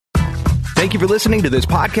Thank you for listening to this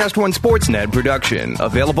Podcast One Sportsnet production,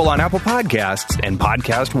 available on Apple Podcasts and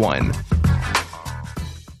Podcast One.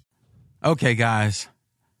 Okay, guys.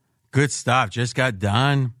 Good stuff. Just got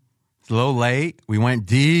done. It's a little late. We went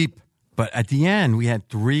deep. But at the end, we had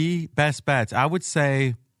 3 best bets. I would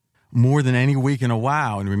say more than any week in a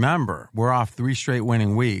while. And remember, we're off 3 straight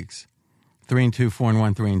winning weeks. 3-2,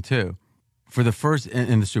 4-1, 3-2. For the first,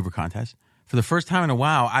 in the Super Contest. For the first time in a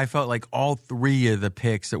while, I felt like all 3 of the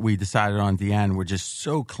picks that we decided on at the end were just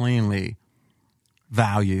so cleanly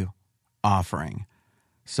value offering.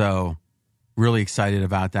 So really excited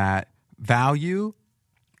about that. Value,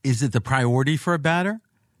 is it the priority for a bettor?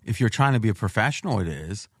 If you're trying to be a professional, it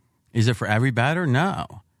is. Is it for every bettor?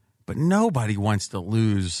 No. But nobody wants to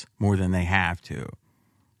lose more than they have to.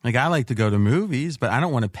 Like, I like to go to movies, but I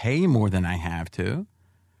don't want to pay more than I have to.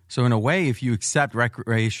 So in a way, if you accept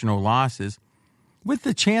recreational losses with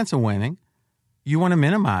the chance of winning, you want to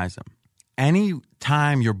minimize them. Any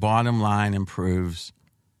time your bottom line improves,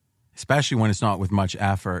 especially when it's not with much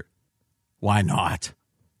effort, why not?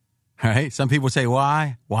 Right? Some people say,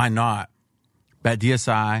 why? Why not? Bet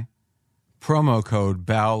DSI, promo code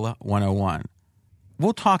BELL101.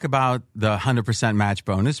 We'll talk about the 100% match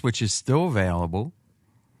bonus, which is still available.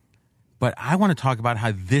 But I want to talk about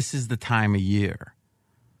how this is the time of year.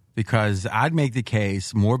 Because I'd make the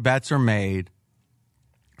case more bets are made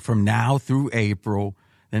from now through April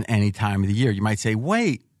than any time of the year. You might say,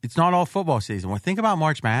 wait, it's not all football season. Well, think about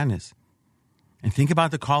March Madness and think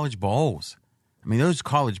about the college bowls. I mean, those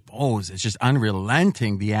college bowls, it's just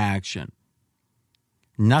unrelenting, the action.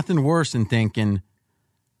 Nothing worse than thinking,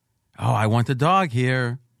 oh, I want the dog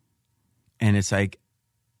here. And it's like,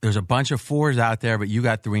 there's a bunch of 4s out there, but you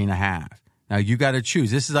got 3.5. Now you got to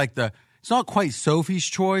choose. This is like it's not quite Sophie's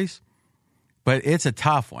choice, but it's a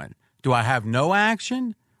tough one. Do I have no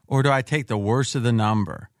action or do I take the worst of the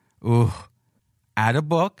number? Ooh, add a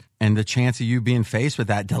book and the chance of you being faced with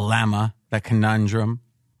that dilemma, that conundrum,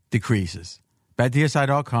 decreases.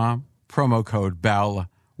 BetDSI.com, promo code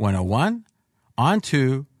BELL101. On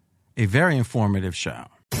to a very informative show.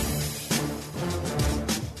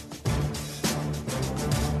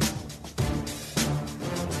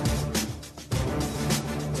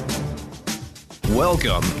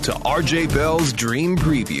 Welcome to RJ Bell's Dream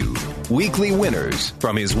Preview. Weekly winners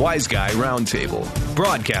from his Wiseguy Roundtable.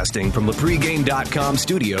 Broadcasting from the pregame.com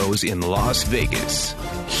studios in Las Vegas.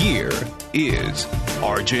 Here is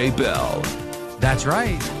RJ Bell. That's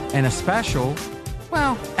right. And a special,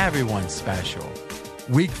 well, everyone's special.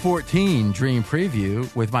 Week 14 Dream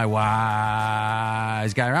Preview with my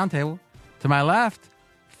Wiseguy Roundtable. To my left,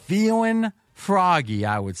 feeling froggy,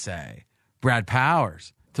 I would say, Brad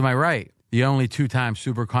Powers. To my right, the only 2-time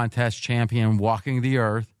Super Contest champion walking the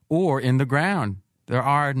earth or in the ground. There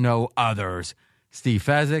are no others. Steve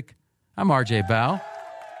Fezzik. I'm RJ Bell.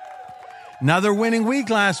 Another winning week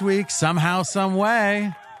last week, somehow, some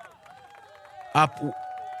way. Up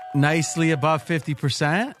nicely above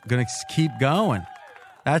 50%. Going to keep going.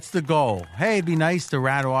 That's the goal. Hey, it'd be nice to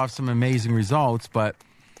rattle off some amazing results, but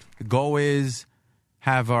the goal is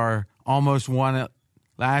have our almost won it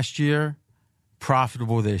last year,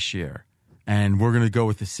 profitable this year. And we're going to go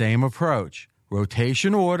with the same approach,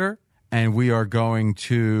 rotation order, and we are going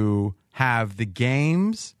to have the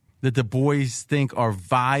games that the boys think are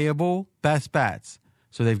viable best bets.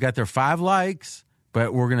 So they've got their 5 likes,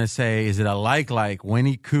 but we're going to say, is it a like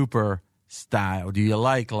Winnie Cooper style? Do you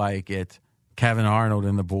like it? Kevin Arnold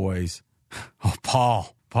and the boys. Oh,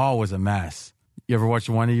 Paul. Paul was a mess. You ever watch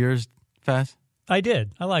one of yours, Fez? I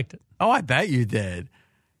did. I liked it. Oh, I bet you did.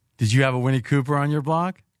 Did you have a Winnie Cooper on your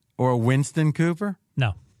block? Or a Winston Cooper?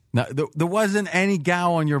 No. No, there wasn't any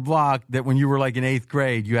gal on your block that when you were like in 8th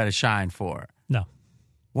grade, you had to shine for. No.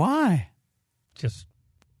 Why? Just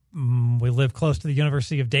we live close to the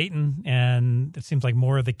University of Dayton, and it seems like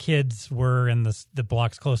more of the kids were in the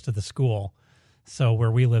blocks close to the school. So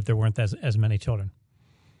where we lived, there weren't as many children.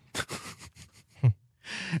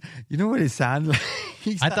 You know what it sounded like?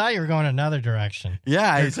 I thought you were going another direction.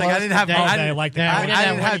 Yeah, it's like I didn't have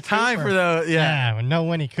time for those. Yeah, with no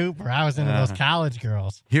Winnie Cooper. I was into those college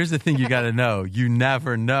girls. Here's the thing you got to know. You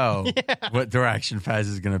never know what direction Fez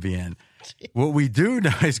is going to be in. What we do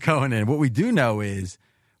know is going in. What we do know is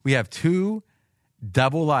we have 2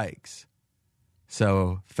 double likes.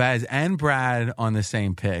 So Fez and Brad on the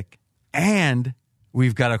same pick. And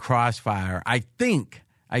we've got a crossfire. I think,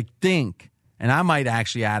 and I might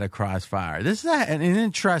actually add a crossfire. This is an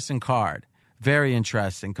interesting card. Very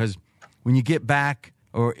interesting, because when you get back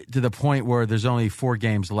or to the point where there's only 4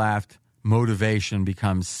 games left, motivation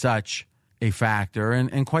becomes such a factor.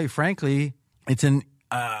 And quite frankly, it's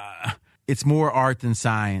it's more art than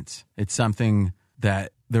science. It's something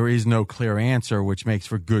that there is no clear answer, which makes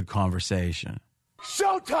for good conversation.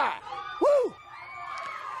 Showtime! Woo!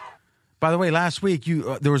 By the way, last week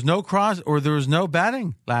there was no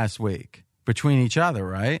betting last week between each other,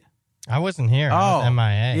 right? I wasn't here. I was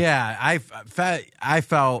MIA. Yeah, I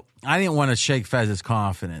felt I didn't want to shake Fez's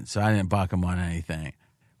confidence, so I didn't buck him on anything.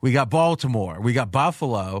 We got Baltimore. We got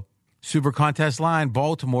Buffalo. Super contest line,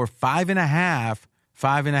 Baltimore,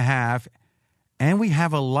 5.5. And we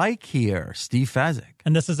have a like here, Steve Fezzik.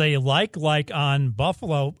 And this is a like on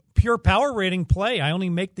Buffalo. Pure power rating play. I only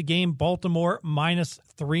make the game Baltimore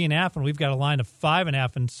 -3.5, and we've got a line of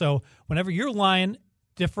 5.5. And so whenever your line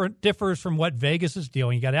differs from what Vegas is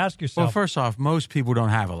dealing, you got to ask yourself. Well, first off, most people don't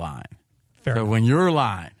have a line. Fair so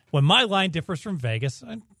enough. when my line differs from Vegas,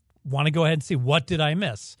 I want to go ahead and see what did I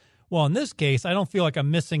miss. Well, in this case, I don't feel like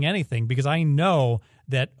I'm missing anything because I know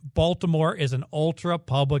that Baltimore is an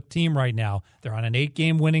ultra-public team right now. They're on an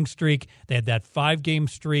 8-game winning streak. They had that 5-game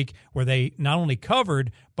streak where they not only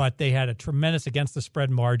covered, but they had a tremendous against-the-spread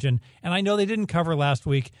margin. And I know they didn't cover last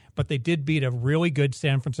week, but they did beat a really good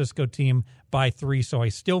San Francisco team by 3. So I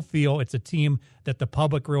still feel it's a team that the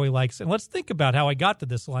public really likes. And let's think about how I got to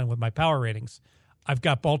this line with my power ratings. I've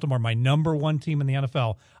got Baltimore, my number 1 team in the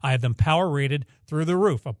NFL. I have them power rated through the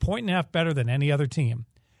roof, 1.5 better than any other team.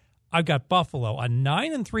 I've got Buffalo, a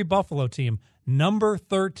 9-3 Buffalo team, number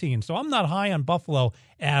 13. So I'm not high on Buffalo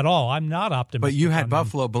at all. I'm not optimistic. But you had on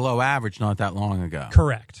Buffalo below average not that long ago.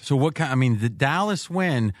 Correct. So the Dallas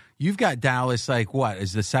win, you've got Dallas like what,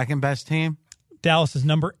 is the second best team? Dallas is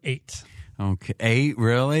number 8. Okay. 8,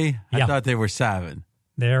 really? Yeah. I thought they were 7.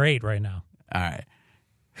 They're 8 right now. All right.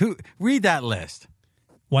 Read that list.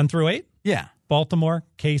 1 through 8? Yeah. Baltimore,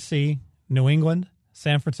 KC, New England,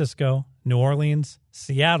 San Francisco, New Orleans,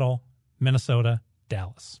 Seattle, Minnesota,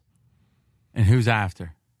 Dallas. And who's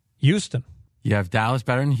after? Houston. You have Dallas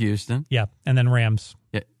better than Houston. Yeah, and then Rams.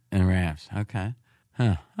 Yeah, and Rams. Okay.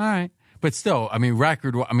 Huh. All right. But still,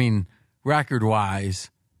 record-wise,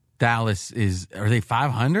 Dallas are they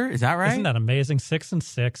 500? Is that right? Isn't that amazing?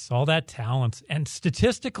 6-6, all that talent. And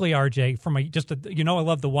statistically, RJ, I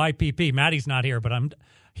love the YPP. Matty's not here, but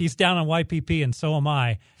he's down on YPP, and so am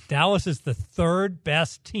I. Dallas is the 3rd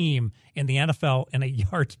best team in the NFL in a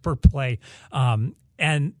yards per play, and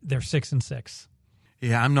they're 6-6.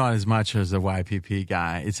 Yeah, I'm not as much as a YPP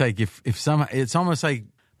guy. It's like it's almost like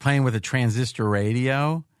playing with a transistor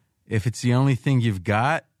radio. If it's the only thing you've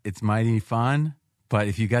got, it's mighty fun. But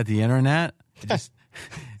if you got the internet,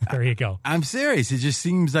 there you go. I'm serious. It just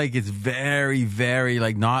seems like it's very, very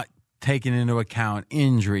not taking into account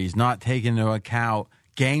injuries, not taking into account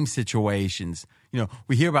game situations.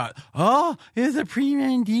 We hear about, it's a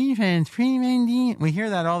pre-man defense, We hear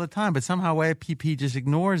that all the time, but somehow YPP just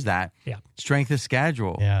ignores that. Yeah. Strength of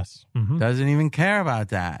schedule. Yes. Mm-hmm. Doesn't even care about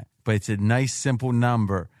that. But it's a nice, simple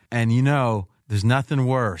number. And there's nothing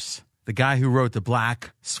worse. The guy who wrote The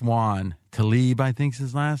Black Swan, Talib, I think's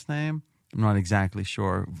his last name. I'm not exactly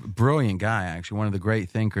sure. Brilliant guy, actually. One of the great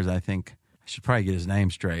thinkers, I think. I should probably get his name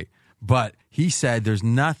straight. But he said there's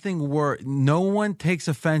nothing worse. No one takes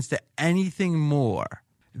offense to anything more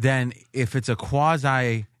than if it's a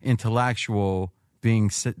quasi-intellectual being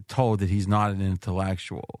told that he's not an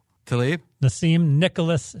intellectual. Talib? Nassim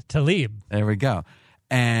Nicholas Talib. There we go.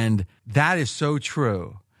 And that is so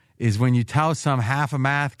true, is when you tell some half a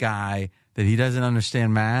math guy that he doesn't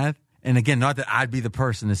understand math, and again, not that I'd be the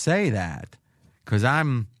person to say that, because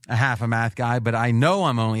I'm a half a math guy, but I know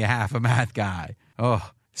I'm only a half a math guy. Oh,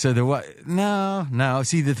 so no.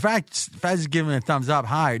 See, the fact Fez is giving a thumbs up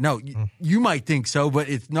higher. No, you might think so, but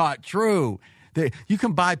it's not true. You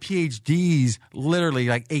can buy PhDs literally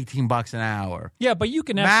like $18 an hour. Yeah, but you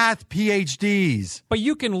can have math PhDs. But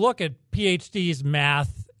you can look at PhDs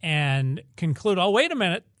math and conclude, oh, wait a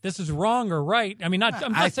minute, this is wrong or right. I mean,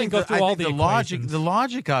 I'm not saying go through all the equations. The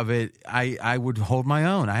logic of it, I would hold my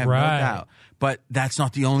own. I have no doubt. But that's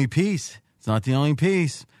not the only piece. It's not the only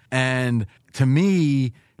piece. And to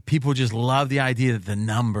me, people just love the idea that the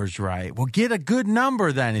number's right. Well, get a good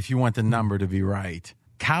number then if you want the number to be right.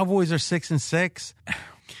 Cowboys are 6-6.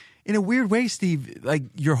 In a weird way, Steve, like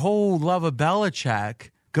your whole love of Belichick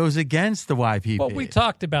goes against the YPP. Well, we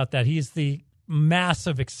talked about that. He's the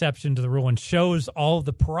massive exception to the rule and shows all of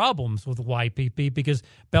the problems with YPP because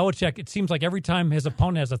Belichick, it seems like every time his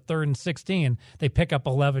opponent has a 3rd and 16, they pick up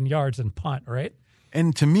 11 yards and punt, right?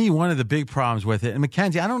 And to me, one of the big problems with it, and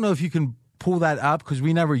Mackenzie, I don't know if you can pull that up because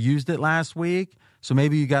we never used it last week, so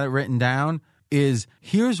maybe you got it written down, is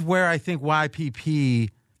here's where I think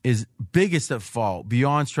YPP is biggest at fault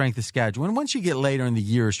beyond strength of schedule. And once you get later in the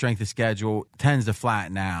year, strength of schedule tends to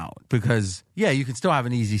flatten out because, yeah, you can still have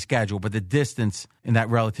an easy schedule, but the distance and that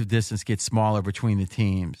relative distance gets smaller between the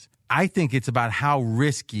teams. I think it's about how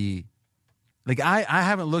risky. Like, I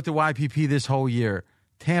haven't looked at YPP this whole year.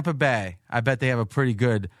 Tampa Bay, I bet they have a pretty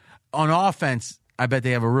good. On offense, I bet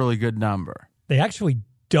they have a really good number. They actually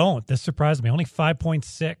don't. This surprised me. Only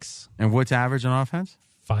 5.6. And what's average on offense?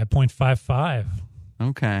 5.55.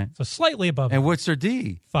 Okay. So slightly above. And what's their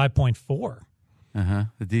D? 5.4.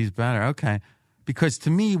 The D's better. Okay. Because to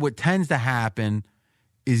me, what tends to happen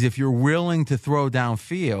is if you're willing to throw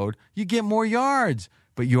downfield, you get more yards,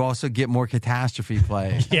 but you also get more catastrophe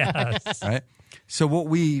plays. Yes. Right? So what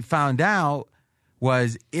we found out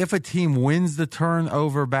was if a team wins the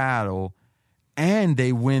turnover battle and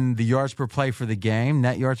they win the yards per play for the game,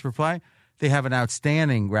 net yards per play, they have an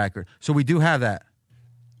outstanding record. So we do have that.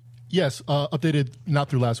 Yes, updated not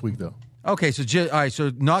through last week, though. Okay, so all right, so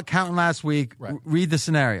not counting last week, Right. Read the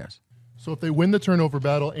scenarios. So if they win the turnover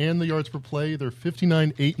battle and the yards per play, they're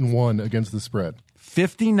 59-8-1 against the spread.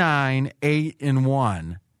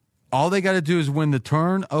 59-8-1. All they got to do is win the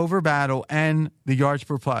turnover battle and the yards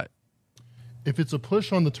per play. If it's a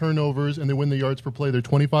push on the turnovers and they win the yards per play, they're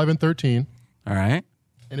 25-13. All right.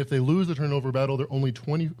 And if they lose the turnover battle, they're only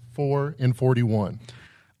 24-41.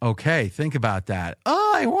 Okay, think about that.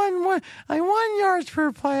 Oh, I won yards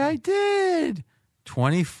per play. I did.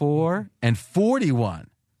 24-41.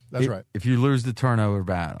 That's right. If you lose the turnover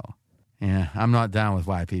battle. Yeah, I'm not down with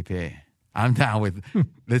YPP. I'm down with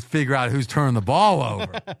let's figure out who's turning the ball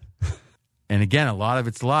over. And again, a lot of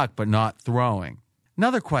it's luck, but not throwing.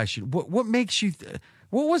 Another question. What makes you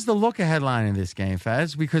what was the look-ahead line in this game,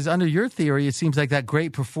 Fez? Because under your theory, it seems like that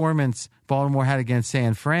great performance Baltimore had against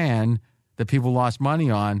San Fran that people lost money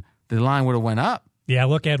on, the line would have went up. Yeah,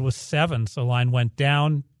 look ahead was 7, so line went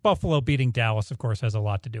down. Buffalo beating Dallas, of course, has a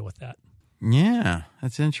lot to do with that. Yeah,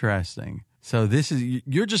 that's interesting. So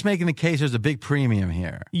you're just making the case there's a big premium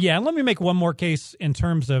here. Yeah, and let me make one more case in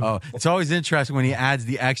terms of... Oh, it's always interesting when he adds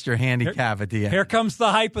the extra handicap at the end. Here comes the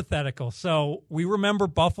hypothetical. So we remember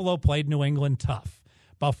Buffalo played New England tough.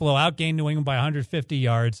 Buffalo outgained New England by 150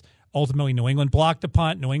 yards. Ultimately, New England blocked a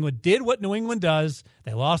punt. New England did what New England does.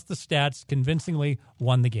 They lost the stats, convincingly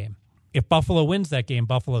won the game. If Buffalo wins that game,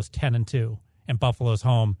 Buffalo's 10-2, and Buffalo's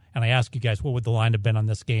home. And I ask you guys, what would the line have been on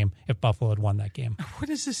this game if Buffalo had won that game? What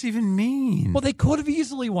does this even mean? Well, they could have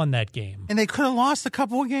easily won that game. And they could have lost a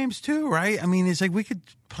couple of games too, right? I mean, it's like we could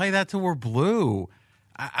play that till we're blue.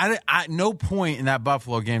 At no point in that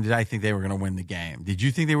Buffalo game did I think they were going to win the game. Did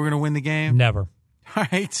you think they were going to win the game? Never. All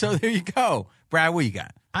right, so there you go. Brad, what you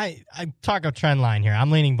got? I talk a trend line here. I'm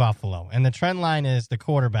leaning Buffalo. And the trend line is the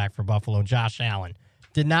quarterback for Buffalo, Josh Allen,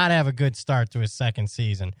 did not have a good start to his second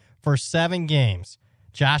season. For 7 games,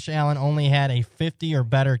 Josh Allen only had a 50 or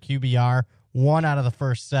better QBR 1 out of the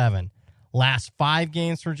first 7. Last 5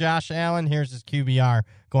 games for Josh Allen, here's his QBR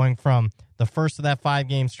going from the first of that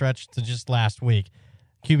 5-game stretch to just last week.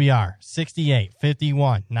 QBR, 68,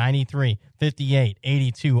 51, 93, 58,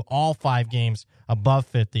 82, all 5 games above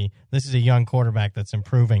 50. This is a young quarterback that's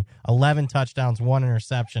improving. 11 touchdowns, 1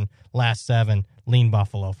 interception, last 7. Lean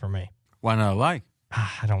Buffalo for me. Why not like?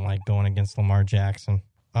 I don't like going against Lamar Jackson.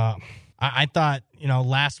 I thought,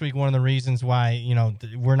 last week one of the reasons why,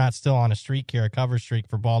 we're not still on a streak here, a cover streak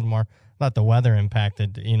for Baltimore, I thought the weather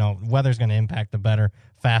impacted. Weather's going to impact the better,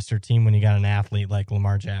 faster team when you got an athlete like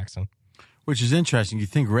Lamar Jackson. Which is interesting. You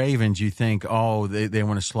think Ravens, you think, they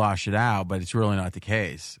want to slosh it out, but it's really not the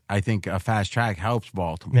case. I think a fast track helps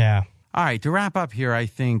Baltimore. Yeah. All right, to wrap up here, I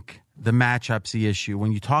think the matchup's the issue.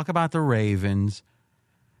 When you talk about the Ravens,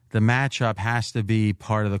 the matchup has to be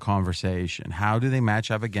part of the conversation. How do they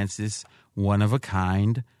match up against this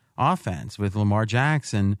one-of-a-kind offense with Lamar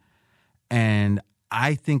Jackson? And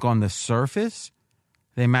I think on the surface,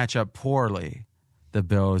 they match up poorly, the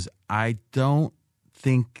Bills. I don't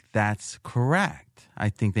think that's correct. I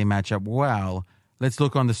think they match up well. Let's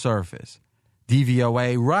look on the surface.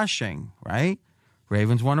 DVOA rushing, right?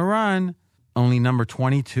 Ravens want to run. Only number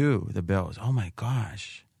 22, the Bills. Oh, my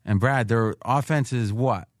gosh. And, Brad, their offense is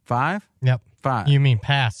what? 5? Yep. 5. You mean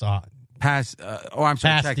pass? I'm sorry. Pass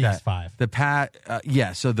check D's that. 5.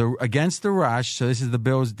 Yeah. So against the rush. So this is the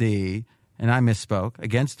Bills D, and I misspoke.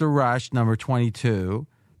 Against the rush, number 22.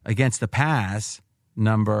 Against the pass,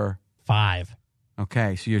 number 5.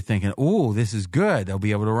 Okay. So you're thinking, ooh, this is good. They'll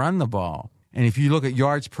be able to run the ball. And if you look at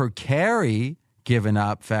yards per carry given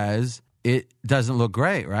up, Fez, it doesn't look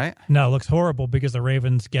great, right? No, it looks horrible because the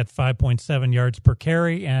Ravens get 5.7 yards per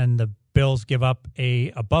carry, and the Bills give up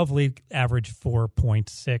a above league average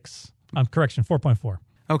 4.6. Correction, 4.4.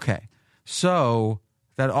 Okay. So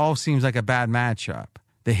that all seems like a bad matchup.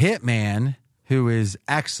 The Hitman, who is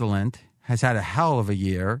excellent, has had a hell of a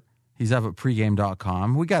year. He's up at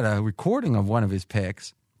pregame.com. We got a recording of one of his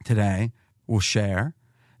picks today. We'll share.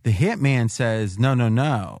 The Hitman says,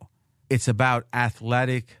 no. It's about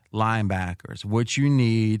athletic linebackers. What you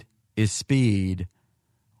need is speed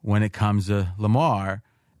when it comes to Lamar.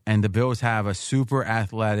 And the Bills have a super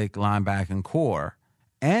athletic linebacking core.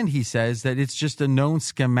 And he says that it's just a known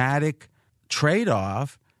schematic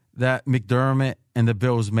trade-off that McDermott and the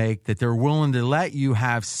Bills make, that they're willing to let you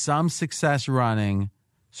have some success running.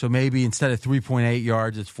 So maybe instead of 3.8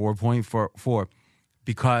 yards, it's 4.4,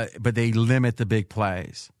 but they limit the big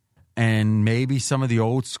plays. And maybe some of the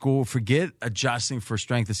old school, forget adjusting for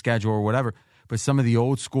strength of schedule or whatever, but some of the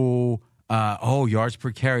old school, yards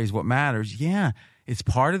per carry is what matters. Yeah, it's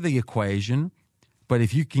part of the equation. But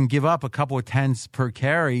if you can give up a couple of tens per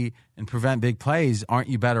carry and prevent big plays, aren't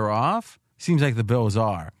you better off? Seems like the Bills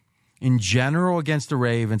are. In general, against the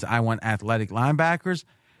Ravens, I want athletic linebackers,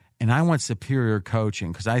 and I want superior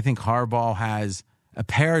coaching because I think Harbaugh has a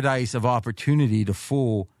paradise of opportunity to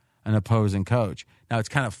fool an opposing coach. Now, it's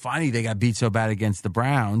kind of funny they got beat so bad against the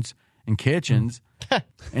Browns and Kitchens,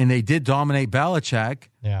 and they did dominate Belichick.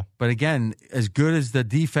 Yeah. But again, as good as the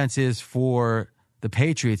defense is for the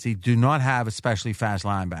Patriots, they do not have especially fast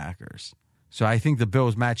linebackers. So I think the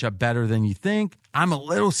Bills match up better than you think. I'm a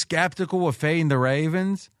little skeptical of fading the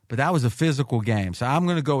Ravens, but that was a physical game. So I'm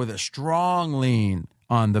going to go with a strong lean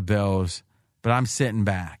on the Bills, but I'm sitting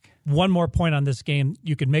back. One more point on this game.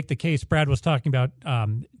 You could make the case, Brad was talking about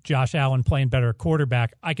Josh Allen playing better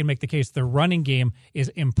quarterback. I can make the case the running game is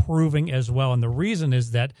improving as well. And the reason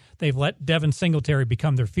is that they've let Devin Singletary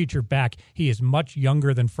become their featured back. He is much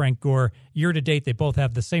younger than Frank Gore. Year to date, they both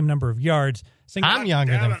have the same number of yards. I'm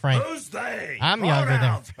younger than Frank. Who's they? I'm younger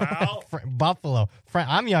than Buffalo.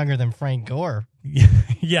 I'm younger than Frank Gore.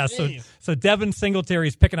 Yeah, so Devin Singletary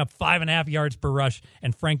is picking up 5.5 yards per rush,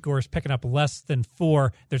 and Frank Gore is picking up less than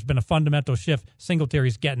 4. There's been a fundamental shift.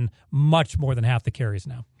 Singletary's getting much more than half the carries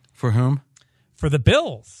now. For whom? For the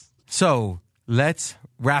Bills. So let's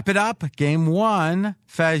wrap it up. Game 1,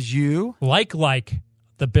 Fez, you. Like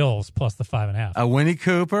the Bills plus the 5.5. A Winnie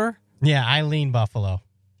Cooper. Yeah, I lean Buffalo.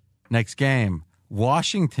 Next game,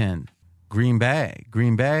 Washington, Green Bay.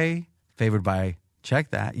 Green Bay favored by,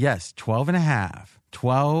 check that, yes, 12.5.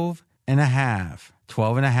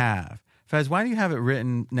 12.5. Fez, why do you have it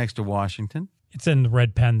written next to Washington? It's in the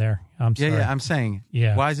red pen there. I'm sorry. Yeah, I'm saying.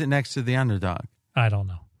 Yeah. Why is it next to the underdog? I don't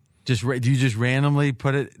know. Do you just randomly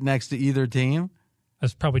put it next to either team? I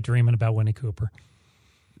was probably dreaming about Winnie Cooper.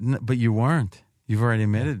 But you weren't. You've already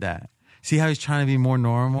admitted that. See how he's trying to be more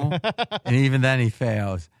normal? And even then he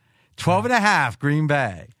fails. 12.5, Green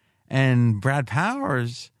Bay. And Brad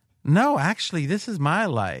Powers, no, actually, this is my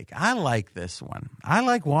like. I like this one. I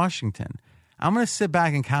like Washington. I'm going to sit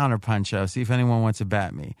back and counterpunch, see if anyone wants to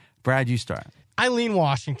bet me. Brad, you start. I lean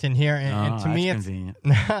Washington here, and to me,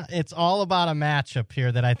 it's all about a matchup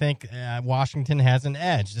here that I think Washington has an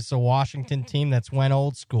edge. This is a Washington team that's went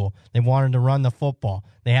old school. They wanted to run the football.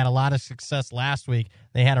 They had a lot of success last week.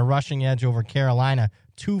 They had a rushing edge over Carolina,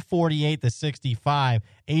 248-65.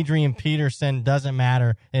 Adrian Peterson, doesn't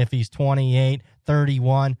matter if he's 28,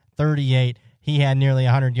 31, 38. He had nearly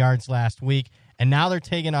 100 yards last week, and now they're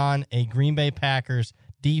taking on a Green Bay Packers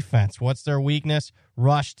defense. What's their weakness?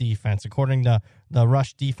 Rush defense. According to the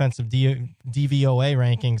rush defensive DVOA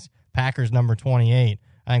rankings, Packers number 28.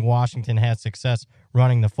 I think Washington had success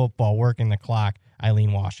running the football, working the clock. I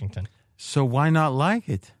lean Washington. So why not like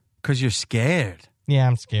it? Because you're scared. Yeah,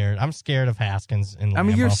 I'm scared. I'm scared of Haskins in Lambeau. I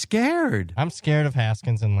mean, you're scared. I'm scared of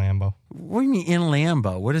Haskins in Lambeau. What do you mean in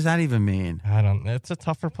Lambeau? What does that even mean? It's a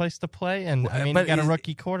tougher place to play, and you got a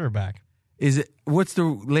rookie quarterback. What's the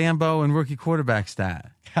Lambeau and rookie quarterback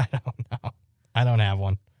stat? I don't know. I don't have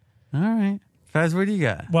one. All right. Faz, what do you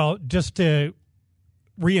got? Well, just to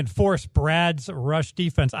reinforce Brad's rush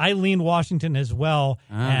defense, I lean Washington as well.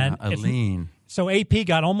 Lean. So AP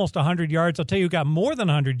got almost 100 yards. I'll tell you who got more than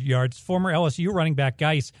 100 yards. Former LSU running back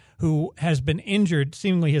Geis, who has been injured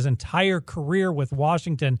seemingly his entire career with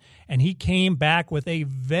Washington, and he came back with a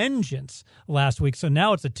vengeance last week. So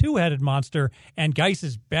now it's a two-headed monster, and Geis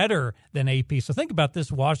is better than AP. So think about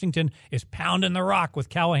this. Washington is pounding the rock with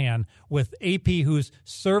Callahan, with AP who's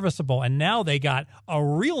serviceable, and now they got a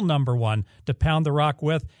real number one to pound the rock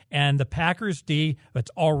with, and the Packers D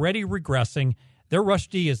that's already regressing. Their rush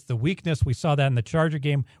D is the weakness. We saw that in the Charger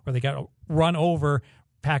game where they got run over.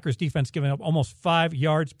 Packers defense giving up almost 5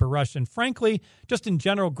 yards per rush. And frankly, just in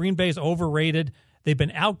general, Green Bay's overrated. They've been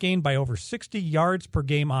outgained by over 60 yards per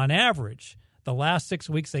game on average The last 6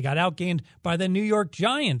 weeks, they got outgained by the New York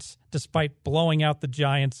Giants, despite blowing out the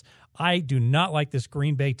Giants. I do not like this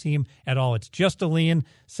Green Bay team at all. It's just a lean.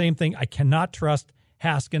 Same thing. I cannot trust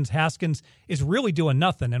Haskins. Haskins is really doing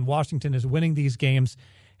nothing, and Washington is winning these games.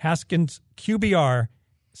 Haskins QBR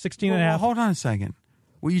 16 and a half. Hold on a second.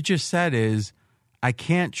 What you just said is I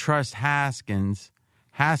can't trust Haskins.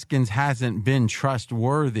 Haskins hasn't been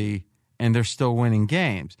trustworthy, and they're still winning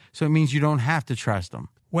games. So it means you don't have to trust them.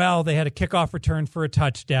 Well, they had a kickoff return for a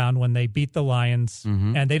touchdown when they beat the Lions,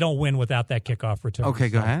 and they don't win without that kickoff return. Okay,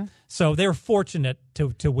 go ahead. So they're fortunate to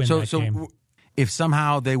win that game. So if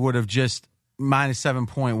somehow they would have just minus 7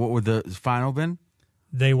 point, what would the final been?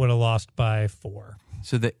 They would have lost by 4.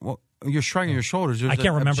 So you're shrugging your shoulders. I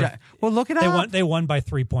can't remember. Well, look it up. They won by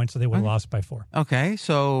 3 points, so they would have lost by 4. Okay,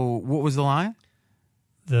 so what was the line?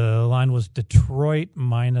 The line was Detroit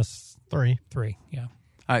minus 3. 3, yeah.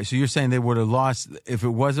 All right, so you're saying they would have lost if it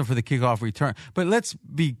wasn't for the kickoff return. But let's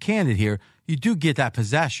be candid here. You do get that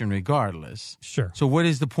possession regardless. Sure. So what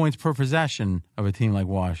is the points per possession of a team like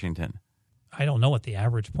Washington? I don't know what the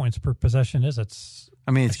average points per possession is. It's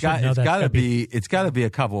got to be a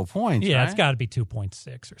couple of points. Yeah, right? it's got to be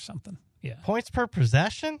 2.6 or something. Yeah. Points per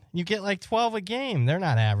possession? You get like 12 a game. They're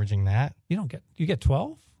not averaging that. You get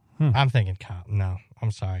 12? I'm thinking no.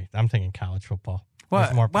 I'm sorry. I'm thinking college football.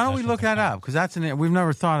 Well, why don't we look that up? Because we've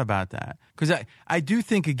never thought about that. Because I do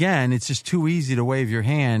think, again, it's just too easy to wave your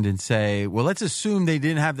hand and say, well, let's assume they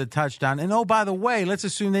didn't have the touchdown. And, oh, by the way, let's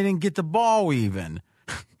assume they didn't get the ball even.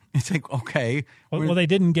 It's like, okay. Well, they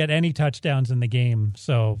didn't get any touchdowns in the game,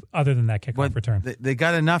 so other than that kickoff return. They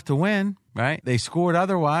got enough to win, right? They scored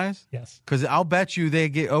otherwise. Yes. Because I'll bet you they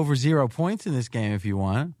get over 0 points in this game if you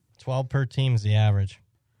want. 12 per team is the average.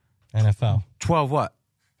 NFL. 12 what?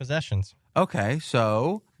 Possessions. Okay,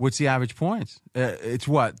 so what's the average points? It's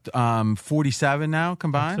what, 47 now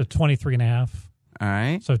combined? So 23 and a half. All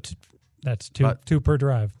right. So that's two per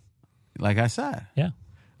drive. Like I said. Yeah.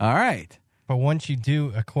 All right. But once you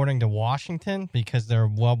do, according to Washington, because they're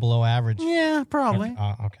well below average. Yeah, probably.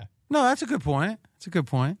 Okay. No, that's a good point. It's a good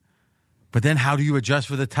point. But then how do you adjust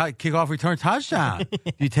for the kickoff return touchdown?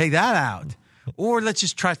 You take that out. Or let's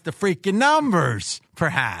just trust the freaking numbers,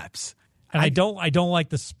 perhaps. And I don't like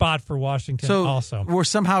the spot for Washington also. We're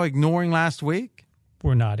somehow ignoring last week?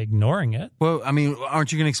 We're not ignoring it. Well, I mean,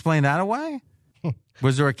 aren't you going to explain that away?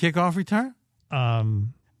 Was there a kickoff return?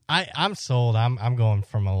 I'm sold. I'm going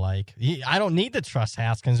from a like. I don't need to trust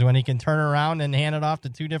Haskins when he can turn around and hand it off to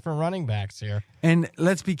 2 different running backs here. And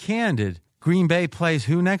let's be candid. Green Bay plays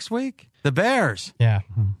who next week? The Bears. Yeah.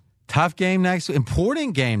 Tough game next week.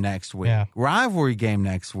 Important game next week. Yeah. Rivalry game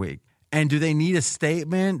next week. And do they need a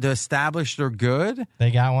statement to establish they're good?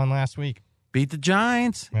 They got one last week. Beat the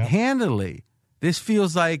Giants handily. This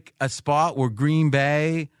feels like a spot where Green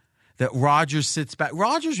Bay, that Rodgers sits back.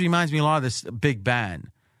 Rodgers reminds me a lot of this Big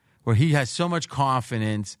Ben, where he has so much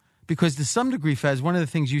confidence. Because to some degree, Fez, one of the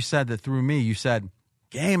things you said that threw me, you said,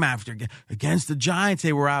 game after game, against the Giants,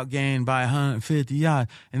 they were outgained by 150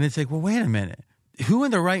 yards. And it's like, well, wait a minute. Who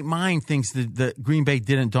in their right mind thinks that Green Bay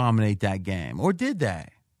didn't dominate that game? Or did they?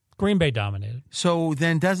 Green Bay dominated. So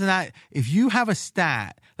then doesn't that, if you have a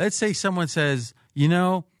stat, let's say someone says,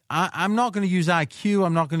 I'm not going to use IQ,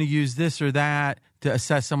 I'm not going to use this or that to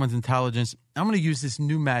assess someone's intelligence. I'm going to use this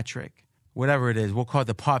new metric, whatever it is. We'll call it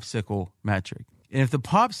the popsicle metric. And if the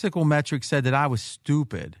popsicle metric said that I was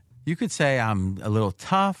stupid, you could say I'm a little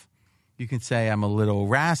tough. You could say I'm a little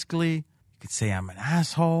rascally. You could say I'm an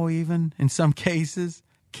asshole even in some cases.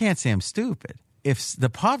 Can't say I'm stupid. If the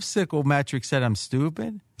popsicle metric said I'm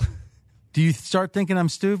stupid, do you start thinking I'm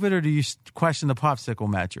stupid or do you question the popsicle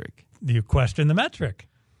metric? You question the metric.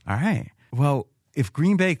 All right. Well, if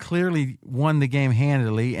Green Bay clearly won the game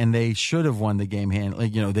handily and they should have won the game handily,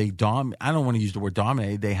 I don't want to use the word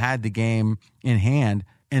dominated. They had the game in hand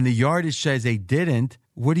and the yardage says they didn't.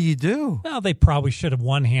 What do you do? Well, they probably should have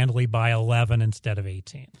won handily by 11 instead of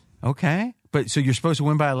 18. Okay. But so you're supposed to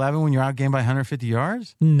win by 11 when you're outgained by 150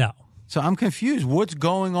 yards? No. So I'm confused. What's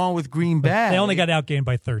going on with Green Bay? They only got outgained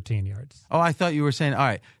by 13 yards. Oh, I thought you were saying, all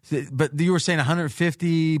right, but you were saying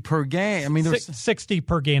 150 per game. I mean, 60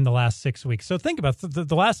 per game the last 6 weeks. So think about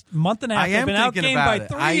the last month and a half. They've been outgained by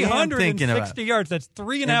 360 yards. That's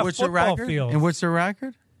 3.5 football fields. And what's their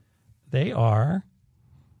record? They are,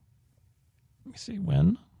 let me see,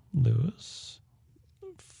 win, lose,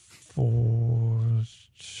 I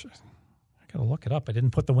got to look it up. I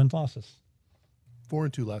didn't put the win-losses.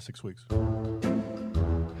 4-2 last 6 weeks.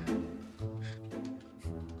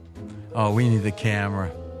 Oh, we need the camera.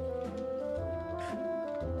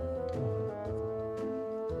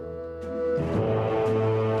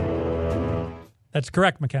 That's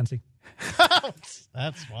correct, Mackenzie.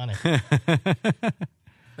 That's funny.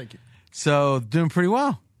 Thank you. So doing pretty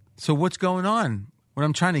well. So what's going on? What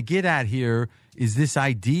I'm trying to get at here is this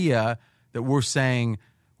idea that we're saying,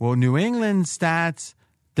 well, New England stats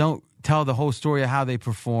don't tell the whole story of how they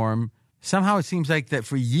perform. Somehow it seems like that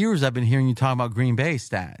for years I've been hearing you talk about Green Bay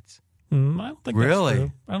stats. I don't think Really? that's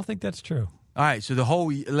true. I don't think that's true. All right, so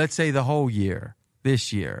let's say the whole year,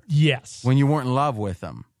 this year, Yes. when you weren't in love with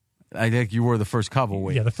them. I think you were the first couple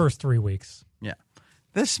weeks. Yeah, the first 3 weeks. Yeah.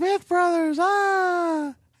 The Smith brothers,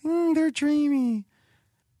 they're dreamy.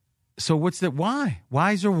 So what's that? Why?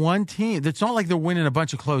 Why is there one team? It's not like they're winning a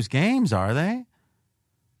bunch of close games, are they?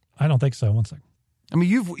 I don't think so. One second. I mean,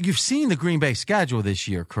 you've seen the Green Bay schedule this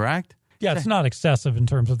year, correct? Yeah, it's not excessive in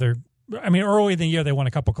terms of their. I mean, early in the year they won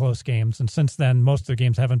a couple close games, and since then most of their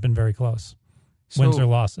games haven't been very close, wins or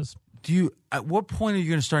losses. At what point are you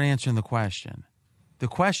going to start answering the question? The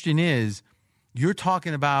question is, you're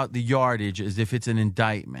talking about the yardage as if it's an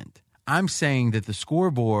indictment. I'm saying that the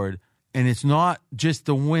scoreboard, and it's not just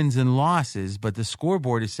the wins and losses, but the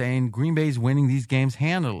scoreboard is saying Green Bay's winning these games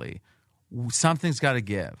handily. Something's got to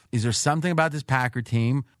give. Is there something about this Packer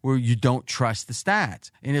team where you don't trust the stats?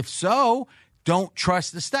 And if so, don't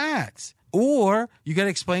trust the stats. Or you got to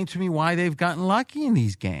explain to me why they've gotten lucky in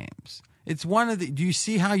these games. It's one of the. Do you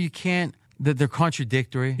see how you can't? That they're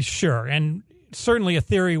contradictory. Sure, and certainly a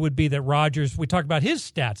theory would be that Rodgers. We talked about his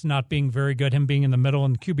stats not being very good, him being in the middle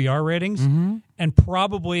in QBR ratings, and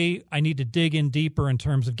probably I need to dig in deeper in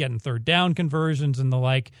terms of getting third down conversions and the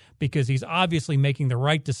like, because he's obviously making the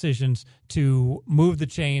right decisions to move the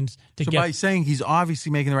chains to So get. by saying he's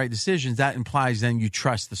obviously making the right decisions, that implies then you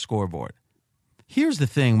trust the scoreboard. Here's the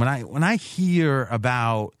thing: when I hear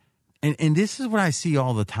about, and this is what I see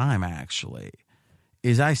all the time actually,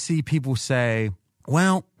 is I see people say,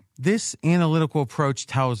 well, this analytical approach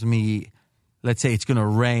tells me, let's say it's going to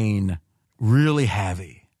rain really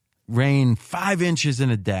heavy, rain 5 inches in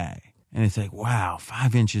a day. And it's like, wow,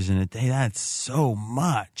 5 inches in a day, that's so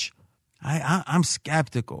much. I'm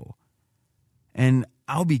skeptical. And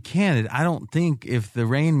I'll be candid, I don't think if the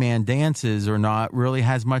Rain Man dances or not really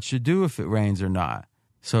has much to do if it rains or not.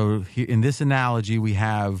 So in this analogy, we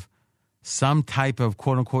have some type of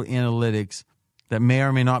quote-unquote analytics that may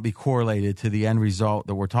or may not be correlated to the end result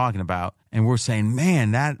that we're talking about. And we're saying,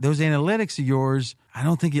 man, those analytics of yours, I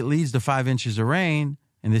don't think it leads to 5 inches of rain.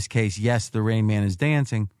 In this case, yes, the Rain Man is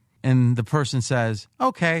dancing. And the person says,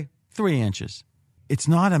 okay, 3 inches. It's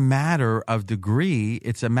not a matter of degree.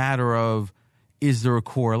 It's a matter of, is there a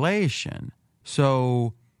correlation?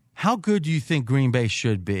 So how good do you think Green Bay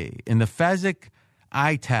should be? In the Fezzik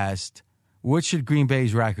eye test, what should Green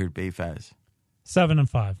Bay's record be, Fez?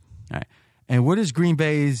 7-5. All right. And what is Green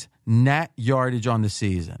Bay's net yardage on the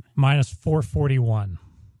season? Minus 441.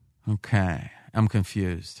 Okay. I'm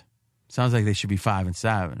confused. Sounds like they should be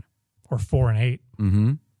 5-7. Or 4-8.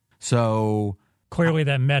 Mm-hmm. So clearly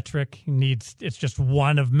that metric it's just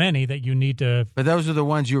one of many that you need to. But those are the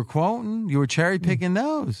ones you were quoting. You were cherry picking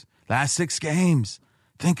those. Last 6 games.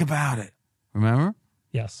 Think about it. Remember?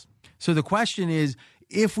 Yes. So the question is,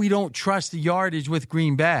 if we don't trust the yardage with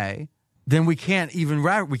Green Bay, then we can't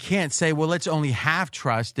say, well, let's only half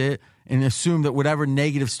trust it and assume that whatever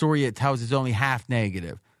negative story it tells is only half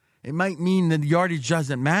negative. It might mean that the yardage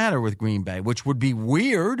doesn't matter with Green Bay, which would be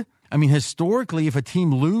weird. I mean, historically, if a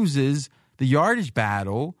team loses the yardage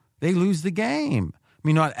battle, they lose the game. I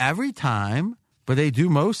mean, not every time, but they do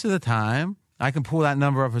most of the time. I can pull that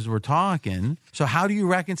number up as we're talking. So how do you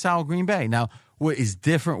reconcile Green Bay? Now, what is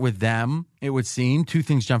different with them, it would seem, 2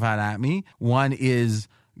 things jump out at me. One is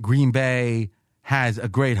Green Bay has a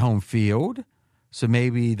great home field, so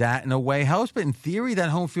maybe that in a way helps. But in theory, that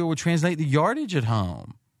home field would translate the yardage at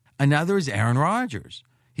home. Another is Aaron Rodgers.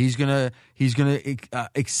 He's gonna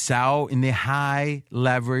excel in the high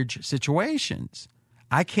leverage situations.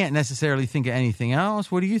 I can't necessarily think of anything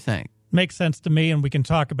else. What do you think? Makes sense to me, and we can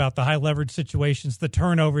talk about the high leverage situations, the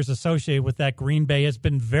turnovers associated with that. Green Bay has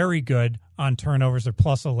been very good on turnovers. They're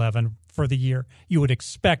plus 11 for the year. You would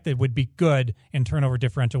expect it would be good in turnover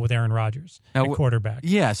differential with Aaron Rodgers at quarterback.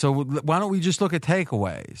 Yeah, so why don't we just look at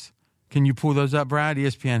takeaways? Can you pull those up, Brad?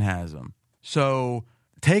 ESPN has them. So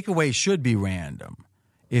takeaways should be random.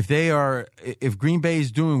 If Green Bay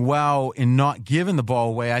is doing well in not giving the ball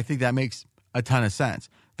away, I think that makes a ton of sense.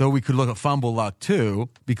 Though we could look at fumble luck too,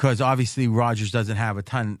 because obviously Rodgers doesn't have a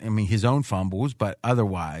ton, his own fumbles, but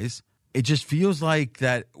otherwise, it just feels like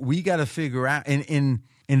that we got to figure out, and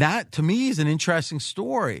that to me is an interesting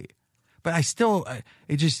story. But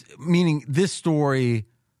meaning this story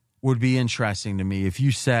would be interesting to me if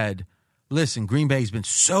you said, listen, Green Bay's been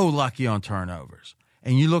so lucky on turnovers.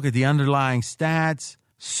 And you look at the underlying stats,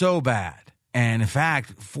 So bad. And in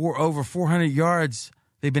fact, over 400 yards,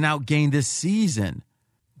 they've been outgained this season.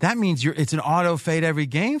 That means it's an auto fade every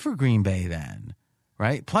game for Green Bay then,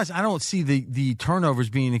 right? Plus, I don't see the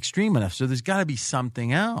turnovers being extreme enough, so there's got to be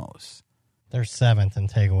something else. They're 7th in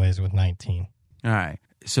takeaways with 19. All right.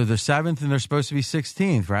 So they're 7th and they're supposed to be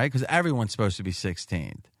 16th, right? Because everyone's supposed to be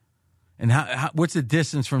 16th. And what's the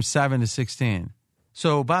distance from 7 to 16?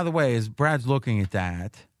 So, by the way, as Brad's looking at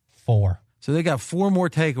that, 4. So they got 4 more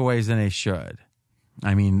takeaways than they should.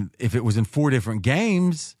 I mean, if it was in 4 different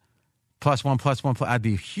games, +1, that'd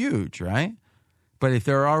be huge, right? But if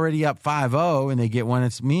they're already up 5-0 and they get one,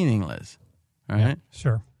 it's meaningless, right? Yeah,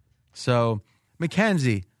 sure. So,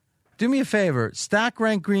 Mackenzie, do me a favor. Stack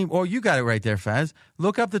rank Green. Oh, you got it right there, Faz.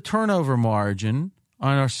 Look up the turnover margin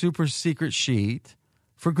on our super secret sheet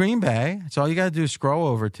for Green Bay. That's all you got to do is scroll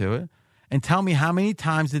over to it and tell me how many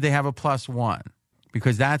times did they have a +1?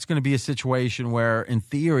 Because that's going to be a situation where, in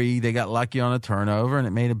theory, they got lucky on a turnover and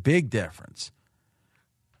it made a big difference.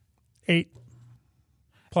 8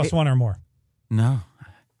 +1 or more. No.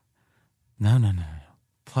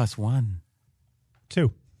 +1.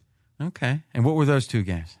 2. Okay. And what were those 2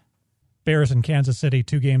 games? Bears and Kansas City,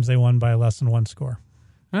 2 games they won by less than 1 score.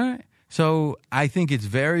 All right. So I think it's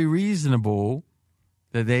very reasonable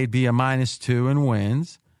that they'd be a -2 in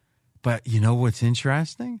wins. But you know what's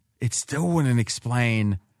interesting? It still wouldn't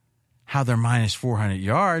explain how they're -400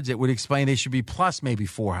 yards. It would explain they should be plus maybe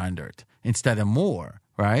 400 instead of more,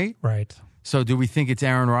 right? Right. So do we think it's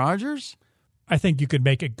Aaron Rodgers? I think you could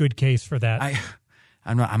make a good case for that.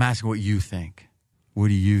 I'm asking what you think. What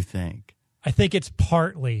do you think? I think it's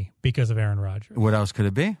partly because of Aaron Rodgers. What else could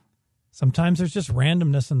it be? Sometimes there's just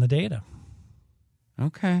randomness in the data.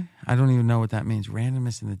 Okay. I don't even know what that means.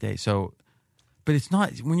 Randomness in the data. So, but it's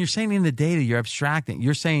not, when you're saying in the data, you're abstracting.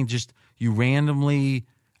 You're saying just you randomly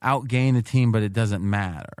outgain the team, but it doesn't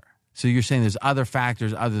matter. So you're saying there's other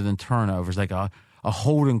factors other than turnovers, like a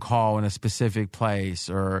holding call in a specific place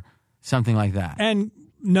or something like that. And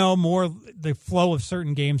no, more the flow of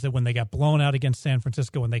certain games that when they got blown out against San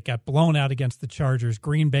Francisco, when they got blown out against the Chargers,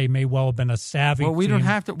 Green Bay may well have been a savvy Well, we team. don't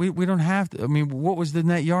have to. We don't have to. I mean, what was the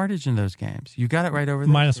net yardage in those games? You got it right over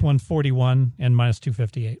there. -141 and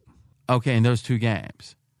 -258. Okay, in those 2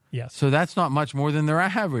 games. Yes. So that's not much more than their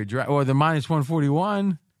average, right? Or the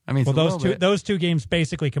 -141. I mean, it's those two games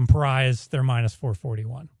basically comprise their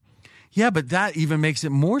 -441. Yeah, but that even makes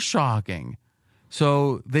it more shocking.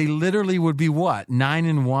 So they literally would be what,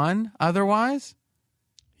 9-1 otherwise?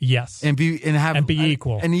 Yes. And be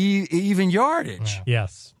equal. And even yardage. Yeah.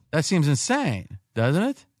 Yes. That seems insane, doesn't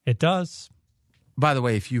it? It does. By the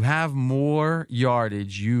way, if you have more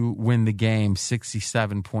yardage, you win the game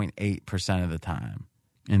 67.8% of the time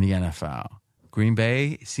in the NFL. Green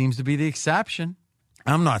Bay seems to be the exception.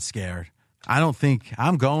 I'm not scared.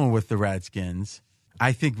 I'm going with the Redskins.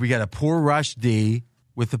 I think we got a poor rush D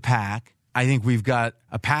with the Pack. I think we've got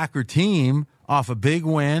a Packer team off a big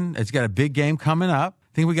win. It's got a big game coming up.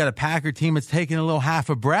 I think we got a Packer team that's taking a little half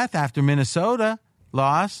a breath after Minnesota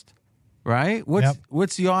lost, right?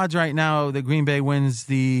 What's the odds right now that Green Bay wins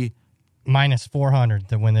the -400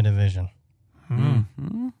 to win the division?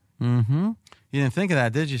 You didn't think of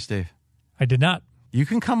that, did you, Steve? I did not. You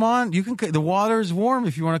can come on. The water is warm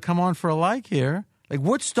if you want to come on for a like here. Like,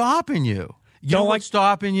 what's stopping you? What's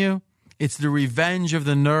stopping you? It's the revenge of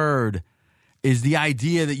the nerd. Is the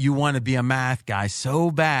idea that you want to be a math guy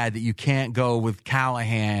so bad that you can't go with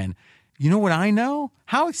Callahan. You know what I know?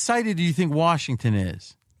 How excited do you think Washington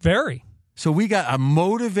is? Very. So we got a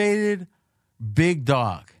motivated big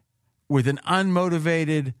dog with an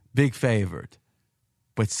unmotivated big favorite.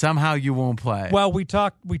 But somehow you won't play. Well, we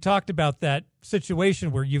talked about that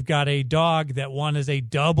situation where you've got a dog that won as a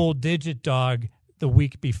double-digit dog the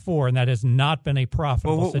week before, and that has not been a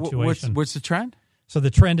profitable situation. What's the trend? So the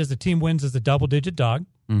trend is the team wins as a double-digit dog.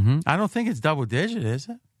 Mm-hmm. I don't think it's double-digit, is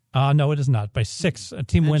it? No, it is not. By 6, a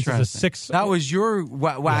team wins as a 6. That was your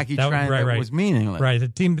wacky trend that was meaningless. Right. The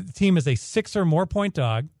team is a 6 or more point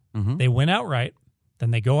dog. Mm-hmm. They win outright.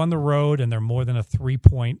 Then they go on the road, and they're more than a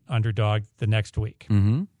 3-point underdog the next week.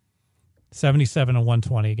 Mm-hmm.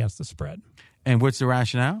 77-120 against the spread. And what's the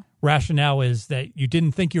rationale? Rationale is that you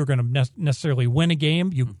didn't think you were going to necessarily win a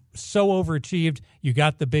game. You so overachieved. You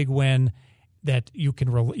got the big win that you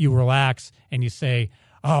can you relax and you say,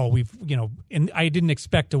 "Oh, and I didn't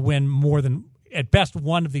expect to win more than at best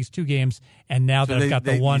one of these 2 games, and now that I've got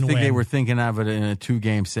the one you think win." They were thinking of it in a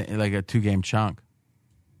 2-game, like a 2-game chunk,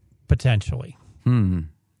 potentially.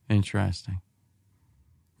 Interesting.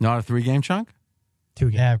 Not a 3-game chunk.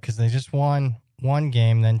 2 games. Yeah, because they just won 1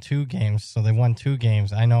 game, then 2 games, so they won 2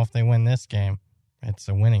 games. I know if they win this game, it's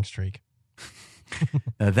a winning streak.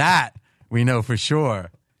 Now that we know for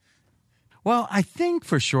sure. Well, I think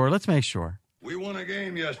for sure. Let's make sure. We won a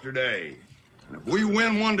game yesterday. And if we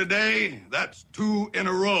win one today, that's 2 in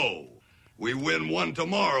a row. We win one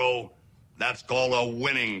tomorrow, that's called a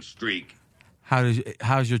winning streak.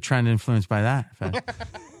 How's your trend influenced by that? Fez?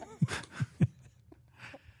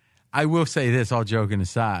 I will say this, all joking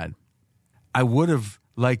aside. I would have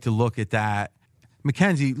liked to look at that.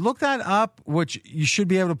 Mackenzie, look that up, which you should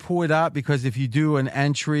be able to pull it up, because if you do an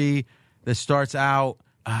entry that starts out,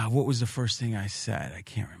 what was the first thing I said? I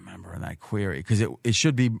can't remember in that query, because it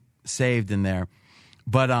should be saved in there.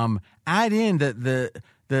 But add in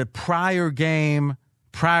the prior game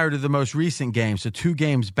prior to the most recent game, so 2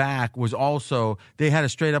 games back, was also, they had a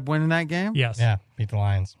straight up win in that game? Yes. Yeah, beat the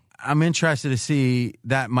Lions. I'm interested to see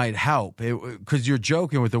that might help, because you're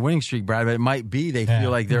joking with the winning streak, Brad, but it might be they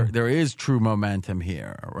feel like there is true momentum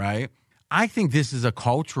here, right? I think this is a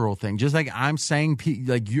cultural thing. Just like I'm saying,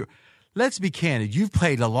 let's be candid. You've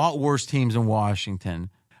played a lot worse teams in Washington.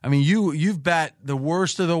 I mean, you've bet the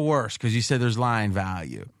worst of the worst because you said there's line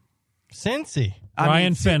value. Cincy.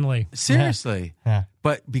 Ryan Finley. Seriously. Yeah.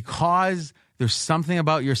 But because there's something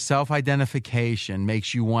about your self-identification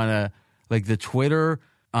makes you want to, like the Twitter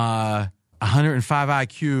 105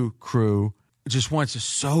 IQ crew just wants to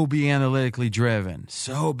so be analytically driven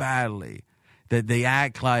so badly that they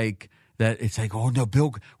act like that. It's like, oh no,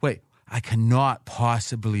 wait, I cannot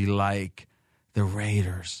possibly like the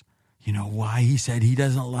Raiders. You know why? He said he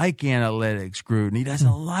doesn't like analytics, Gruden. He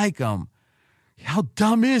doesn't like them. How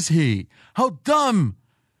dumb is he? How dumb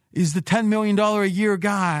is the $10 million a year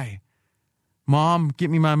guy? Mom, get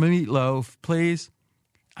me my meatloaf, please.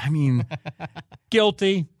 I mean,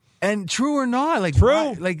 Guilty. And true or not, like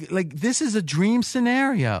true. Like this is a dream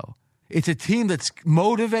scenario. It's a team that's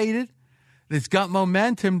motivated, that's got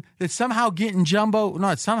momentum, that's somehow getting jumbo.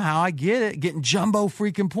 Not somehow, I get it, getting jumbo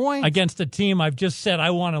freaking points against a team I've just said I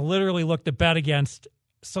want to literally look to bet against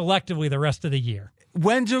selectively the rest of the year.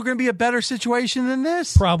 When's there going to be a better situation than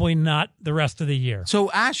this? Probably not the rest of the year. So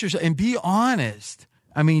ask yourself and be honest.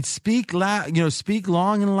 I mean, speak loud. Speak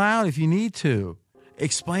long and loud if you need to.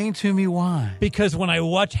 Explain to me why. Because when I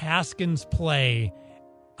watch Haskins play,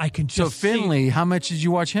 I can just Finley, how much did you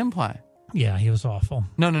watch him play? Yeah, he was awful.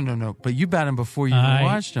 No. But you bet him before you even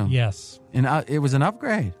watched him. Yes. And it was an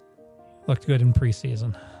upgrade. Looked good in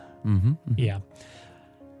preseason. Mm-hmm. Yeah.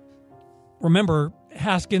 Remember,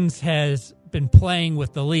 Haskins has been playing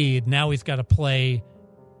with the lead. Now he's got to play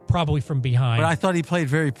probably from behind. But I thought he played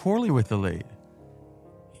very poorly with the lead.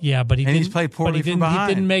 Yeah, but he's played poorly from behind.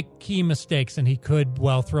 He didn't make key mistakes, and he could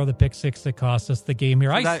throw the pick six that cost us the game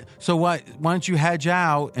here. So what? Why don't you hedge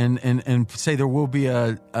out and say there will be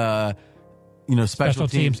a special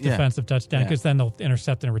teams defensive touchdown, because then they'll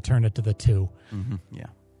intercept and return it to the 2. Mm-hmm. Yeah.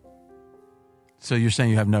 So you're saying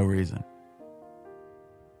you have no reason?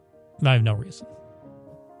 I have no reason.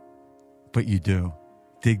 But you do.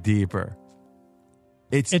 Dig deeper.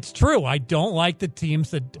 It's true. I don't like the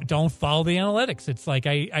teams that don't follow the analytics. It's like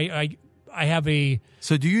I have a.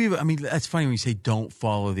 So do you even? I mean, that's funny when you say don't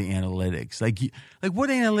follow the analytics. Like what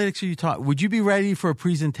analytics are you talking? Would you be ready for a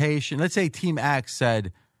presentation? Let's say Team X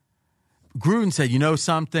said, Gruden said, you know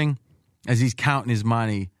something, as he's counting his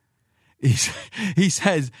money, he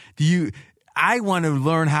says, I want to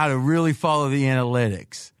learn how to really follow the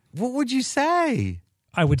analytics. What would you say?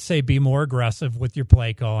 I would say be more aggressive with your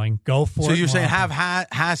play calling. Go for it. So you're saying have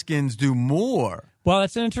Haskins do more? Well,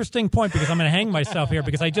 that's an interesting point, because I'm going to hang myself here,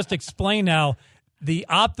 because I just explained now the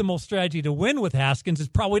optimal strategy to win with Haskins is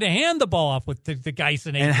probably to hand the ball off with the Geis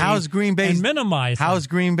and And how's Green Bay's and minimize? How's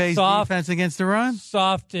Green Bay's defense against the run?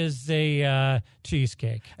 Soft as a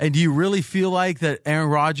cheesecake. And do you really feel like that Aaron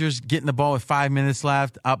Rodgers getting the ball with 5 minutes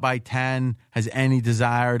left, up by 10, has any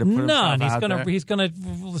desire to put himself out there? He's gonna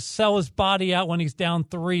sell his body out when he's down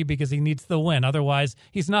 3 because he needs the win. Otherwise,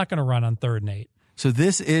 he's not going to run on 3rd and 8. So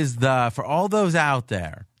this is for all those out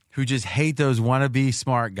there who just hate those wannabe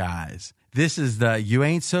smart guys. This is the you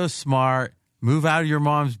ain't so smart, move out of your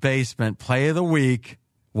mom's basement, play of the week,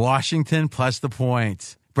 Washington plus the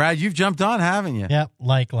points. Brad, you've jumped on, haven't you? Yep,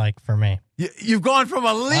 like for me. You've gone from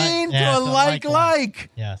a lean to a like.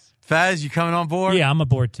 Yes. Fez, you coming on board? Yeah, I'm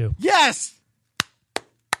aboard too. Yes!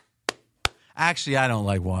 Actually, I don't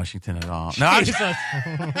like Washington at all. No,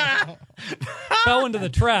 I fell into the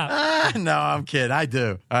trap. No, I'm kidding. I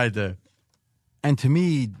do. And to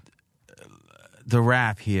me, the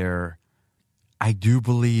wrap here, I do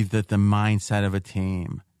believe that the mindset of a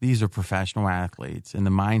team, these are professional athletes, and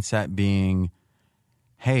the mindset being,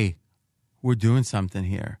 hey, we're doing something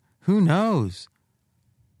here. Who knows?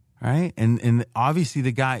 right? And obviously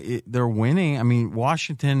the guy, they're winning. I mean,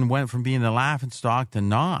 Washington went from being the laughingstock to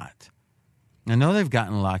not. I know they've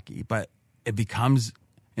gotten lucky, but it becomes,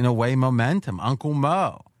 in a way, momentum. Uncle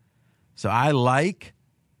Mo. So I like,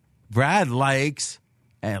 Brad likes,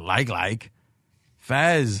 and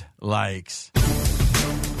Fez likes.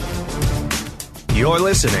 You're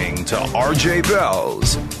listening to RJ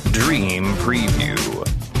Bell's Dream Preview.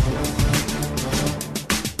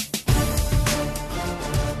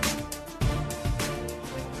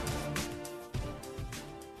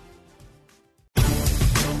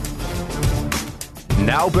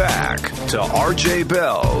 Now back to RJ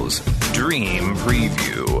Bell's Dream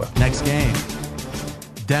Preview. Next game,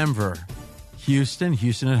 Denver, Houston.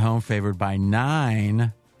 Houston at home, favored by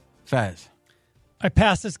 9. Fez. I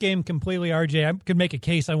passed this game completely, RJ. I could make a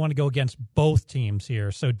case I want to go against both teams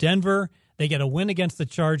here. So Denver, they get a win against the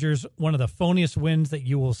Chargers, one of the phoniest wins that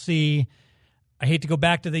you will see. I hate to go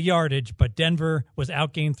back to the yardage, but Denver was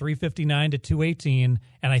outgained 359 to 218,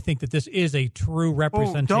 and I think that this is a true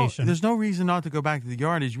representation. There's no reason not to go back to the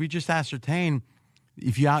yardage. We just ascertained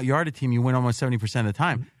if you out-yard a team, you win almost 70% of the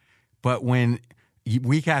time. But when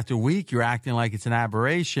week after week you're acting like it's an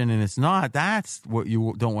aberration and it's not, that's what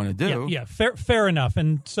you don't want to do. Yeah, fair enough.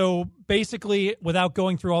 And so basically, without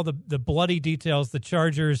going through all the bloody details, the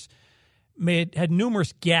Chargers had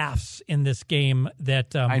numerous gaffes in this game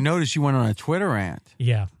that I noticed you went on a Twitter rant.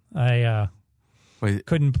 Yeah, I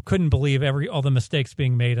couldn't believe all the mistakes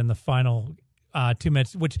being made in the final 2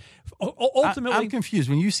 minutes, which ultimately I'm confused.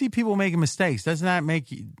 When you see people making mistakes, doesn't that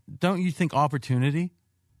make you? Don't you think opportunity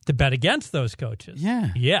to bet against those coaches? Yeah.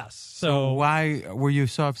 Yes. So why were you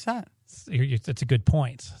so upset? That's a good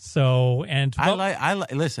point. So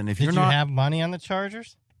listen. If Did you're you not have money on the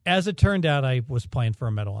Chargers? As it turned out, I was playing for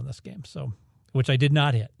a medal on this game, so which I did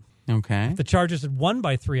not hit. Okay. If the Chargers had won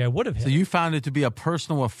by 3, I would have hit. So you found it to be a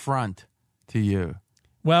personal affront to you.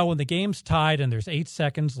 Well, when the game's tied and there's 8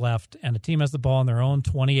 seconds left and a team has the ball on their own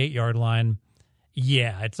 28-yard line,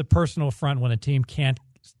 yeah, it's a personal affront when a team can't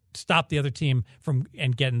stop the other team from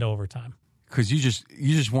and get into overtime. Because you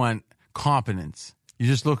just want competence. You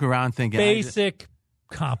just look around thinking basic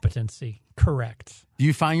competency. Correct. Do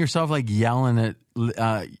you find yourself like yelling at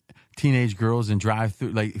teenage girls in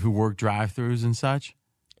drive-through, like who work drive-throughs and such?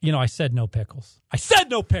 You know, I said no pickles. That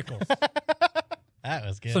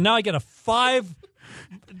was good. So now I get a 5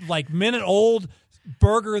 minute old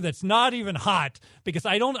burger that's not even hot because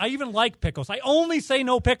I even like pickles. I only say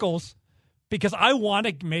no pickles because I want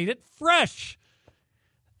to make it fresh.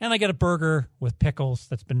 And I get a burger with pickles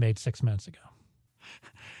that's been made 6 minutes ago.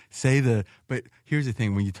 But here's the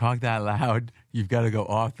thing: when you talk that loud, you've got to go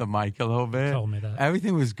off the mic a little bit. You told me that.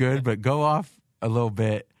 Everything was good, but go off a little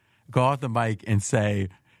bit, go off the mic and say,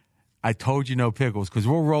 "I told you no pickles," because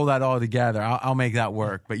we'll roll that all together. I'll make that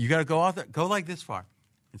work. But you got to go like this far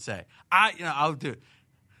and say, I'll do it.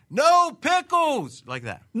 No pickles, like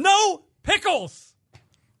that. No pickles.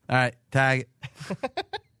 All right, tag it.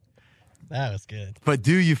 That was good. But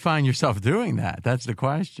do you find yourself doing that? That's the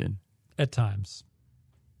question. At times.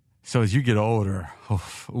 So as you get older,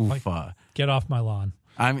 Get off my lawn.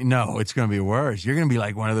 I mean, no, it's going to be worse. You're going to be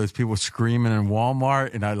like one of those people screaming in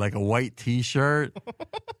Walmart in like a white T-shirt.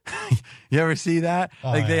 You ever see that?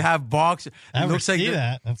 They have boxers. I never see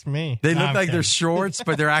that. That's me. They look like they're shorts,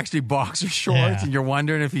 but they're actually boxer shorts, and you're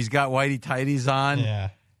wondering if he's got whitey tighties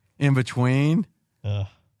on in between. Ugh.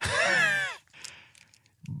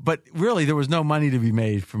 But really, there was no money to be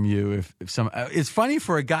made from you. If some, it's funny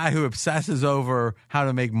for a guy who obsesses over how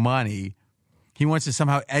to make money. He wants to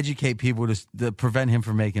somehow educate people to prevent him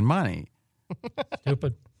from making money.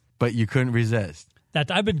 Stupid. But you couldn't resist.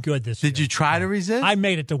 I've been good this year. Did you try to resist? I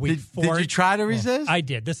made it to week 4. Did you try to resist? I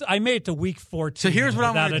did. I made it to week 14. So here's what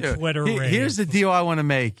I'm going to do. Twitter here's the deal I want to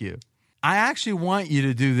make you. I actually want you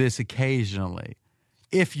to do this occasionally,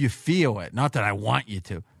 if you feel it. Not that I want you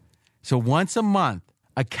to. So once a month,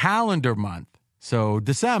 a calendar month, so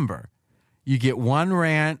December, you get one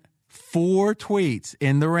rant, 4 tweets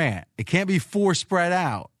in the rant. It can't be 4 spread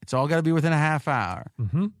out. It's all got to be within a half hour.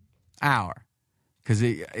 Mm-hmm. Hour. Because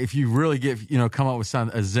if you really come up with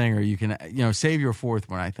a zinger, you can, save your 4th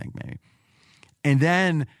one, I think, maybe. And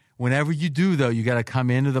then whenever you do, though, you got to come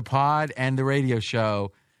into the pod and the radio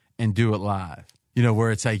show and do it live.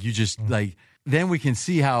 Where it's like you just then we can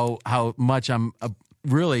see how much I'm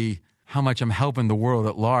how much I'm helping the world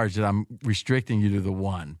at large that I'm restricting you to the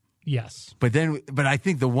one. Yes. But I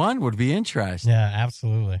think the one would be interesting. Yeah,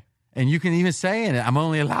 absolutely. And you can even say in it, I'm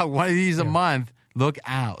only allowed one of these a month. Look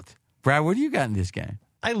out. Brad, what do you got in this game?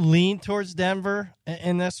 I lean towards Denver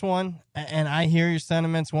in this one, and I hear your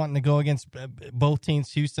sentiments wanting to go against both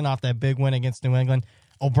teams. Houston off that big win against New England.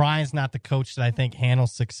 O'Brien's not the coach that I think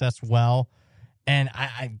handles success well. And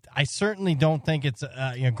I certainly don't think it's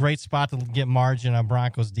a great spot to get margin on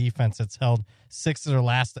Broncos defense that's held 6 of their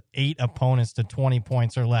last 8 opponents to 20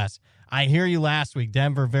 points or less. I hear you last week.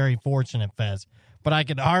 Denver very fortunate, Fez. But I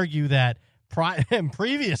could argue that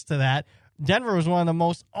previous to that, Denver was one of the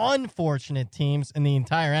most unfortunate teams in the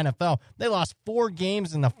entire NFL. They lost 4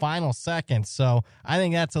 games in the final seconds. So I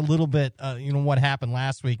think that's a little bit, what happened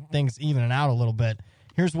last week. Things evening out a little bit.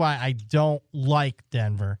 Here's why I don't like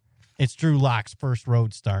Denver. It's Drew Lock's first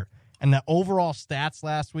road start. And the overall stats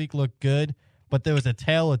last week looked good, but there was a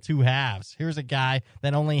tale of 2 halves. Here's a guy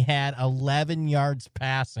that only had 11 yards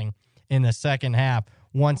passing in the second half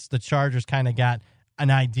once the Chargers kind of got an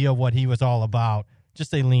idea of what he was all about.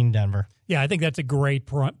 Just a lean Denver. Yeah, I think that's a great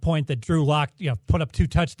point that Drew Lock put up 2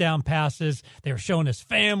 touchdown passes. They were showing his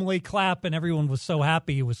family clapping. Everyone was so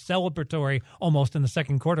happy. It was celebratory almost in the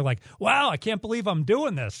second quarter, like, wow, I can't believe I'm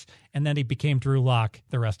doing this. And then he became Drew Lock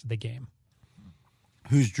the rest of the game.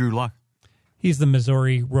 Who's Drew Lock? He's the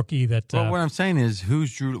Missouri rookie that... Well, what I'm saying is,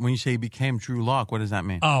 who's Drew? When you say he became Drew Lock, what does that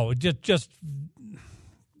mean? Oh, just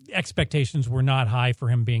expectations were not high for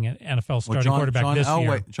him being an NFL starting quarterback this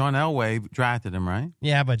year. John Elway drafted him, right?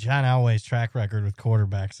 Yeah, but John Elway's track record with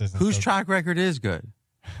quarterbacks isn't... Whose track record is good?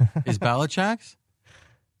 Is Belichick's?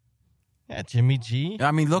 Yeah, Jimmy G.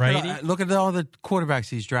 I mean, look Brady. at all the quarterbacks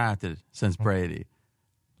he's drafted since Brady.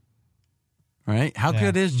 Right? How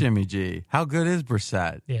good is Jimmy G? How good is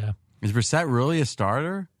Brissett? Yeah. Is Brissett really a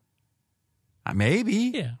starter?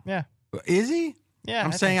 Maybe. Yeah. Is he? Yeah,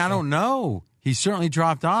 I'm saying I don't know. He's certainly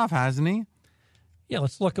dropped off, hasn't he? Yeah,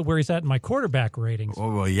 let's look at where he's at in my quarterback ratings.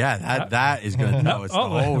 Oh, well, yeah, that is going to tell us the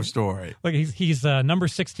whole story. Look, he's number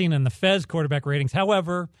 16 in the Fez quarterback ratings.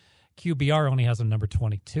 However, QBR only has him number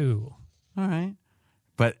 22. All right.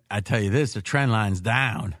 But I tell you this, the trend line's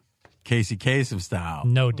down. Casey Kasem style.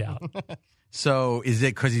 No doubt. So is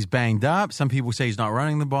it because he's banged up? Some people say he's not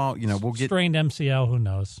running the ball. We'll get... Strained MCL, who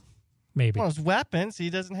knows? Maybe. Well, his weapons,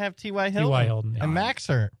 he doesn't have T.Y. Hilton. T.Y. Hilton, yeah. And Max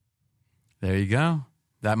hurt. There you go.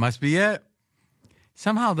 That must be it.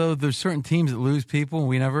 Somehow, though, there's certain teams that lose people and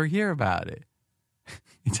we never hear about it.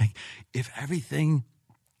 It's like, if everything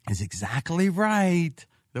is exactly right,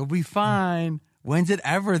 they'll be fine. When's it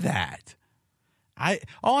ever that?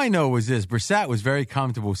 All I know was this. Brissett was very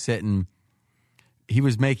comfortable sitting. He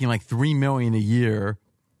was making like $3 million a year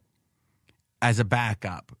as a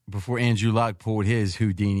backup before Andrew Luck pulled his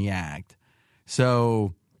Houdini act.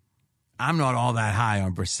 So I'm not all that high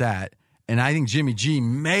on Brissett. And I think Jimmy G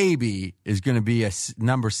maybe is going to be a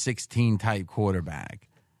number 16 type quarterback.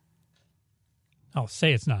 I'll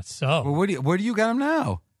say it's not so. Well, where do you got him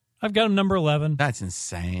now? I've got him number 11. That's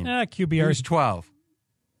insane. QBR Who's 12?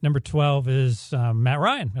 Number 12 is Matt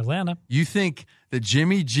Ryan, Atlanta. You think that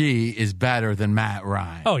Jimmy G is better than Matt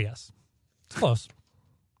Ryan? Oh, yes. It's close.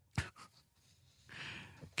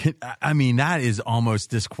 That is almost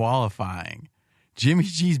disqualifying. Jimmy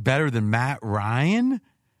G's better than Matt Ryan?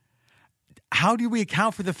 How do we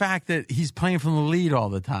account for the fact that he's playing from the lead all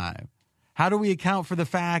the time? How do we account for the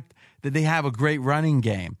fact that they have a great running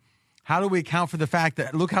game? How do we account for the fact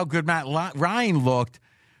that look how good Matt Ryan looked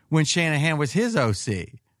when Shanahan was his OC?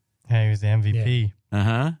 Yeah, he was the MVP. Yeah.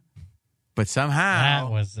 Uh-huh. But somehow...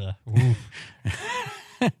 That was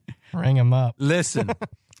ring him up. Listen,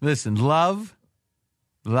 love,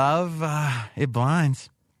 it blinds.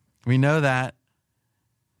 We know that.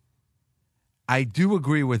 I do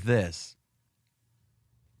agree with this.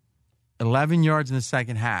 11 yards in the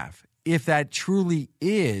second half. If that truly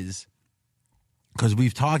is, because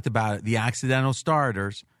we've talked about it, the accidental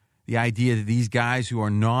starters, the idea that these guys who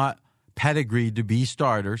are not pedigreed to be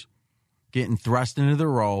starters, getting thrust into the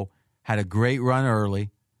role, had a great run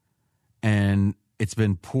early, and it's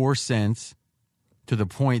been poor since, to the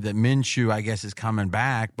point that Minshew, I guess, is coming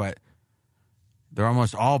back, but they're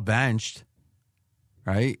almost all benched,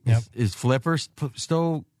 right? Yep. Is Flipper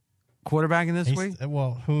still quarterbacking this week?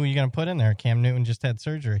 Well, who are you going to put in there? Cam Newton just had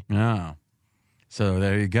surgery. No. So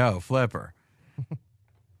there you go, Flipper.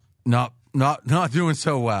 not doing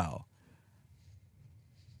so well.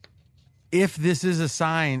 If this is a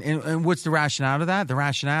sign, and what's the rationale of that? The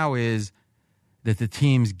rationale is that the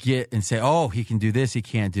teams get and say, oh, he can do this, he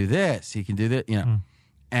can't do this, he can do that,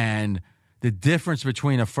 And the difference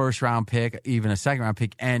between a first-round pick, even a second-round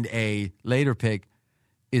pick, and a later pick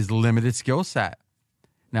is limited skill set.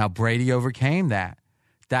 Now, Brady overcame that.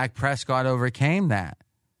 Dak Prescott overcame that.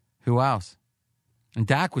 Who else? And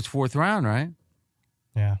Dak was 4th round, right?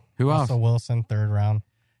 Yeah. Who else? Also Wilson, 3rd round.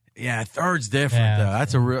 Yeah, 3rd's different, though.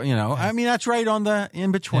 That's a real, that's right on the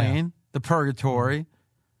in-between, the purgatory.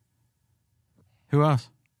 Who else?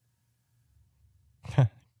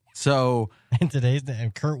 So in today's day,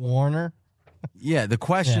 and Kurt Warner. yeah, the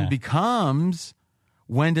question becomes,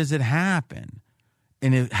 when does it happen?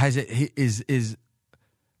 And is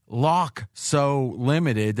Locke so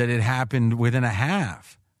limited that it happened within a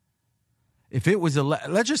half? If it was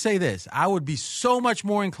let's just say this, I would be so much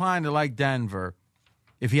more inclined to like Denver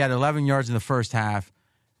if he had 11 yards in the first half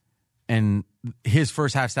and his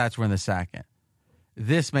first half stats were in the second.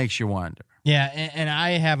 This makes you wonder. Yeah, and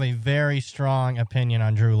I have a very strong opinion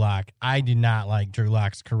on Drew Lock. I do not like Drew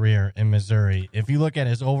Lock's career in Missouri. If you look at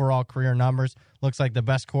his overall career numbers, looks like the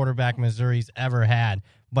best quarterback Missouri's ever had.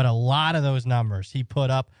 But a lot of those numbers he put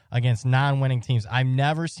up against non-winning teams. I've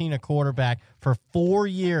never seen a quarterback for 4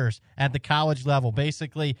 years at the college level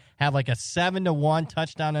basically have like a 7-to-1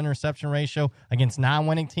 touchdown-interception ratio against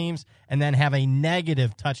non-winning teams and then have a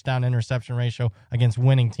negative touchdown-interception ratio against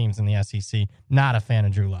winning teams in the SEC. Not a fan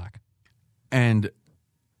of Drew Lock. And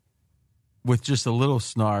with just a little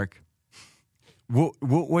snark, what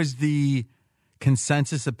was the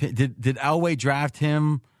consensus opinion? Did Elway draft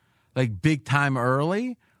him like big time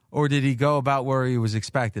early, or did he go about where he was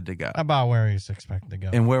expected to go? About where he was expected to go.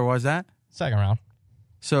 And where was that? Second round.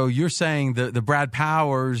 So you're saying the Brad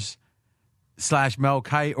Powers / Mel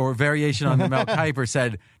Kiper, or variation on the Mel Kiper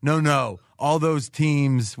said, no, all those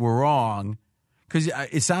teams were wrong. Because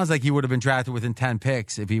it sounds like he would have been drafted within 10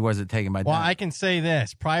 picks if he wasn't taken by Denver. Well, I can say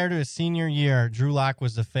this. Prior to his senior year, Drew Lock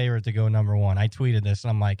was the favorite to go number one. I tweeted this,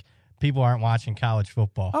 and I'm like, people aren't watching college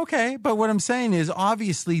football. Okay, but what I'm saying is,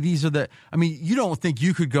 obviously, these are you don't think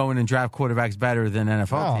you could go in and draft quarterbacks better than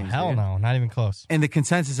NFL teams? Oh, hell no. Not even close. And the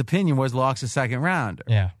consensus opinion was Lock's a second rounder.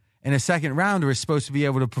 Yeah. And a second rounder is supposed to be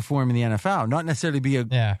able to perform in the NFL, not necessarily be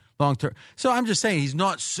a long term. So I'm just saying he's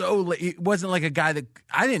not so. It wasn't like a guy that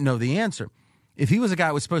I didn't know the answer. If he was a guy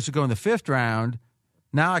who was supposed to go in the 5th round,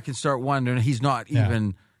 now I can start wondering he's not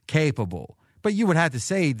even capable. But you would have to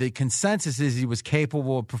say the consensus is he was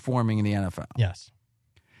capable of performing in the NFL. Yes.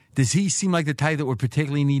 Does he seem like the type that would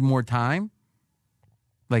particularly need more time?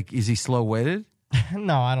 Like, is he slow-witted?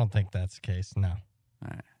 No, I don't think that's the case. No. All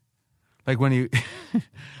right. Like when he,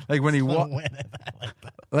 like when he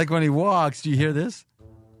when he walks. Do you hear this?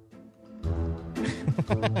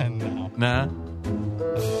 No. Nah.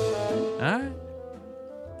 All right.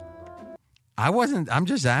 I'm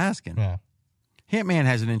just asking. Yeah. Hitman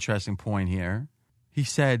has an interesting point here. He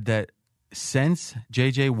said that since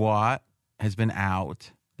J.J. Watt has been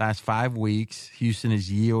out, last 5 weeks, Houston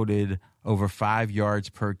has yielded over 5 yards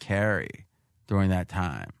per carry during that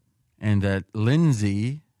time. And that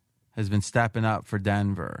Lindsey has been stepping up for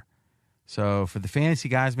Denver. So for the fantasy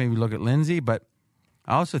guys, maybe look at Lindsey, but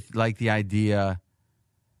I also like the idea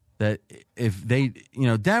that if they,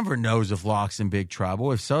 Denver knows if Locke's in big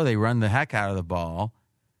trouble. If so, they run the heck out of the ball.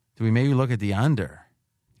 Do we maybe look at the under?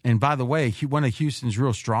 And by the way, one of Houston's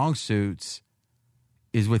real strong suits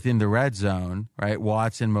is within the red zone, right?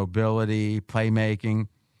 Watson, mobility, playmaking.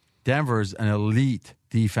 Denver's an elite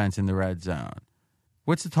defense in the red zone.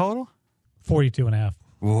 What's the total? 42.5.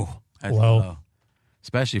 Whoa, that's low. low.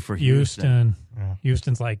 Especially for Houston. Yeah.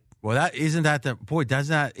 Houston's like, well, isn't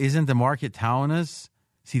the market telling us?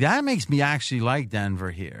 See, that makes me actually like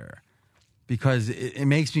Denver here because it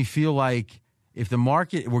makes me feel like if the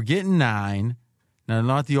market, we're getting 9, now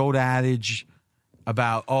not the old adage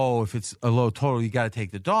about, if it's a low total, you got to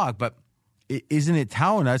take the dog, but isn't it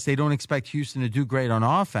telling us they don't expect Houston to do great on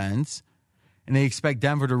offense and they expect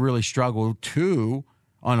Denver to really struggle too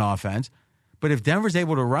on offense? But if Denver's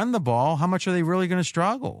able to run the ball, how much are they really going to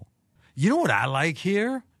struggle? You know what I like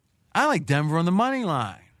here? I like Denver on the money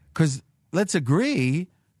line because let's agree,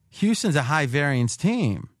 Houston's a high variance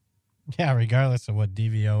team. Yeah, regardless of what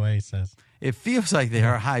DVOA says. It feels like they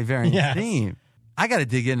are a high variance team. I got to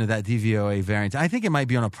dig into that DVOA variance. I think it might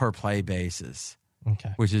be on a per play basis,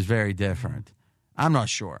 which is very different. I'm not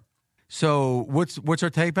sure. So what's our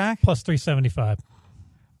take back? Plus 375.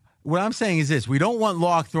 What I'm saying is this. We don't want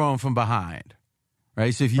Locke throwing from behind,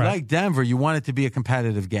 right? So if you like Denver, you want it to be a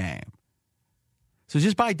competitive game. So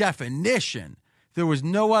just by definition, if there was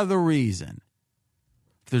no other reason,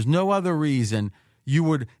 you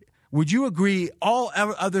would you agree all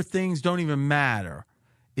other things don't even matter?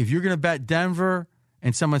 If you're going to bet Denver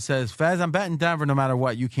and someone says, Fez, I'm betting Denver no matter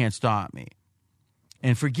what, you can't stop me.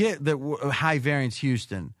 And forget that high variance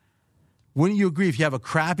Houston. Wouldn't you agree if you have a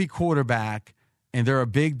crappy quarterback and they're a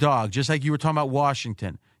big dog, just like you were talking about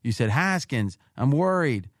Washington? You said, Haskins, I'm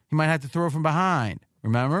worried. He might have to throw from behind.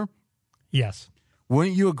 Remember? Yes.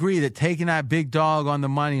 Wouldn't you agree that taking that big dog on the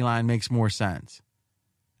money line makes more sense?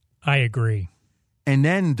 I agree. And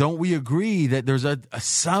then don't we agree that there's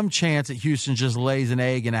some chance that Houston just lays an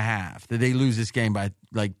egg and a half, that they lose this game by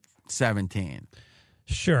like 17?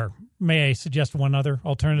 Sure. May I suggest one other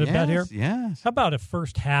alternative bet here? Yes. How about a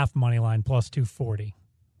first half money line plus 240?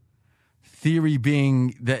 Theory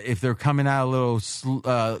being that if they're coming out a little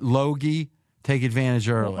logy, take advantage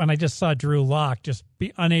early. And I just saw Drew Lock just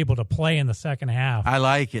be unable to play in the second half. I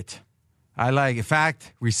like it. In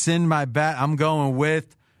fact, rescind my bet. I'm going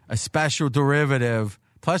with a special derivative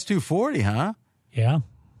plus 240, huh? Yeah.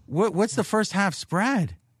 What's the first half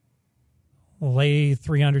spread? Lay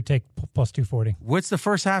 300, take plus 240. What's the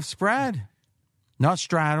first half spread? Not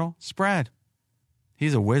straddle, spread.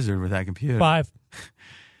 He's a wizard with that computer. 5.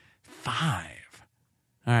 5.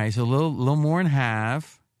 All right, so a little more than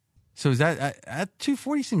half. So is that at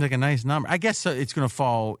 240 seems like a nice number. I guess it's going to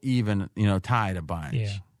fall even, tied a bunch.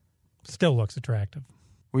 Yeah. Still looks attractive.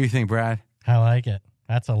 What do you think, Brad? I like it.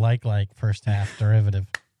 That's a like first half derivative.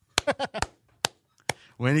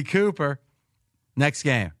 Winnie Cooper. Next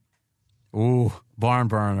game. Ooh, barn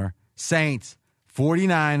burner. Saints,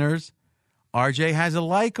 49ers. RJ has a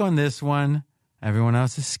like on this one. Everyone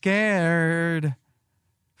else is scared.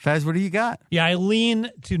 Fez, what do you got? Yeah, I lean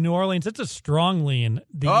to New Orleans. It's a strong lean.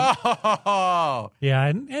 Oh! Yeah,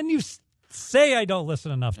 and you say I don't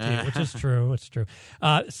listen enough to you, which is true. It's true.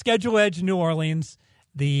 Schedule edge New Orleans.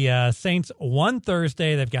 The Saints won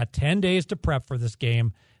Thursday. They've got 10 days to prep for this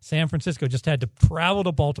game. San Francisco just had to travel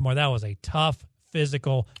to Baltimore. That was a tough,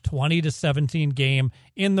 physical 20-17 game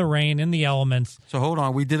in the rain, in the elements. So hold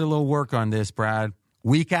on. We did a little work on this, Brad.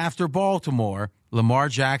 Week after Baltimore, Lamar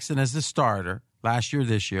Jackson as the starter. Last year,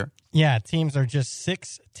 this year. Yeah, teams are just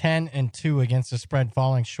 6-10-2 against the spread,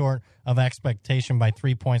 falling short of expectation by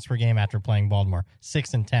 3 points per game after playing Baltimore.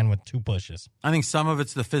 6-10 with 2 pushes. I think some of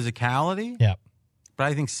it's the physicality. Yep. But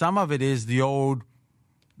I think some of it is the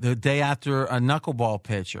day after a knuckleball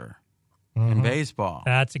pitcher in baseball.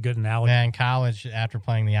 That's a good analogy. Yeah, in college after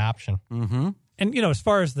playing the option. Mm-hmm. And, as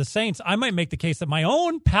far as the Saints, I might make the case that my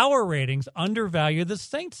own power ratings undervalue the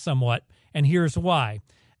Saints somewhat, and here's why.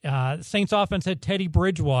 Saints offense had Teddy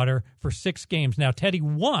Bridgewater for 6 games. Now, Teddy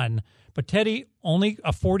won, but Teddy only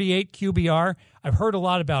a 48 QBR. I've heard a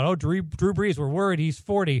lot about, Drew Brees, we're worried he's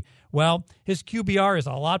 40. Well, his QBR is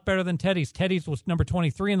a lot better than Teddy's. Teddy's was number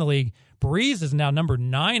 23 in the league. Brees is now number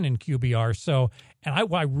 9 in QBR. So, and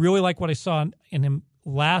I really like what I saw in him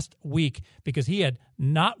last week because he had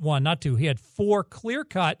not 1, not 2. He had 4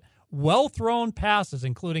 clear-cut, well-thrown passes,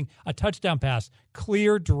 including a touchdown pass,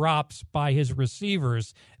 clear drops by his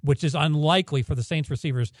receivers, which is unlikely for the Saints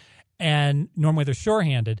receivers, and normally they're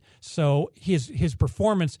shorthanded. So his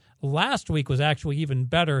performance last week was actually even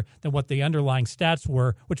better than what the underlying stats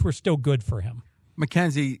were, which were still good for him.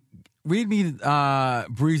 Mackenzie, read me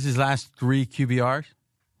Breeze's last 3 QBRs.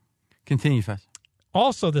 Continue, Fez.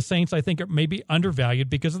 Also, the Saints, I think, are maybe undervalued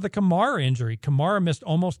because of the Kamara injury. Kamara missed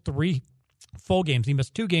almost 3 full games. He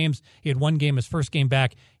missed 2 games. He had 1 game, his first game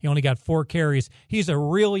back. He only got 4 carries. He's a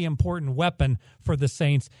really important weapon for the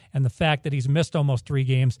Saints, and the fact that he's missed almost 3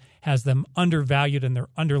 games has them undervalued in their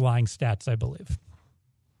underlying stats, I believe.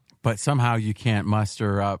 But somehow you can't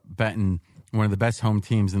muster up betting one of the best home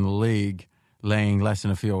teams in the league laying less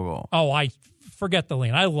than a field goal. Oh, I forget the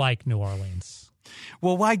lean. I like New Orleans.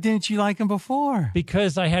 Well, why didn't you like him before?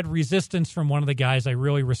 Because I had resistance from one of the guys I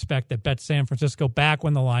really respect that bet San Francisco back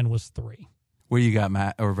when the line was 3. What do you got,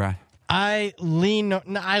 Matt or Brad? I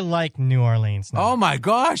like New Orleans now. Oh, my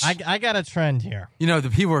gosh. I got a trend here.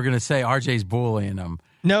 The people are going to say RJ's bullying them.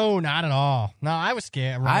 No, not at all. No, I was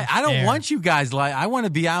scared. I don't want you guys I want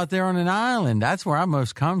to be out there on an island. That's where I'm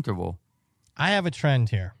most comfortable. I have a trend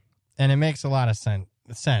here, and it makes a lot of sense.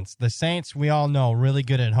 The Saints, we all know, really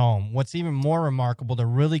good at home. What's even more remarkable, they're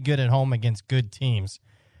really good at home against good teams.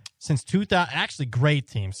 Great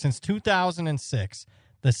teams. Since 2006,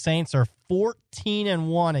 the Saints are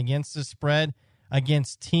 14-1 against the spread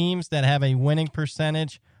against teams that have a winning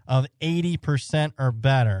percentage of 80% or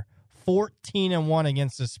better. 14-1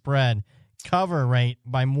 against the spread. Cover rate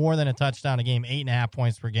by more than a touchdown a game, 8.5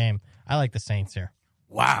 points per game. I like the Saints here.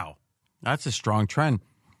 Wow. That's a strong trend.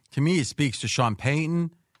 To me, it speaks to Sean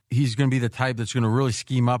Payton. He's going to be the type that's going to really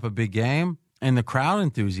scheme up a big game, and the crowd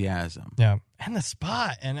enthusiasm. Yeah, and the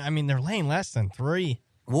spot. And, they're laying less than 3.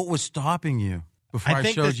 What was stopping you before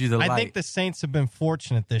I showed you the light? I think the Saints have been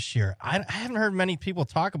fortunate this year. I haven't heard many people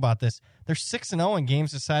talk about this. They're 6-0 in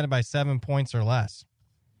games decided by 7 points or less.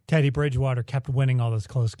 Teddy Bridgewater kept winning all those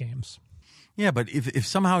close games. Yeah, but if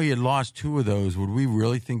somehow he had lost 2 of those, would we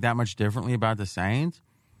really think that much differently about the Saints?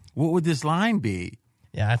 What would this line be?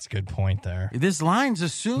 Yeah, that's a good point there. This line's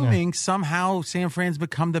assuming somehow San Fran's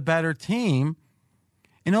become the better team.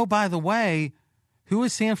 And, oh, by the way, who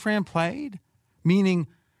has San Fran played? Meaning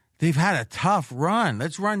they've had a tough run.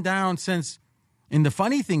 Let's run down since And the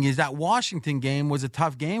funny thing is that Washington game was a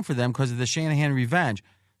tough game for them because of the Shanahan revenge.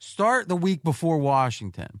 Start the week before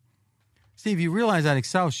Washington. Steve, you realize that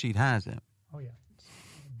Excel sheet has it. Oh, yeah.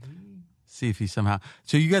 See if he somehow.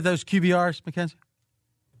 So you got those QBRs, Mackenzie?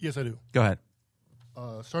 Yes, I do. Go ahead.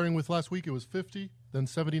 Starting with last week, it was 50, then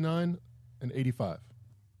 79, and 85.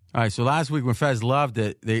 All right, so last week when Fez loved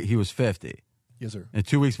it, he was 50. Yes, sir. And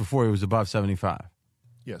 2 weeks before, he was above 75.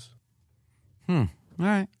 Yes. All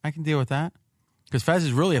right, I can deal with that. Because Fez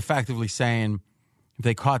is really effectively saying if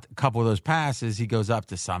they caught a couple of those passes, he goes up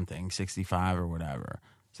to something, 65 or whatever.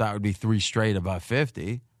 So that would be 3 straight above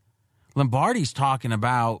 50. Lombardi's talking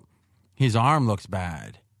about his arm looks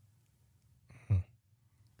bad.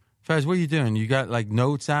 Fez, what are you doing? You got like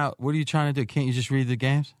notes out? What are you trying to do? Can't you just read the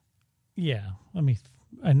games? Yeah.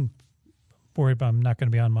 I'm worried about I'm not going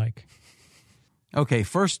to be on mic. Okay,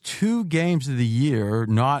 first 2 games of the year,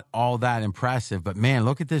 not all that impressive. But, man,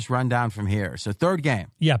 look at this rundown from here. So, third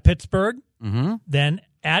game. Yeah, Pittsburgh. Mm-hmm. Then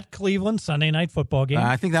at Cleveland, Sunday night football game.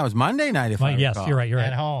 I think that was Monday night, if I recall. Yes, you're right.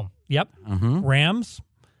 At home. Yep. Mm-hmm. Rams,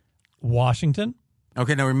 Washington.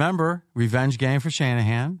 Okay, now remember, revenge game for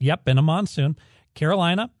Shanahan. Yep, in a monsoon.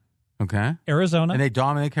 Carolina. Okay. Arizona. And they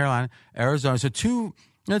dominate Carolina. Arizona. So 2,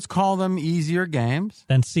 let's call them easier games.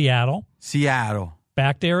 Then Seattle.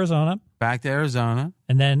 Back to Arizona.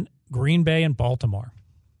 And then Green Bay and Baltimore.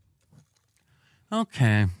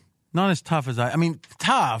 Okay. Not as tough as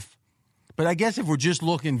tough, but I guess if we're just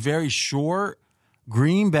looking very short,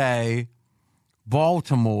 Green Bay,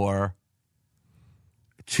 Baltimore,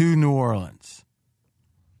 to New Orleans.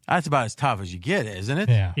 That's about as tough as you get, isn't it?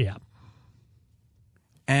 Yeah.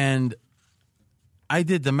 And I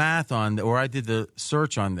did the math I did the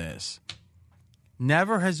search on this.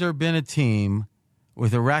 Never has there been a team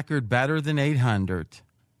with a record better than 800,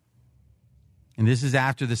 and this is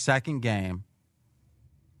after the second game,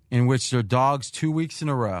 in which they're dogs 2 weeks in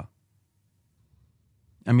a row.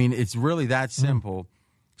 I mean, it's really that simple.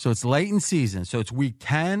 So it's late in season. So it's week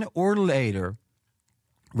 10 or later,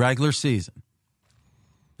 regular season.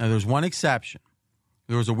 Now, there's one exception.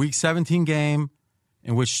 There was a week 17 game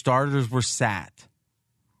in which starters were sat.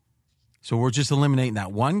 So we're just eliminating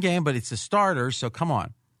that one game, but it's the starters, so come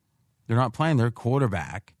on. They're not playing their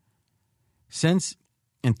quarterback. Since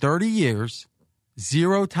in 30 years,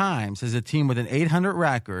 0 times has a team with an 800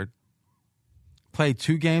 record played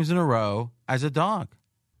 2 games in a row as a dog.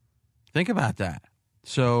 Think about that.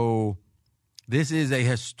 So this is a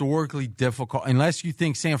historically difficult, unless you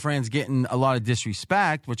think San Fran's getting a lot of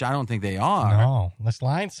disrespect, which I don't think they are. No, this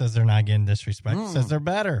line says they're not getting disrespect. It says they're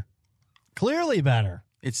better. Clearly better.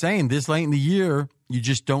 It's saying this late in the year, you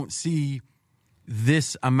just don't see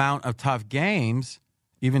this amount of tough games,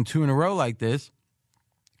 even 2 in a row like this.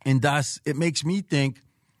 And thus, it makes me think,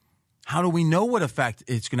 how do we know what effect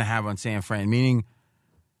it's going to have on San Fran? Meaning,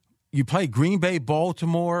 you play Green Bay,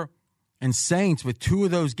 Baltimore, and Saints with 2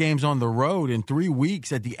 of those games on the road in 3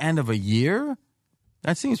 weeks at the end of a year?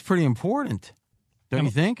 That seems pretty important, don't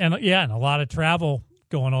you think? And a lot of travel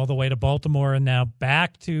going all the way to Baltimore and now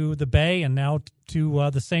back to the Bay and now to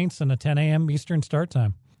the Saints in a 10 a.m. Eastern start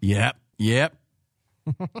time. Yep.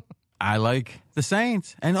 I like the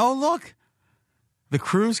Saints. And, oh, look, the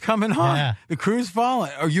crew's coming on. Yeah. The crew's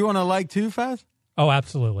falling. Are you on a like too, Fez? Oh,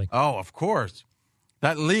 absolutely. Oh, of course.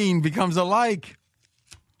 That lean becomes a like.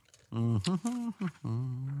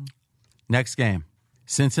 Next game,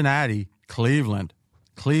 Cincinnati, Cleveland.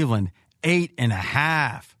 Cleveland,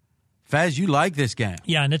 8.5. Fez, you like this game.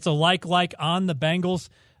 Yeah, and it's a like on the Bengals.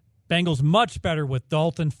 Bengals much better with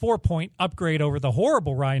Dalton. 4-point upgrade over the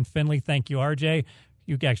horrible Ryan Finley. Thank you, RJ.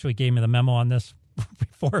 You actually gave me the memo on this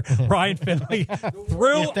before Ryan Finley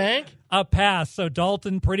threw a pass. So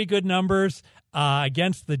Dalton, pretty good numbers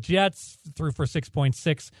against the Jets. Threw for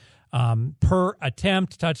 6.6 per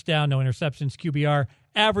attempt. Touchdown, no interceptions. QBR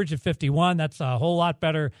average of 51. That's a whole lot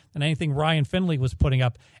better than anything Ryan Finley was putting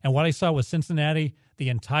up. And what I saw was Cincinnati, the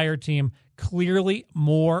entire team, clearly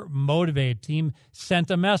more motivated. Team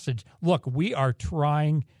sent a message. Look, we are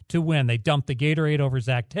trying to win. They dumped the Gatorade over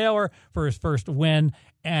Zach Taylor for his first win.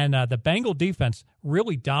 And the Bengal defense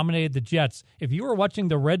really dominated the Jets. If you were watching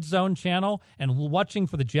the Red Zone channel and watching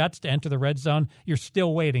for the Jets to enter the Red Zone, you're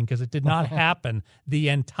still waiting because it did not happen the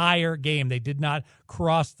entire game. They did not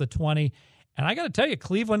cross the 20. And I got to tell you,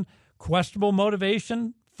 Cleveland, questionable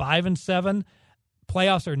motivation, 5-7.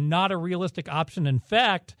 Playoffs are not a realistic option. In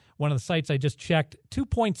fact, one of the sites I just checked,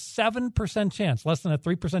 2.7% chance, less than a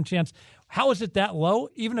 3% chance. How is it that low?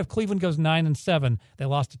 Even if Cleveland goes 9-7, they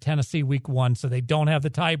lost to Tennessee week 1, so they don't have the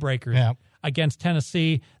tiebreakers against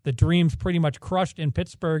Tennessee. The Dreams pretty much crushed in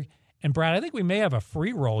Pittsburgh. And, Brad, I think we may have a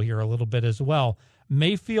free roll here a little bit as well.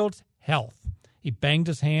 Mayfield's health. He banged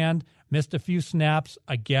his hand, missed a few snaps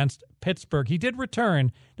against Pittsburgh. He did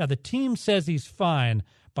return. Now, the team says he's fine,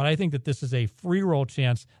 but I think that this is a free roll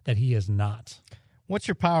chance that he is not. What's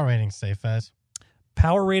your power rating say, Fez?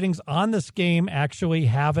 Power ratings on this game actually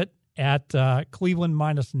have it at Cleveland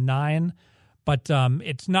 -9, but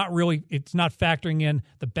it's not factoring in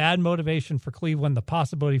the bad motivation for Cleveland, the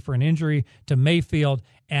possibility for an injury to Mayfield,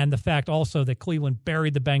 and the fact also that Cleveland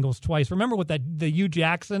buried the Bengals twice. Remember with the Hugh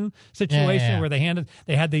Jackson situation where they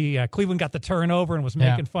had the Cleveland got the turnover and was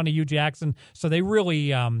making fun of Hugh Jackson, so they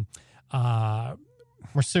really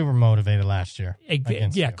were super motivated last year.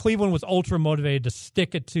 Cleveland was ultra motivated to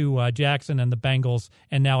stick it to Jackson and the Bengals,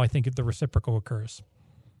 and now I think the reciprocal occurs.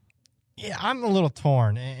 Yeah, I'm a little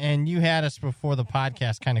torn, and you had us before the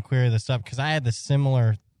podcast kind of query this up because I had the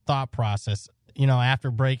similar thought process.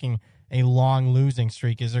 After breaking a long losing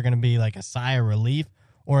streak, is there going to be like a sigh of relief,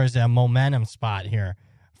 or is it a momentum spot here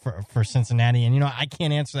for Cincinnati? And I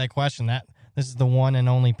can't answer that question. This is the one and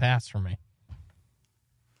only pass for me.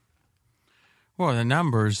 Well, the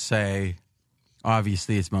numbers say,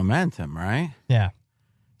 obviously, it's momentum, right? Yeah.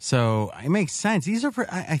 So it makes sense. These are,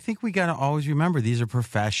 I think we got to always remember, these are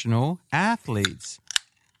professional athletes.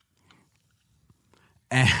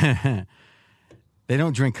 And they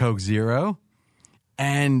don't drink Coke Zero.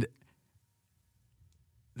 And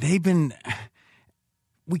we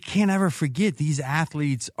can't ever forget these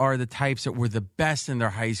athletes are the types that were the best in their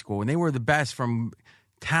high school. And they were the best from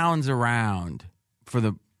towns around for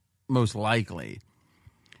the most likely.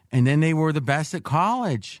 And then they were the best at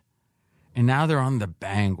college. And now they're on the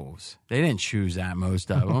Bengals. They didn't choose that, most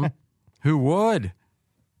of them. Who would?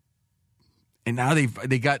 And now they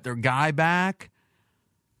got their guy back.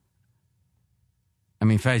 I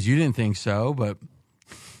mean, Fez, you didn't think so, but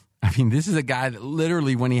I mean, this is a guy that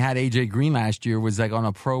literally, when he had A.J. Green last year, was like on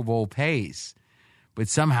a Pro Bowl pace. But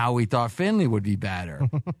somehow we thought Finley would be better.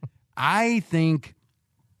 I think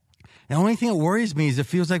the only thing that worries me is it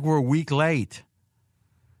feels like we're a week late.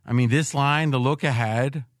 I mean, this line, the look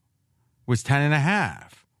ahead, was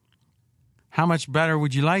 10.5. How much better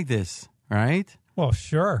would you like this, right? Well,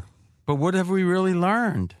 sure. But what have we really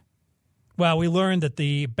learned? Well, we learned that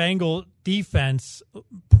the Bengal defense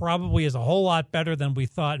probably is a whole lot better than we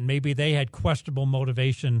thought, and maybe they had questionable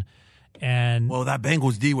motivation. And well, that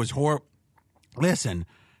Bengals D was horrible. Listen,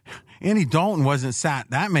 Andy Dalton wasn't sat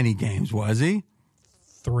that many games, was he?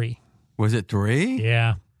 3. Was it 3?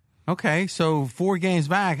 Yeah. Okay, so 4 games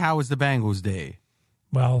back, how was the Bengals D?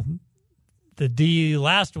 Well, the D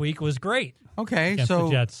last week was great. Okay, so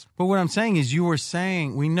the Jets. But what I'm saying is you were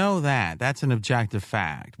saying, we know that. That's an objective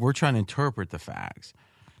fact. We're trying to interpret the facts.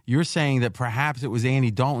 You're saying that perhaps it was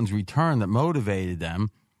Andy Dalton's return that motivated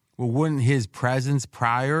them. Well, wouldn't his presence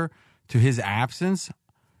prior to his absence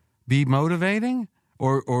be motivating?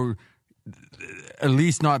 Or at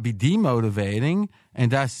least not be demotivating?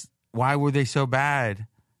 And that's why were they so bad?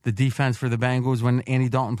 The defense for the Bengals when Andy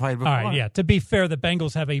Dalton played before. All right, yeah. To be fair, the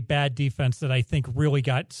Bengals have a bad defense that I think really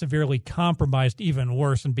got severely compromised, even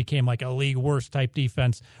worse, and became like a league worst type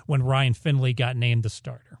defense when Ryan Finley got named the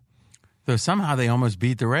starter. Though somehow they almost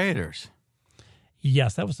beat the Raiders.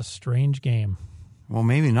 Yes, that was a strange game. Well,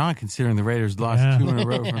 maybe not, considering the Raiders lost 2 in a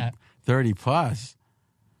row from 30 plus.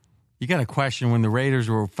 You got to question when the Raiders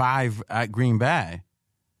were 5 at Green Bay.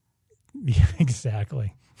 Yeah,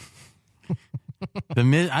 exactly.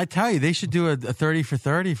 I tell you, they should do a 30 for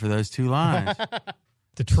 30 for those 2 lines.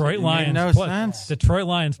 Detroit Lions. No sense. Detroit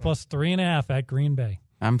Lions plus 3.5 at Green Bay.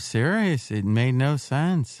 I'm serious. It made no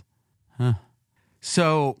sense. Huh.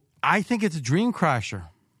 So I think it's a dream crusher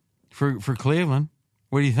for Cleveland.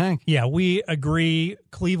 What do you think? Yeah, we agree.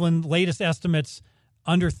 Cleveland, latest estimates,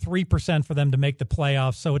 under 3% for them to make the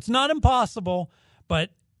playoffs. So it's not impossible, but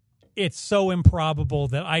it's so improbable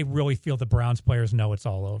that I really feel the Browns players know it's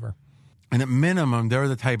all over. And at minimum, they're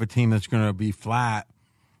the type of team that's going to be flat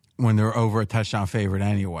when they're over a touchdown favorite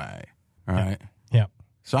anyway. All right? Yeah.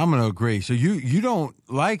 So I'm going to agree. So you don't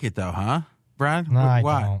like it, though, huh, Brad? No, I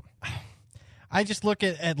Why? don't. I just look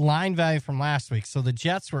at line value from last week. So the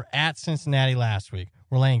Jets were at Cincinnati last week.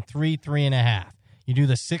 We're laying 3.5. You do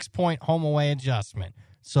the 6-point home away adjustment.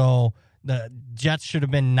 So the Jets should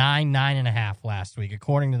have been 9.5 last week,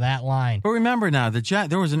 according to that line. But remember now,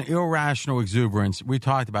 there was an irrational exuberance. We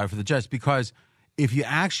talked about it for the Jets because if you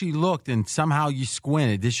actually looked and somehow you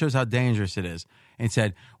squinted, this shows how dangerous it is, and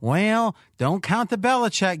said, well, don't count the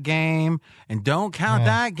Belichick game and don't count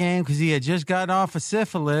that game because he had just got off of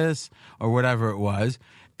syphilis or whatever it was,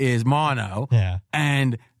 is mono. Yeah.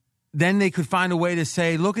 And then they could find a way to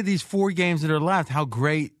say, look at these 4 games that are left, how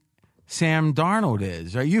great Sam Darnold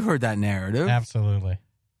is. Right? You heard that narrative. Absolutely.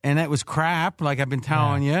 and it was crap, like I've been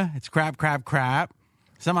telling you. It's crap.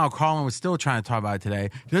 Somehow Colin was still trying to talk about it today.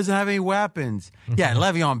 He doesn't have any weapons. Yeah,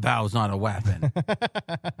 Le'Veon Bell's not a weapon.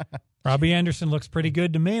 Robbie Anderson looks pretty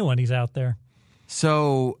good to me when he's out there.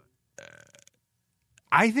 So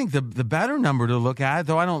I think the better number to look at,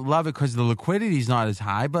 though I don't love it because the liquidity is not as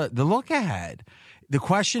high, but the look ahead. The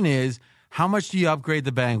question is, how much do you upgrade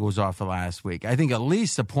the Bengals off of last week? I think at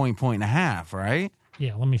least a point and a half, right?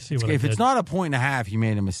 Yeah, let me see what If it's not a point and a half, you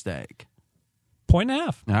made a mistake. Point and a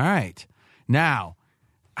half. All right. Now,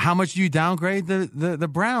 how much do you downgrade the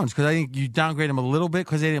Browns? Because I think you downgrade them a little bit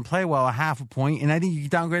because they didn't play well, a half a point, and I think you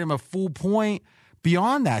downgrade them a full point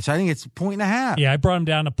beyond that. So I think it's a point and a half. Yeah, I brought him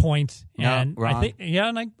down a point. And no, wrong. I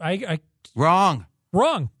think, I Wrong.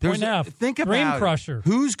 Wrong. Point and a half. Think about Dream Crusher.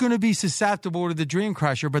 Who's going to be susceptible to the Dream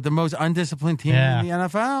Crusher but the most undisciplined team in the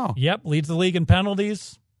NFL? Yep, leads the league in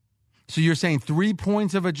penalties. So you're saying 3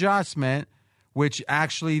 points of adjustment, which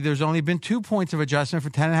actually there's only been 2 points of adjustment for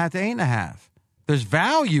 10.5 to 8.5. There's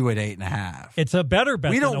value at 8.5. It's a better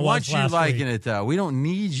bet. We than don't it want was you last liking week. it, though. We don't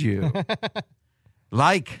need you.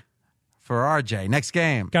 For RJ. Next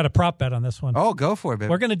game. Got a prop bet on this one. Oh, go for it, baby.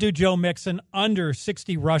 We're going to do Joe Mixon under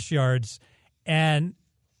 60 rush yards. And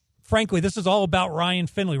frankly, this is all about Ryan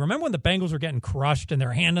Finley. Remember when the Bengals were getting crushed and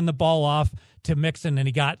they're handing the ball off to Mixon and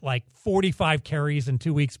he got like 45 carries in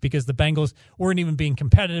 2 weeks because the Bengals weren't even being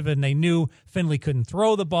competitive and they knew Finley couldn't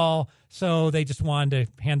throw the ball, so they just wanted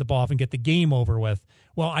to hand the ball off and get the game over with.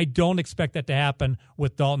 Well, I don't expect that to happen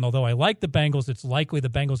with Dalton. Although I like the Bengals, it's likely the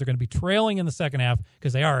Bengals are going to be trailing in the second half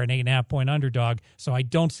because they are an 8.5-point underdog. So I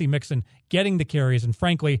don't see Mixon getting the carries. And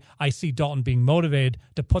frankly, I see Dalton being motivated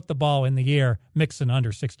to put the ball in the air, Mixon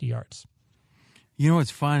under 60 yards. You know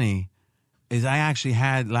what's funny is I actually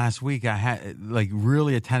had last week, I had like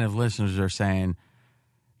really attentive listeners are saying,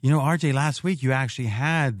 you know, RJ, last week you actually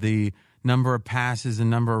had the number of passes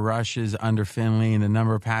and number of rushes under Finley and the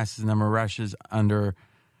number of passes and number of rushes under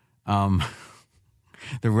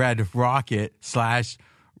the Red Rocket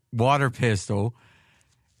 / water pistol.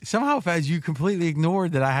 Somehow, Fez, you completely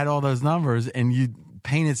ignored that I had all those numbers and you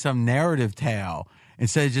painted some narrative tale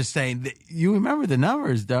instead of just saying, you remember the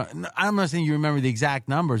numbers. I'm not saying you remember the exact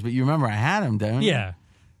numbers, but you remember I had them, don't you? Yeah.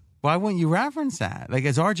 Why wouldn't you reference that? Like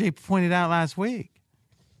as RJ pointed out last week.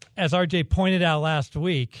 As RJ pointed out last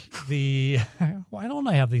week, why don't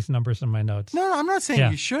I have these numbers in my notes? No, I'm not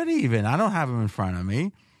saying you should even. I don't have them in front of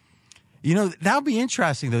me. You know, that'll be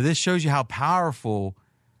interesting, though. This shows you how powerful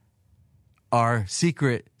our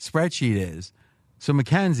secret spreadsheet is. So,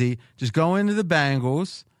 Mackenzie, just go into the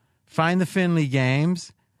Bengals, find the Finley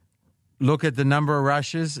games, look at the number of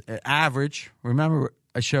rushes, average, remember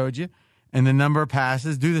I showed you, and the number of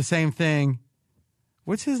passes. Do the same thing.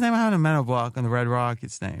 What's his name? I have a mental block on the Red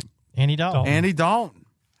Rockets name. Andy Dalton. Andy Dalton.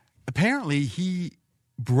 Apparently, he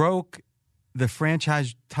broke the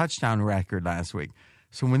franchise touchdown record last week.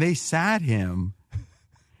 So when they sat him,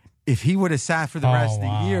 if he would have sat for the rest of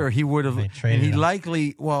the year, he would have. And he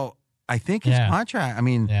likely, I think his contract, I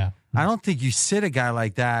mean, I don't think you sit a guy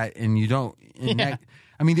like that and you don't.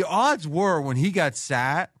 I mean, the odds were when he got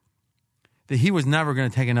sat that he was never going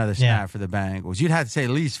to take another snap for the Bengals. You'd have to say at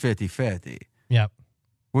least 50-50. Yep.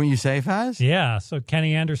 Wouldn't you say, Faz? Yeah, so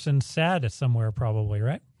Kenny Anderson's sad at somewhere probably,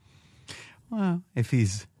 right? Well, if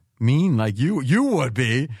he's mean like you would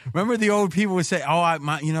be. Remember the old people would say,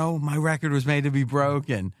 my record was made to be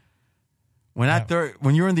broken. When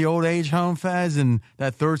when you're in the old age home, Fez, and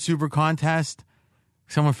that third super contest,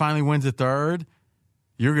 someone finally wins a third,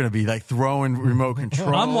 you're going to be like throwing remote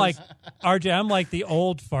controls. I'm like, RJ, I'm like the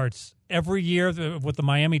old farts. Every year with the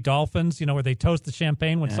Miami Dolphins, where they toast the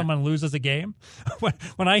champagne when someone loses a game.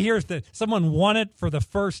 When I hear that someone won it for the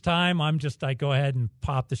first time, I go ahead and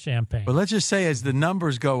pop the champagne. But let's just say as the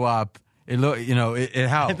numbers go up, it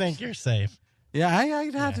helps. I think you're safe. Yeah,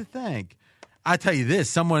 I'd have to think. I tell you this,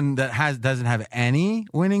 someone that doesn't have any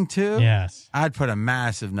winning too, yes, I'd put a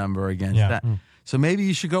massive number against that. So maybe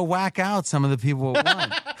you should go whack out some of the people who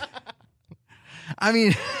won.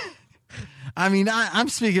 I'm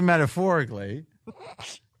speaking metaphorically.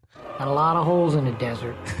 Got a lot of holes in the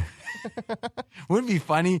desert. Wouldn't it be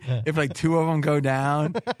funny if like two of them go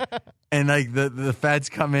down and like the feds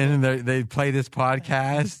come in and they play this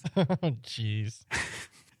podcast? Oh, jeez.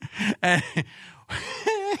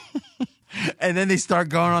 And then they start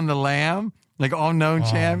going on the lam, like all known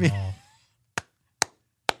champion. No.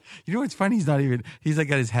 You know what's funny? He's like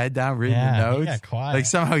got his head down reading the notes. He got quiet. Like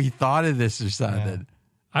somehow he thought of this or something. Yeah.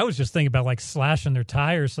 I was just thinking about like slashing their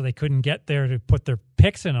tires so they couldn't get there to put their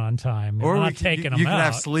picks in on time. Or not taking them out. You can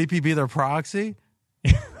have Sleepy be their proxy.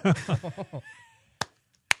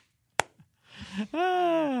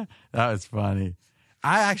 That was funny.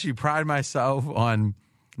 I actually pride myself on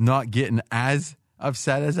not getting as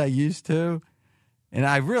upset as I used to, and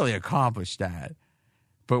I really accomplished that.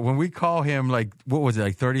 But when we call him, like, what was it,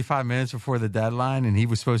 like 35 minutes before the deadline, and he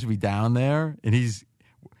was supposed to be down there, and he's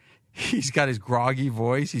got his groggy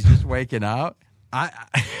voice, he's just waking up.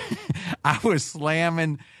 I was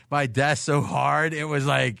slamming my desk so hard, it was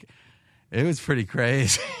pretty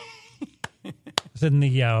crazy. I was in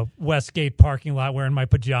the Westgate parking lot wearing my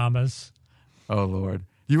pajamas. Oh, Lord.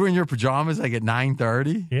 You were in your pajamas like at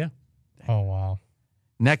 9:30? Yeah. Oh, wow.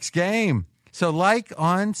 Next game. So like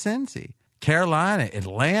on Cincy, Carolina,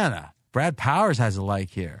 Atlanta. Brad Powers has a like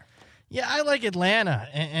here. Yeah, I like Atlanta,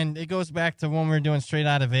 and it goes back to when we were doing Straight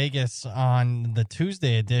Out of Vegas on the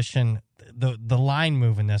Tuesday edition. The line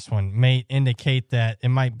move in this one may indicate that it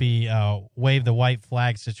might be a wave the white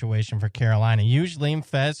flag situation for Carolina. Usually in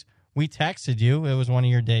Fez, we texted you. It was one of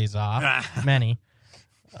your days off, many,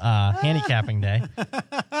 handicapping day.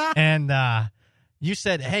 And you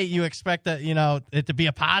said, hey, you expect that, it to be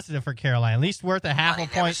a positive for Carolina, at least worth a half a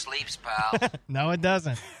point. Never sleeps, pal. No, it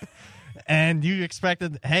doesn't. And you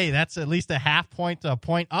expected, hey, that's at least a half point to a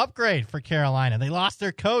point upgrade for Carolina. They lost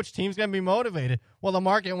their coach. Team's going to be motivated. Well, the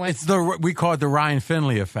market went. We call it the Ryan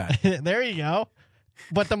Finley effect. There you go.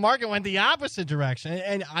 But the market went the opposite direction.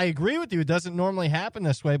 And I agree with you. It doesn't normally happen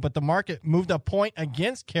this way, but the market moved a point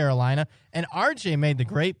against Carolina. And RJ made the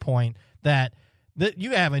great point that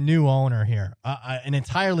you have a new owner here, an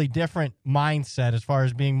entirely different mindset as far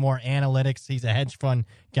as being more analytics. He's a hedge fund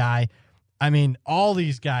guy. I mean, all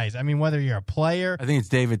these guys. I mean, whether you're a player. I think it's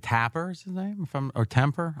David Tapper is his name, or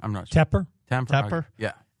Temper. I'm not sure. Tepper.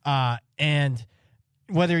 Yeah. And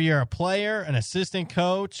whether you're a player, an assistant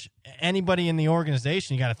coach, anybody in the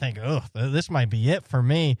organization, you got to think, oh, this might be it for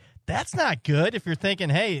me. That's not good. If you're thinking,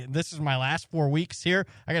 hey, this is my last 4 weeks here,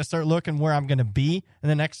 I got to start looking where I'm going to be in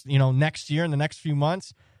the next year, in the next few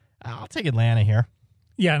months. I'll take Atlanta here.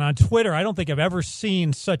 Yeah, and on Twitter, I don't think I've ever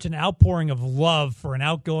seen such an outpouring of love for an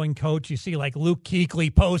outgoing coach. You see, like, Luke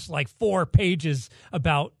Kuechly post like 4 pages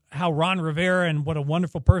about how Ron Rivera and what a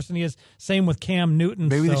wonderful person he is. Same with Cam Newton.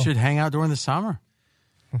 Maybe they should hang out during the summer.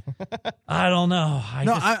 I don't know.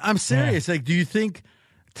 I'm serious. Yeah. Like, do you think,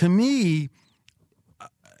 to me,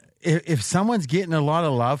 if someone's getting a lot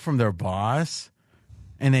of love from their boss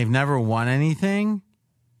and they've never won anything,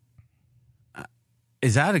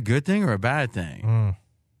 is that a good thing or a bad thing?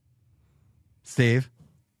 Steve?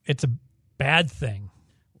 It's a bad thing.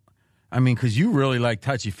 I mean, because you really like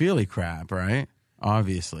touchy-feely crap, right?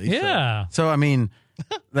 Obviously. Yeah. So, I mean,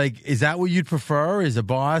 like, is that what you'd prefer? Is a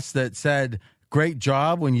boss that said, great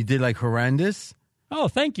job when you did, like, horrendous? Oh,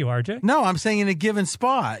 thank you, RJ. No, I'm saying in a given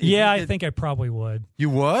spot. Yeah, I think I probably would. You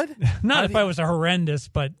would? Not if I was a horrendous,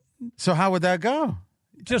 but... So how would that go?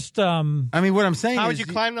 Just, I mean, what I'm saying How would you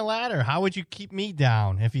climb the ladder? How would you keep me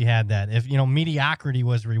down if you had that? If, mediocrity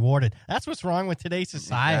was rewarded. That's what's wrong with today's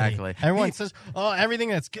society. Exactly. Everyone says, oh, everything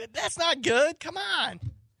that's good. That's not good. Come on.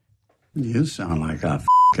 You sound like a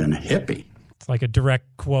f***ing hippie. It's like a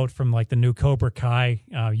direct quote from, like, the new Cobra Kai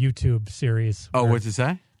YouTube series. Oh, what's it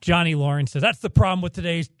say? Johnny Lawrence says, that's the problem with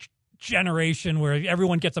today's generation where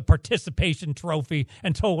everyone gets a participation trophy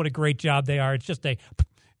and told what a great job they are. It's just a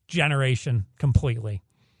generation completely.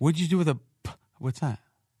 What'd you do with what's that?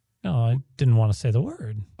 No, I didn't want to say the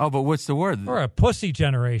word. Oh, but what's the word? Or a pussy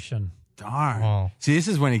generation. Darn. Oh. See, this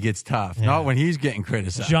is when it gets tough, not when he's getting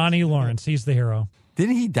criticized. Johnny Lawrence, he's the hero.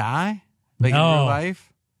 Didn't he die? Like, no. in real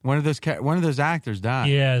life? One of those actors died.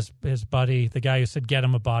 Yeah, his buddy, the guy who said, get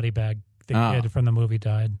him a body bag, the kid from the movie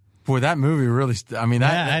died. Boy, that movie really,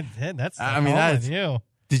 That's you.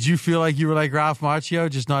 Did you feel like you were like Ralph Macchio,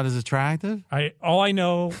 just not as attractive? I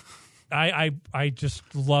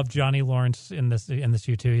just love Johnny Lawrence in this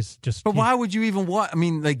YouTube. He's just. But why would you even watch? I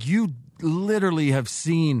mean, like, you literally have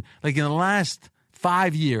seen, like, in the last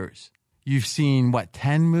 5 years, you've seen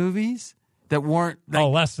 10 movies that weren't.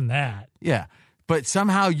 Like, less than that. Yeah, but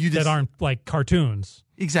somehow you just that aren't like cartoons.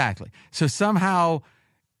 Exactly. So somehow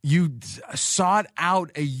you sought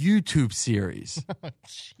out a YouTube series.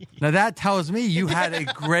 Now that tells me you had a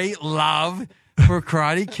great love for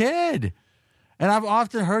Karate Kid. And I've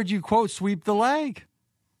often heard you quote, sweep the leg.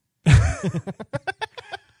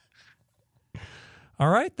 All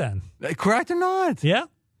right, then. Correct or not? Yeah.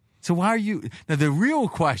 So why are you... Now, the real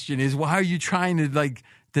question is, why are you trying to, like,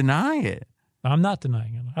 deny it? I'm not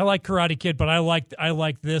denying it. I like Karate Kid, but I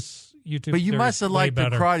like this YouTube But you series must have way liked the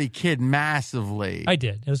better. Karate Kid massively. I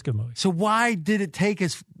did. It was a good movie. So why did it take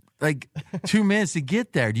us, like, 2 minutes to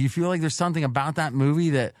get there? Do you feel like there's something about that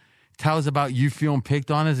movie that tells about you feeling picked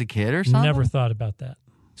on as a kid or something? Never thought about that.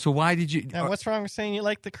 So why did you? Now, what's wrong with saying you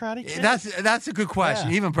like the Karate Kid? That's a good question.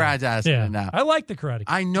 Yeah. Even Brad's asking it now. I like the Karate Kid.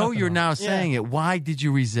 I know Nothing you're wrong. now saying it. Why did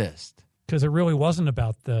you resist? Because it really wasn't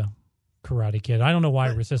about the Karate Kid. I don't know why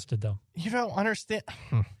I resisted, though. You don't understand.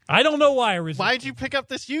 I don't know why I resisted. Why'd you pick up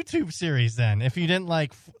this YouTube series then? If you didn't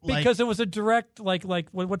like Because it was a direct,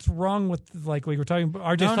 what's wrong with, like we were talking about,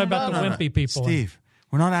 RJ's talking about the wimpy people. Steve,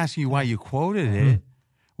 we're not asking you why you quoted it.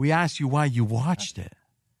 We asked you why you watched it.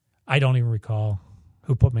 I don't even recall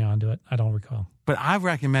who put me onto it. I don't recall. But I've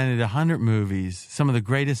recommended 100 movies, some of the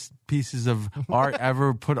greatest pieces of art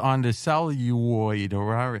ever put onto celluloid or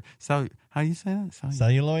whatever. How do you say that?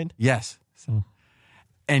 Celluloid? Yes.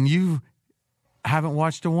 And you haven't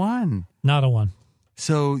watched a one. Not a one.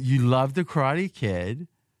 So you loved the Karate Kid,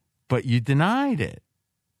 but you denied it.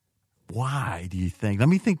 Why do you think? Let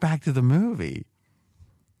me think back to the movie.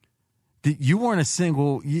 You weren't a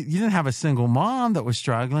single, you didn't have a single mom that was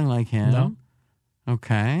struggling like him. No.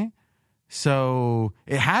 Okay. So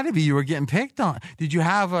it had to be you were getting picked on. Did you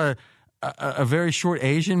have a very short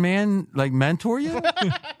Asian man like mentor you?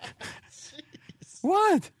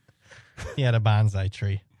 What? He had a bonsai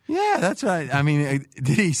tree. Yeah, that's right. I mean,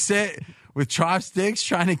 did he sit with chopsticks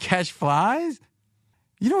trying to catch flies?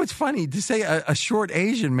 You know, it's funny to say a short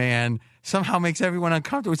Asian man somehow makes everyone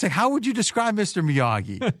uncomfortable. It's like, how would you describe Mr.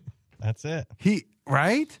 Miyagi? That's it.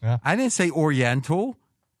 Right? Yeah. I didn't say Oriental.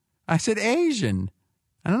 I said Asian.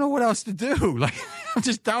 I don't know what else to do. Like, I'm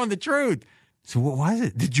just telling the truth. So what was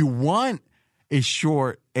it? Did you want a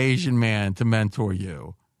short Asian man to mentor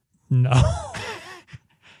you? No.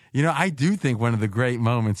 You know, I do think one of the great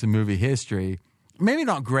moments in movie history, maybe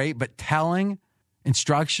not great, but telling,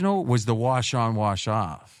 instructional, was the wash on, wash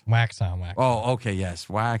off. Wax on, wax off. Oh, okay, yes.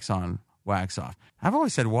 Wax on, wax off. I've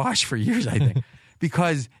always said wash for years, I think,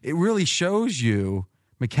 because it really shows you,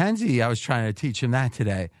 Mackenzie, I was trying to teach him that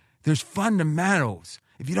today, there's fundamentals.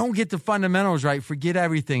 If you don't get the fundamentals right, forget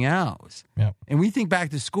everything else. Yep. And we think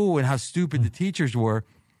back to school and how stupid the teachers were,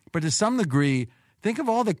 but to some degree, think of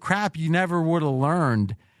all the crap you never would have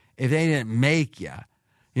learned if they didn't make you.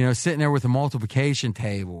 You know, sitting there with the multiplication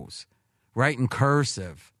tables, writing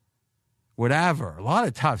cursive, whatever. A lot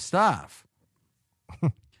of tough stuff.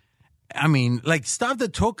 I mean, like stuff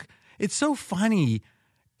that took, it's so funny.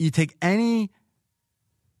 You take any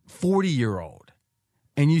 40-year-old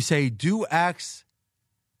and you say, do X,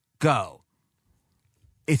 go.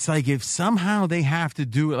 It's like if somehow they have to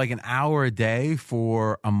do it like an hour a day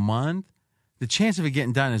for a month, the chance of it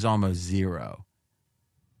getting done is almost zero.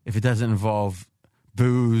 If it doesn't involve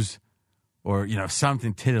booze or, you know,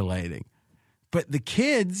 something titillating. But the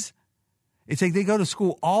kids, it's like they go to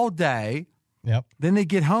school all day. Yep. Then they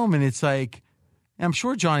get home and it's like, I'm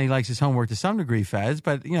sure Johnny likes his homework to some degree, Fez,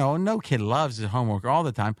 but, you know, no kid loves his homework all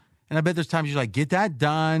the time. And I bet there's times you're like, get that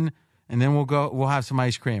done, and then we'll have some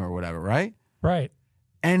ice cream or whatever, right? Right.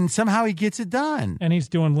 And somehow he gets it done. And he's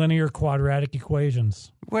doing linear quadratic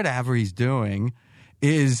equations. Whatever he's doing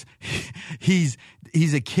is he's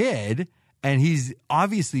a kid and he's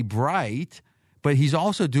obviously bright, but he's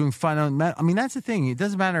also doing fundamental. I mean, that's the thing. It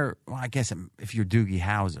doesn't matter. Well, I guess if you're Doogie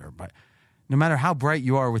Howser, but no matter how bright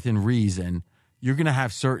you are within reason, you're going to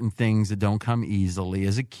have certain things that don't come easily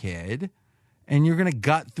as a kid, and you're going to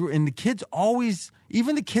gut through. And the kids always,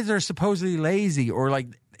 even the kids that are supposedly lazy or like,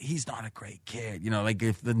 he's not a great kid, you know, like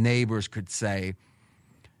if the neighbors could say,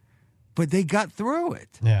 but they got through it.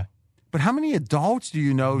 Yeah. But how many adults do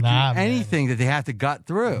you know Not do anything that they have to gut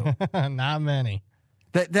through? Not many.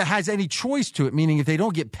 That has any choice to it, meaning if they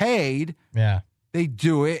don't get paid, Yeah. they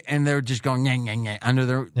do it and they're just going nyah, nyah, nyah, under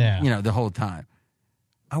their, Yeah. you know, the whole time.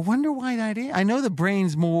 I wonder why that is. I know the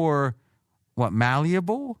brain's more,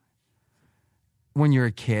 malleable when you're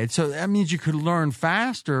a kid. So that means you could learn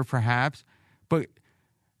faster, perhaps. But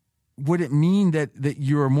would it mean that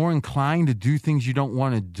you're more inclined to do things you don't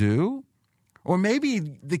want to do? Or maybe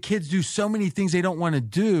the kids do so many things they don't want to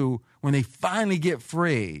do when they finally get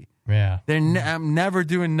free. Yeah. I'm never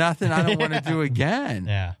doing nothing I don't want to do again.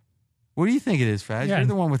 Yeah. What do you think it is, Faz? Yeah, You're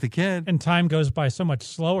the one with the kid. And time goes by so much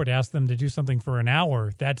slower to ask them to do something for an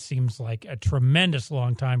hour. That seems like a tremendous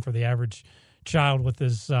long time for the average child with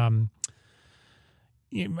his,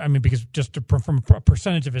 because just from a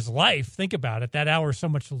percentage of his life, think about it, that hour is so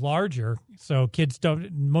much larger. So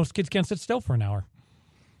most kids can't sit still for an hour.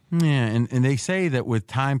 Yeah, and they say that with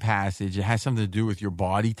time passage, it has something to do with your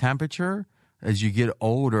body temperature. As you get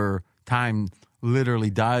older, time literally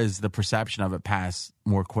does the perception of it pass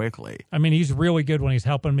more quickly. I mean, he's really good when he's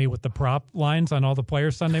helping me with the prop lines on all the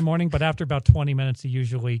players Sunday morning, but after about 20 minutes, he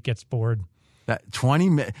usually gets bored. That 20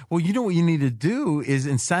 minutes. Well, you know what you need to do is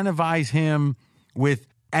incentivize him with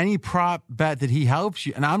any prop bet that he helps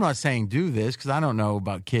you, and I'm not saying do this because I don't know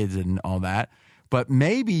about kids and all that, but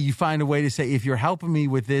maybe you find a way to say, if you're helping me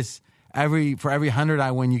with this, for every 100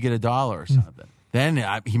 I win, you get $1 or something.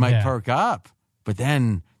 Then he might perk up. But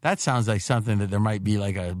then that sounds like something that there might be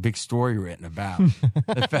like a big story written about.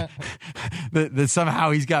 that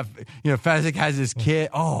somehow he's got, Fezzik has his kid.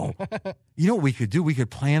 Oh, you know what we could do? We could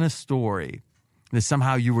plan a story that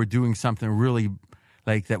somehow you were doing something really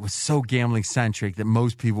like that was so gambling centric that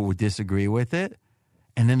most people would disagree with it.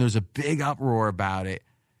 And then there's a big uproar about it.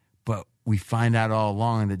 But we find out all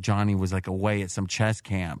along that Johnny was like away at some chess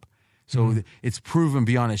camp. So it's proven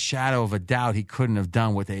beyond a shadow of a doubt he couldn't have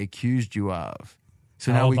done what they accused you of.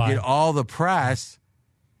 So now we get all the press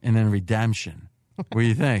and then redemption. What do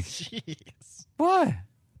you think? Jeez. What?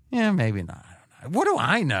 Yeah, maybe not. I don't know. What do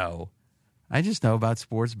I know? I just know about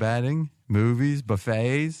sports betting, movies,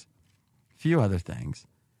 buffets, a few other things.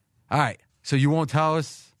 All right. So you won't tell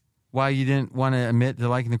us why you didn't want to admit to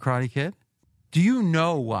liking the Karate Kid? Do you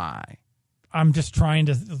know why? I'm just trying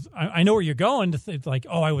to. I know where you're going to think, like,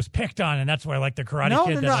 oh, I was picked on, and that's why I like the Karate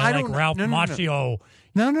Kid. I like Ralph Macchio.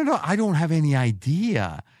 No. I don't have any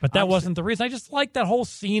idea. But that wasn't the reason. I just like that whole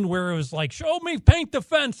scene where it was like, show me, paint the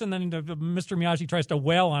fence, and then Mr. Miyagi tries to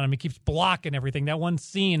wail on him. He keeps blocking everything. That one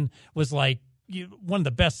scene was like one of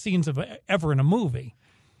the best scenes ever in a movie.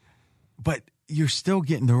 But you're still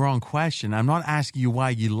getting the wrong question. I'm not asking you why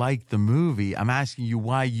you liked the movie. I'm asking you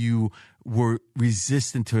why you were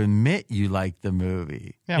resistant to admit you liked the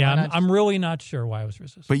movie. Yeah, I'm really not sure why I was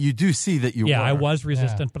resistant. But you do see that you were. Yeah, I was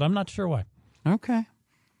resistant, but I'm not sure why. Okay.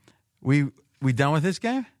 We done with this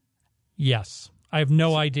game? Yes. I have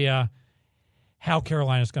no idea how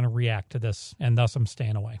Carolina's going to react to this, and thus I'm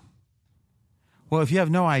staying away. Well, if you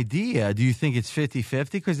have no idea, do you think it's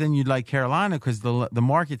 50-50? Because then you'd like Carolina because the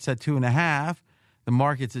market's at 2.5. The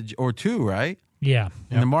market's or 2, right? Yeah.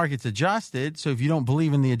 And the market's adjusted. So if you don't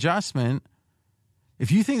believe in the adjustment,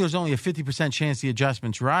 if you think there's only a 50% chance the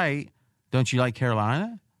adjustment's right, don't you like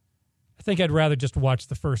Carolina? I think I'd rather just watch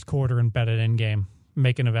the first quarter and bet it in game,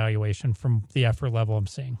 make an evaluation from the effort level I'm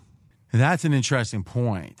seeing. That's an interesting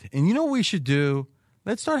point. And you know what we should do?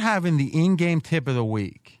 Let's start having the in-game tip of the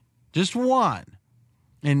week. Just one.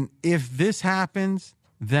 And if this happens,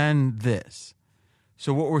 then this.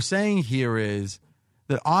 So what we're saying here is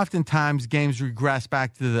that oftentimes games regress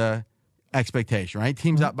back to the expectation, right?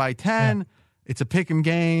 Team's up by 10. It's a pick 'em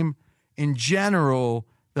game. In general,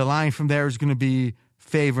 the line from there is going to be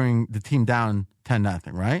favoring the team down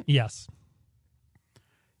 10-0, right? Yes.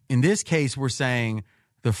 In this case, we're saying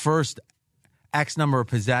the first X number of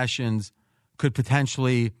possessions could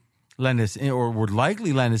potentially lend us or would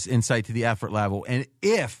likely lend us insight to the effort level. And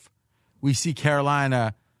if we see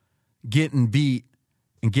Carolina getting beat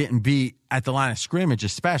at the line of scrimmage,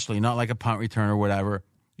 especially, not like a punt return or whatever,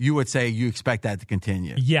 you would say you expect that to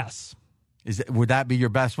continue. Yes. Would that be your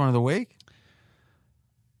best one of the week?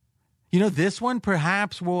 This one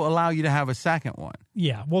perhaps will allow you to have a second one.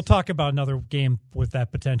 Yeah, we'll talk about another game with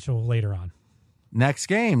that potential later on. Next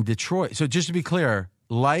game, Detroit. So just to be clear,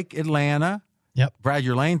 like Atlanta. Yep. Brad,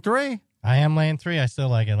 you're laying 3? I am laying 3. I still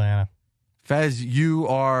like Atlanta. Fez, you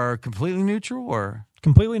are completely neutral or?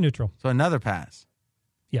 Completely neutral. So another pass.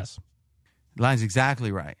 Yes. Line's exactly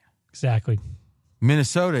right. Exactly.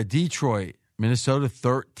 Minnesota, Detroit. Minnesota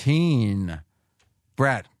 13.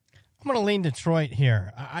 Brad. I'm going to lean Detroit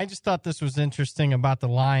here. I just thought this was interesting about the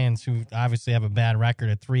Lions, who obviously have a bad record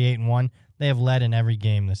at 3-8-1. They have led in every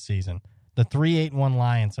game this season. The 3-8-1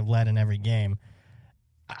 Lions have led in every game.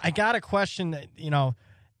 I got a question that,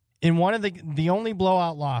 in one of the only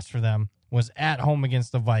blowout loss for them was at home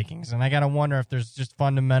against the Vikings. And I got to wonder if there's just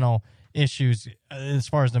fundamental issues as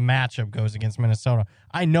far as the matchup goes against Minnesota.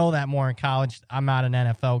 I know that more in college. I'm not an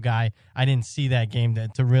NFL guy. I didn't see that game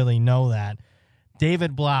to really know that.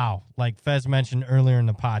 David Blau, like Fez mentioned earlier in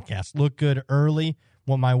the podcast, looked good early.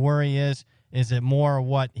 What my worry is it more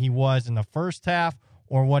what he was in the first half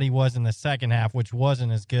or what he was in the second half, which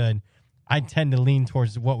wasn't as good? I tend to lean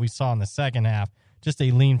towards what we saw in the second half. Just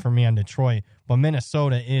a lean for me on Detroit. But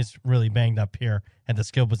Minnesota is really banged up here at the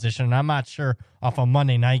skill position. And I'm not sure off a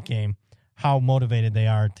Monday night game how motivated they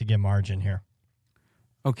are to get margin here.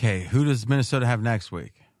 Okay, who does Minnesota have next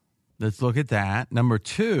week? Let's look at that. Number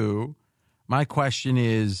 2, my question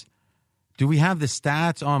is, do we have the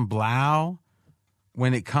stats on Blau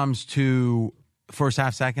when it comes to first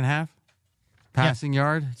half, second half? Passing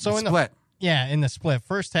yard? So in split. In the split.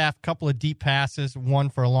 First half, couple of deep passes, one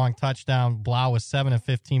for a long touchdown. Blau was 7 of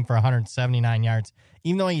 15 for 179 yards.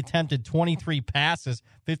 Even though he attempted 23 passes,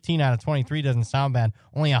 15 out of 23 doesn't sound bad.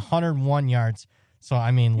 Only 101 yards. So,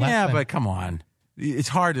 less than... but come on. it's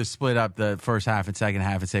hard to split up the first half and second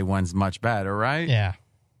half and say one's much better, right? Yeah.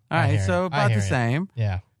 All right, so about the same.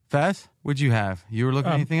 Yeah. Fez, what'd you have? You were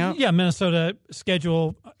looking anything up? Yeah, Minnesota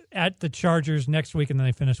schedule at the Chargers next week, and then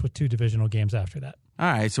they finish with 2 divisional games after that.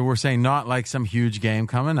 All right, so we're saying not like some huge game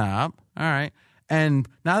coming up. All right. And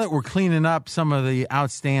now that we're cleaning up some of the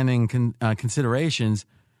outstanding considerations,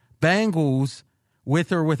 Bengals,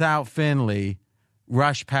 with or without Finley,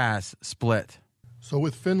 rush pass split. So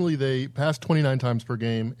with Finley, they passed 29 times per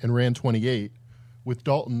game and ran 28. With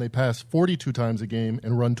Dalton, they passed 42 times a game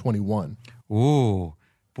and run 21. Ooh,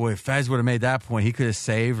 boy, if Fez would have made that point, he could have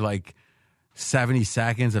saved like 70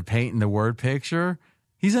 seconds of painting the word picture.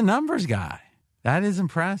 He's a numbers guy. That is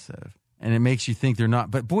impressive. And it makes you think they're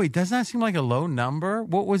not. But, boy, doesn't that seem like a low number?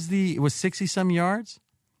 What was it was 60-some yards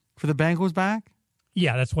for the Bengals back?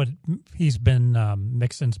 Yeah, that's what he's been,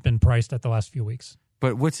 Mixon's been priced at the last few weeks.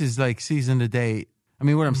 But what's his, season to date? I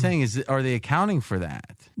mean, what I'm saying is, are they accounting for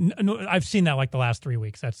that? No, I've seen that the last 3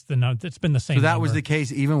 weeks. It's been the same. So that number. was the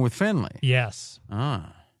case even with Finley? Yes.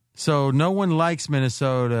 So no one likes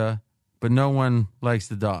Minnesota, but no one likes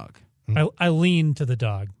the dog. I lean to the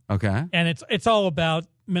dog. Okay. And it's all about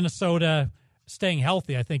Minnesota staying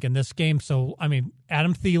healthy, I think, in this game. So, I mean,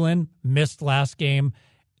 Adam Thielen missed last game.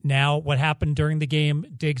 Now, what happened during the game,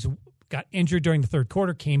 Diggs got injured during the third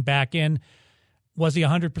quarter, came back in. Was he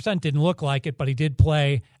 100%? Didn't look like it, but he did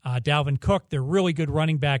play. Dalvin Cook, their really good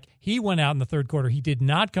running back, he went out in the third quarter. He did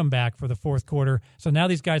not come back for the fourth quarter. So now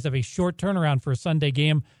these guys have a short turnaround for a Sunday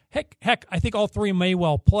game. Heck, I think all three may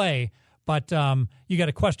well play, but you got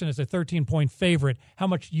to question as a 13-point favorite, how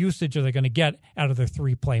much usage are they going to get out of their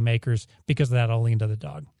 3 playmakers? Because of that, I'll lean to the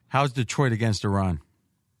dog. How's Detroit against a run?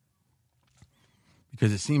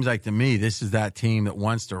 Because it seems like to me this is that team that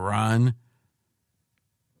wants to run.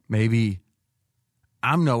 Maybe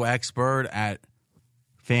I'm no expert at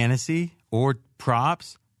fantasy or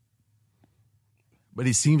props, but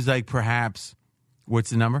it seems like perhaps,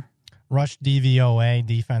 what's the number? Rush DVOA,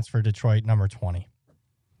 defense for Detroit, number 20.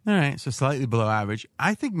 All right, so slightly below average.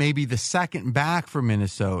 I think maybe the second back for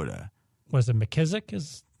Minnesota. Was it McKissick,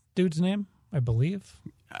 his dude's name, I believe?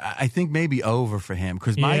 I think maybe over for him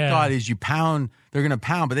because my thought is they're going to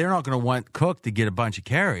pound, but they're not going to want Cook to get a bunch of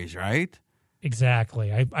carries, right?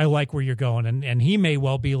 Exactly. I like where you're going, and he may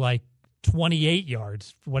well be like 28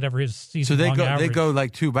 yards, whatever his season. So average. They go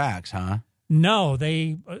like 2 backs, huh? No,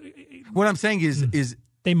 they. What I'm saying is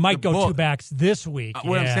they might go 2 backs this week.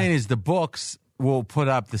 What I'm saying is the books will put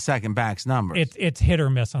up the second back's numbers. It's hit or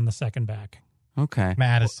miss on the second back. Okay,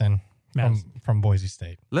 Madison. From Boise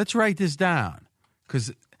State. Let's write this down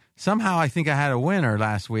because somehow I think I had a winner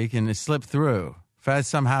last week and it slipped through. Fez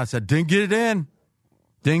somehow said, didn't get it in.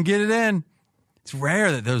 It's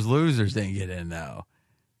rare that those losers didn't get in, though.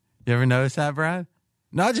 You ever notice that, Brad?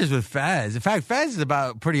 Not just with Fez. In fact, Fez is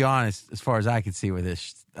about pretty honest as far as I can see with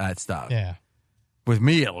that stuff. Yeah. With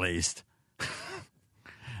me, at least.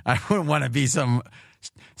 I wouldn't want to be some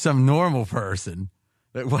normal person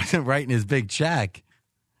that wasn't writing his big check.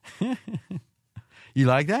 You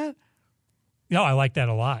like that? No, I like that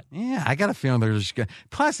a lot. Yeah, I got a feeling they're just going to.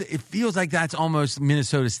 Plus, it feels like that's almost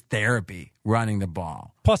Minnesota's therapy, running the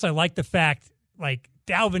ball. Plus, I like the fact,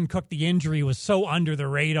 Dalvin Cook, the injury was so under the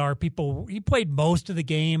radar. He played most of the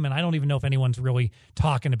game, and I don't even know if anyone's really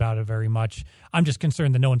talking about it very much. I'm just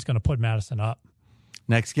concerned that no one's going to put Madison up.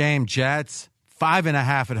 Next game, Jets,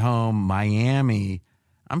 5.5 at home, Miami.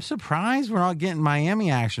 I'm surprised we're not getting Miami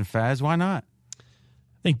action, Faz. Why not?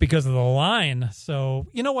 I think because of the line. So,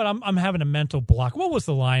 you know what? I'm having a mental block. What was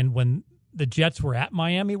the line when the Jets were at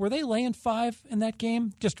Miami? Were they laying 5 in that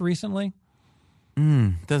game just recently?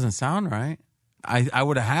 Doesn't sound right. I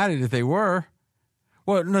would have had it if they were.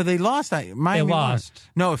 Well, no, they lost. Miami they lost.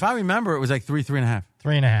 No, if I remember, it was like 3.5.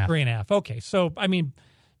 3.5. 3.5. Okay. So, I mean,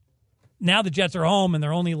 now the Jets are home and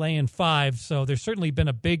they're only laying 5. So there's certainly been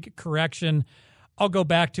a big correction. I'll go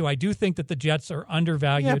back to, I do think that the Jets are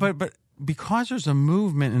undervalued. Yeah, but because there's a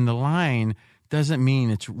movement in the line doesn't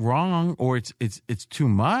mean it's wrong or it's too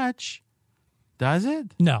much, does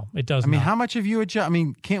it? No, it doesn't. I mean, how much have you adjusted? I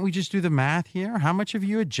mean, can't we just do the math here? How much have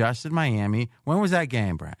you adjusted Miami? When was that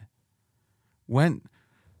game, Brad? When?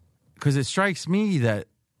 Because it strikes me that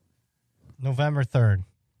November 3rd.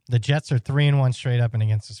 The Jets are 3-1 straight up and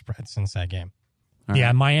against the spread since that game.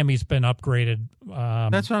 Yeah, Miami's been upgraded.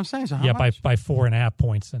 That's what I'm saying. So how much? by 4.5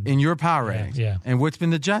 points. In your power ratings. Yeah. And what's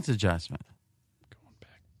been the Jets' adjustment? Going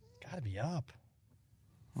back. Got to be up.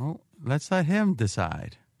 Well, let's let him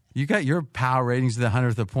decide. You got your power ratings to the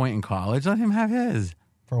 100th of point in college. Let him have his.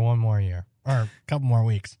 For one more year. Or a couple more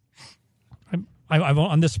weeks. I've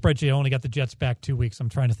on this spreadsheet, I only got the Jets back 2 weeks. I'm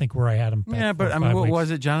trying to think where I had them back. Yeah, but I mean, what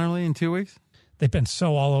was it generally in 2 weeks? They've been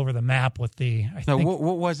so all over the map with the.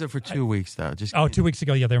 What was it for 2 weeks though? 2 weeks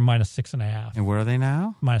ago, yeah, they're -6.5. And where are they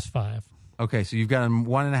now? -5. Okay, so you've got them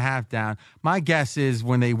 1.5 down. My guess is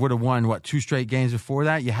when they would have won 2 straight games before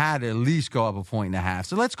that, you had to at least go up 1.5 points.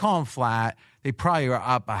 So let's call them flat. They probably are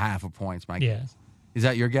up 0.5 points. My guess. Is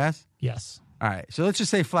that your guess? Yes. All right, so let's just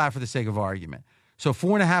say flat for the sake of argument. So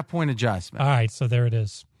 4.5 point adjustment. All right, so there it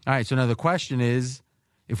is. All right, so now the question is,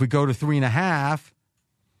 if we go to 3.5.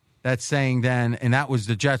 That's saying then, and that was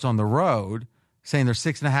the Jets on the road, saying they're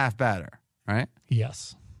 6.5 better, right?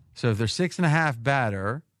 Yes. So if they're 6.5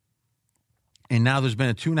 better, and now there's been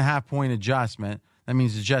a 2.5 point adjustment, that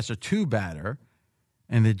means the Jets are 2 better,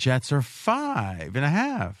 and the Jets are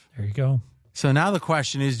 5.5. There you go. So now the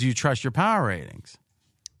question is, do you trust your power ratings?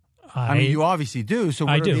 I mean, you obviously do. So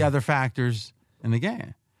what are the other factors in the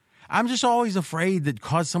game? I'm just always afraid that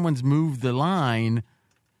because someone's moved the line,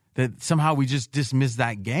 that somehow we just dismiss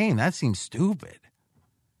that game. That seems stupid.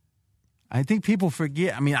 I think people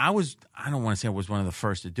forget. I mean, I don't want to say I was one of the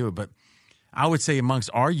first to do it, but I would say amongst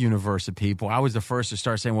our universe of people, I was the first to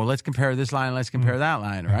start saying, well, let's compare this line, let's compare that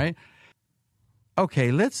line, right?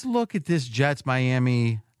 Okay, let's look at this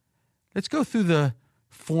Jets-Miami. Let's go through the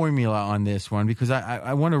formula on this one because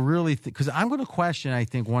I want to really because I'm going to question, I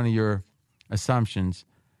think, one of your assumptions.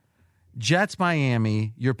 Jets,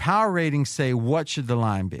 Miami, your power ratings say what should the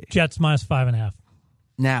line be? Jets -5.5.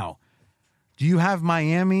 Now, do you have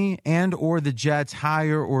Miami and or the Jets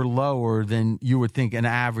higher or lower than you would think an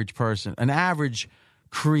average person, an average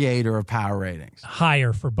creator of power ratings?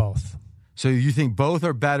 Higher for both. So you think both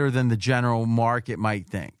are better than the general market might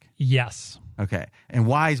think? Yes. Okay. And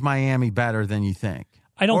why is Miami better than you think?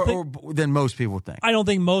 Or than most people think. I don't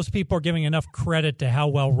think most people are giving enough credit to how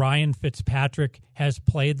well Ryan Fitzpatrick has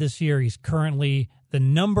played this year. He's currently the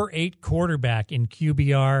number 8 quarterback in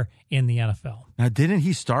QBR in the NFL. Now, didn't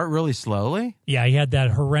he start really slowly? Yeah, he had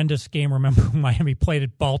that horrendous game. Remember, Miami played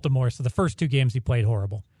at Baltimore, so the first 2 games he played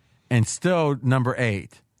horrible. And still number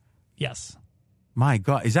 8. Yes. My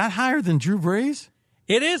God. Is that higher than Drew Brees?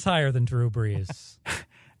 It is higher than Drew Brees.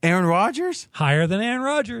 Aaron Rodgers? Higher than Aaron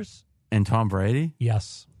Rodgers. And Tom Brady?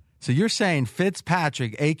 Yes. So you're saying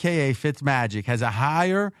Fitzpatrick, a.k.a. Fitzmagic, has a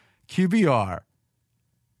higher QBR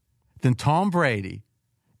than Tom Brady,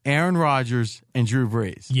 Aaron Rodgers, and Drew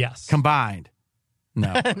Brees? Yes. Combined?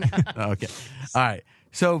 No. Okay. All right.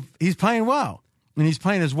 So he's playing well, and he's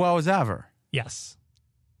playing as well as ever. Yes.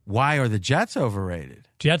 Why are the Jets overrated?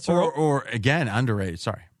 Jets are... Or again, underrated.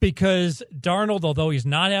 Sorry. Because Darnold, although he's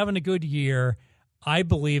not having a good year, I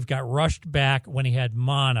believe got rushed back when he had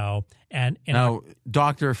mono. And now,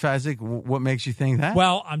 Dr. Fezzik, what makes you think that?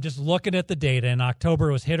 Well, I'm just looking at the data. In October,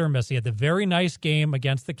 it was hit or miss. He had the very nice game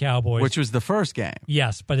against the Cowboys. Which was the first game.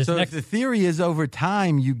 Yes. But if the theory is over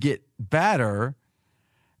time you get better,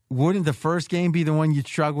 wouldn't the first game be the one you'd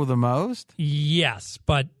struggle the most? Yes,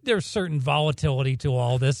 but there's certain volatility to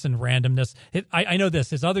all this and randomness. I know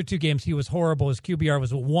this. His other 2 games, he was horrible. His QBR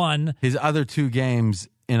was 1. His other 2 games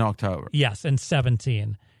in October. Yes, and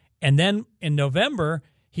 17. And then in November,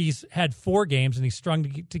 he's had 4 games, and he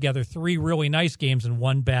strung together 3 really nice games and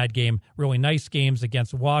 1 bad game. Really nice games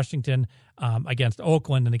against Washington, against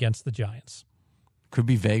Oakland, and against the Giants. Could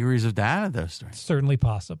be vagaries of data, those stories. Certainly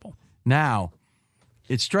possible. Now,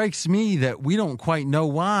 it strikes me that we don't quite know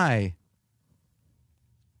why,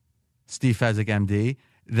 Steve Fezzik, MD,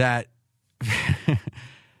 that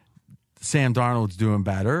Sam Darnold's doing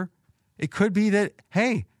better. It could be that,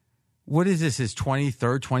 hey, what is this, his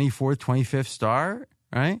 23rd, 24th, 25th start,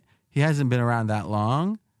 right? He hasn't been around that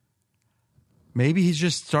long. Maybe he's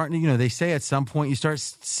just starting to, they say at some point you start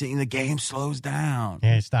seeing the game slows down.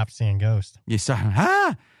 Yeah, you stop seeing ghosts. You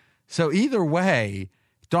start, So either way,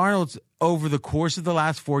 Darnold's over the course of the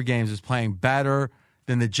last 4 games is playing better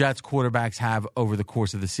than the Jets quarterbacks have over the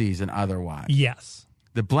course of the season otherwise. Yes.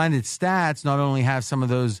 The blended stats not only have some of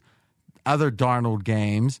those other Darnold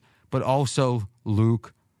games, but also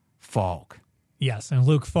Luke Falk. Yes, and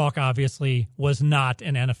Luke Falk obviously was not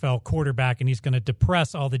an NFL quarterback, and he's going to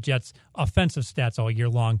depress all the Jets' offensive stats all year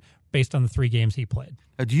long based on the 3 games he played.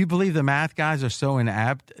 Do you believe the math guys are so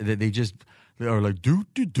inept that they are like,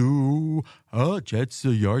 Jets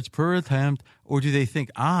yards per attempt? Or do they think,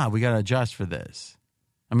 we got to adjust for this?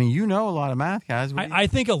 I mean, a lot of math guys. I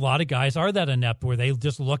think a lot of guys are that inept where they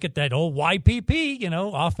just look at that old YPP,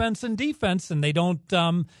 offense and defense, and they don't,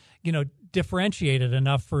 differentiate it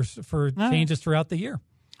enough for changes throughout the year.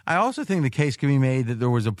 I also think the case can be made that there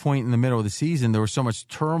was a point in the middle of the season, there was so much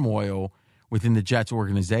turmoil within the Jets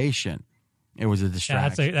organization. It was a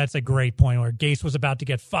distraction. Yeah, that's a great point where Gase was about to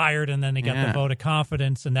get fired, and then they got the vote of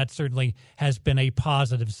confidence, and that certainly has been a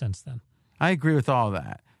positive since then. I agree with all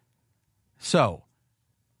that. So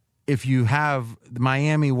if you have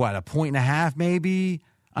Miami, what, 1.5 maybe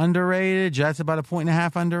underrated? Jets about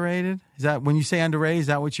 1.5 underrated? Is that when you say underrated, is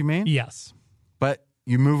that what you mean? Yes. But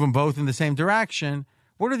you move them both in the same direction.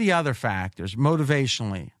 What are the other factors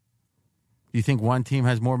motivationally? Do you think one team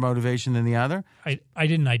has more motivation than the other? I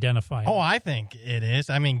didn't identify it. Oh, I think it is.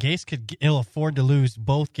 I mean, Gase could ill afford to lose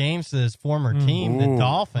both games to his former team, the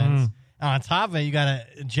Dolphins. On top of it, you got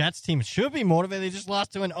a Jets team should be motivated. They just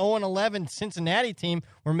lost to an 0-11 Cincinnati team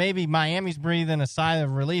where maybe Miami's breathing a sigh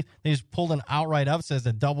of relief. They just pulled an outright upset as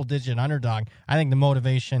a double-digit underdog. I think the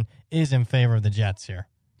motivation is in favor of the Jets here.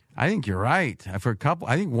 I think you're right. For a couple,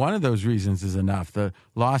 I think one of those reasons is enough. The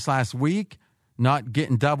loss last week, not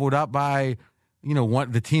getting doubled up by,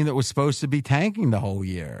 the team that was supposed to be tanking the whole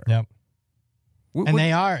year. Yep. And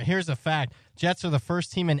they are. Here's a fact. Jets are the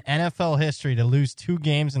first team in NFL history to lose 2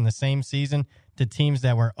 games in the same season to teams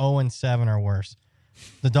that were 0-7 or worse.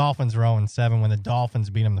 The Dolphins were 0-7 when the Dolphins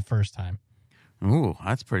beat them the first time. Ooh,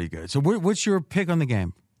 that's pretty good. So what's your pick on the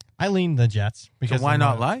game? I lean the Jets. Because so why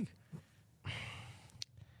not like?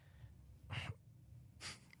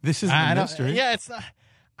 This is a mystery. Yeah, it's not.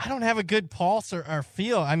 I don't have a good pulse or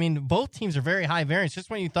feel. I mean, both teams are very high variance. Just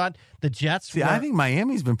when you thought the Jets I think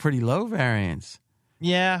Miami's been pretty low variance.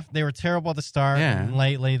 Yeah, they were terrible at the start. Yeah. And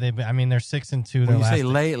lately, they're 6-2. When you say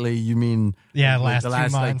lately, you mean the last 2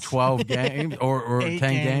 months. 12 games or 10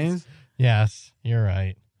 games? Yes, you're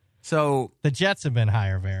right. So the Jets have been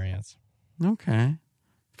higher variance. Okay.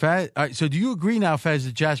 Fez, all right, so do you agree now, Fez,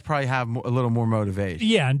 the Jets probably have a little more motivation?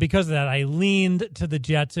 Yeah, and because of that, I leaned to the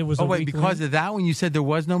Jets. It was because of that when you said there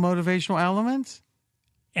was no motivational elements?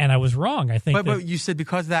 And I was wrong. I think, but you said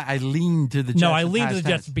because of that, I leaned to the Jets. No, I leaned to the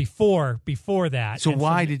Jets before that. So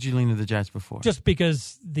why did you lean to the Jets before? Just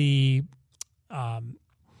because the, I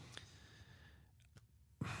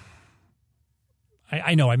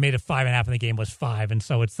know I made it 5.5, and the game was 5, and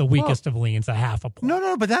so it's the weakest of leans, a half a point.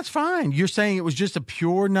 No, but that's fine. You're saying it was just a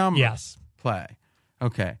pure number. Yes. Play.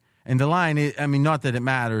 Okay, and the line is, not that it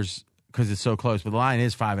matters because it's so close, but the line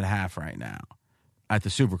is 5.5 right now at the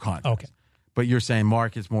Super Contest. Okay. But you're saying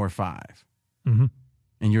market's more 5. Mm-hmm.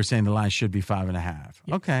 And you're saying the line should be 5.5.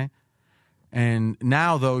 Yep. Okay. And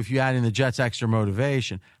now, though, if you add in the Jets' extra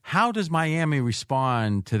motivation, how does Miami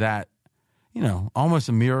respond to that, almost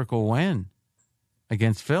a miracle win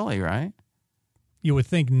against Philly, right? You would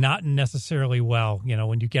think not necessarily well,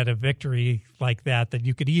 when you get a victory like that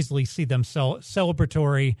you could easily see them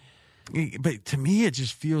celebratory. But to me, it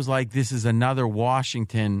just feels like this is another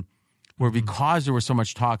Washington where because there was so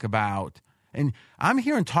much talk about, and I'm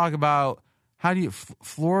hearing talk about, how do you,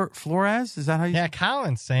 Flores? Is that how you? Yeah,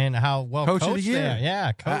 Colin's saying how well coach of the year.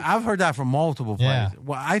 Yeah, coach. I've heard that from multiple players. Yeah.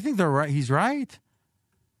 Well, I think they're right. He's right.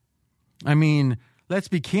 I mean, let's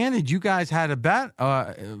be candid. You guys had a bet,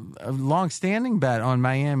 a long-standing bet on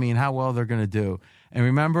Miami and how well they're going to do. And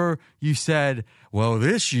remember, you said, well,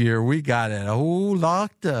 this year we got it all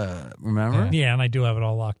locked up. Remember? Yeah, and I do have it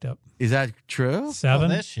all locked up. Is that true? 7?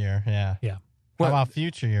 This year, yeah. Yeah. How about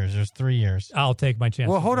future years? There's 3 years. I'll take my chances.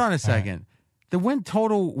 Well, hold on a second. Right. The win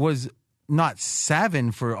total was not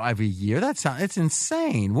 7 for every year. It's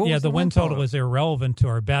insane. What was the win total is irrelevant to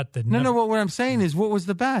our bet. No. What I'm saying is, what was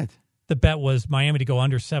the bet? The bet was Miami to go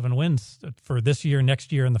under 7 wins for this year,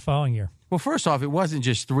 next year, and the following year. Well, first off, it wasn't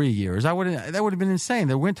just 3 years. That would have been insane.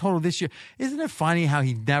 The win total this year. Isn't it funny how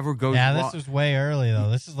he never goes? Yeah, this was way early though.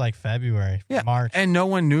 This is like February, March, and no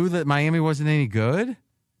one knew that Miami wasn't any good.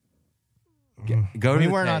 We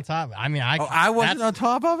weren't on top. I mean, I wasn't on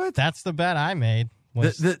top of it. That's the bet I made.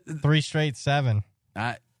 Was 3 straight 7.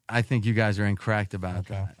 I think you guys are incorrect about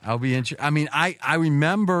that. I'll be interested. I mean, I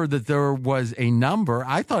remember that there was a number.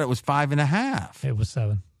 I thought it was 5.5. It was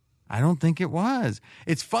 7. I don't think it was.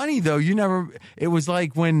 It's funny though. It was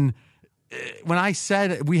like when I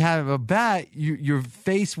said we have a bet, your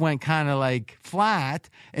face went kind of like flat,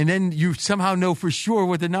 and then you somehow know for sure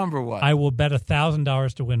what the number was. I will bet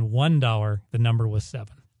 $1,000 to win $1. The number was 7.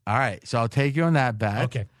 All right, so I'll take you on that bet.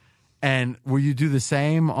 Okay. And will you do the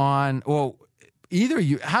same on? Well, either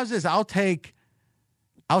you. How's this? I'll take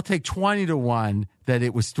 20-1 that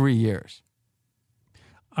it was 3 years.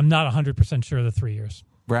 I'm not 100% sure of the 3 years.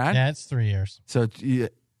 Brad? Yeah, it's 3 years. So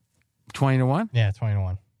 20-1? Yeah,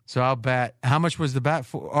 20-1. So I'll bet. How much was the bet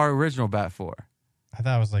for? Our original bet for? I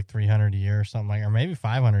thought it was like $300 a year or something or maybe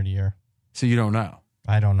 $500 a year. So you don't know?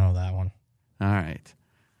 I don't know that one. All right.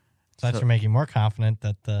 So that should make you more confident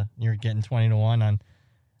that you're getting 20-1 on.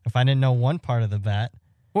 If I didn't know one part of the bet.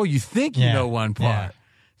 Well, you think you know one part. Yeah.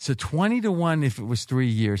 So 20-1 if it was 3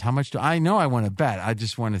 years. How much do I know? I want to bet. I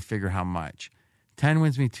just want to figure how much. 10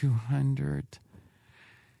 wins me 200.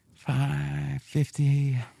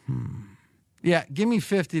 550. Yeah, give me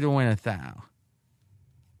 50 to win 1,000.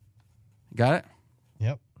 Got it?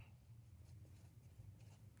 Yep.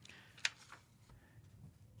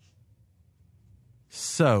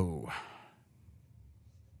 So,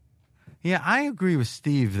 yeah, I agree with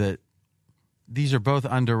Steve that these are both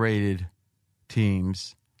underrated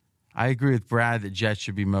teams. I agree with Brad that Jets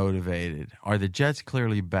should be motivated. Are the Jets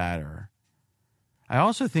clearly better? I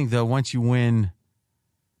also think, though, once you win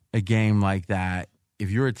a game like that, if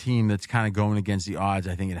you're a team that's kind of going against the odds,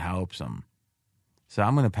 I think it helps them. So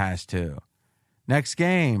I'm going to pass too. Next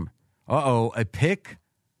game. A pick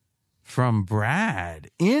from Brad.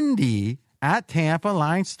 Indy at Tampa,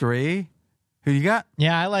 lines 3. Who you got?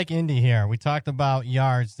 Yeah, I like Indy here. We talked about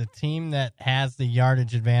yards. The team that has the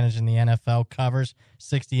yardage advantage in the NFL covers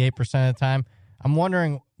 68% of the time. I'm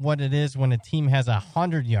wondering what it is when a team has a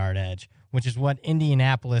 100-yard edge, which is what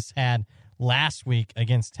Indianapolis had last week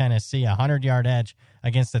against Tennessee, a 100-yard edge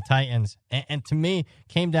against the Titans. And to me,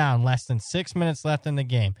 came down less than 6 minutes left in the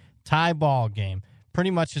game. Tie ball game. Pretty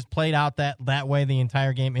much just played out that way the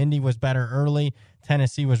entire game. Indy was better early.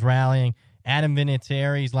 Tennessee was rallying. Adam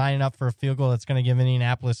Vinatieri's lining up for a field goal that's going to give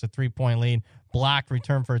Indianapolis a 3-point lead. Blocked,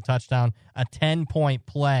 return for a touchdown, a 10-point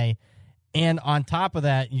play. And on top of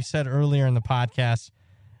that, you said earlier in the podcast,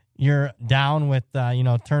 you're down with,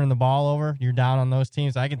 turning the ball over. You're down on those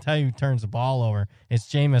teams. I can tell you who turns the ball over.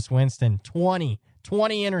 It's Jameis Winston. 20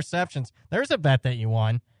 interceptions. There's a bet that you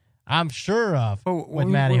won, I'm sure of, with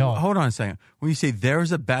Matty Holt. Hold on a second. When you say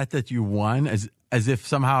there's a bet that you won, as if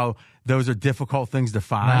somehow those are difficult things to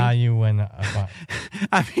find. Nah, you win.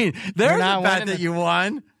 I mean, there's a bet that you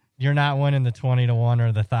won. You're not winning the 20-1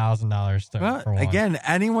 or the $1,000 Well, for one. again,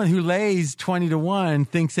 anyone who lays 20-1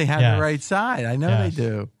 thinks they have the right side. I know they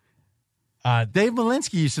do. Dave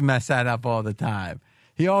Malinsky used to mess that up all the time.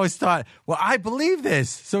 He always thought, well, I believe this,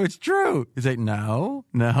 so it's true. He's like, no,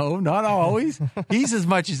 not always. He's as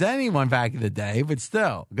much as anyone back in the day, but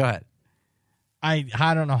still. Go ahead. I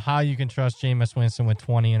don't know how you can trust Jameis Winston with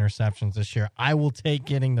 20 interceptions this year. I will take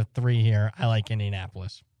getting the 3 here. I like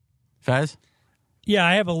Indianapolis. Fez? Yeah,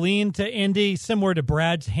 I have a lean to Indy, similar to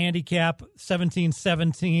Brad's handicap,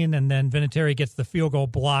 17-17, and then Vinatieri gets the field goal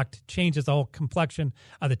blocked, changes the whole complexion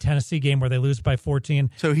of the Tennessee game where they lose by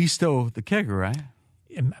 14. So he's still the kicker, right?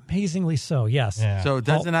 Amazingly so, yes. Yeah. So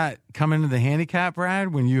doesn't that come into the handicap,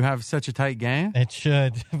 Brad, when you have such a tight game? It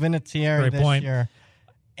should. Vinatieri this year,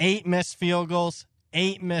 8 missed field goals,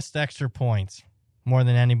 8 missed extra points, more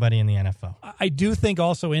than anybody in the NFL. I do think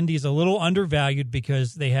also Indy's a little undervalued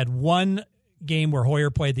because they had one game where Hoyer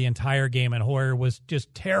played the entire game, and Hoyer was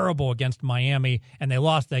just terrible against Miami, and they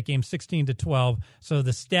lost that game 16-12. So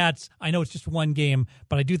the stats, I know it's just one game,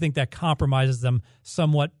 but I do think that compromises them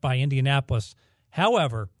somewhat by Indianapolis.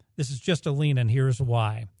 However, this is just a lean, and here's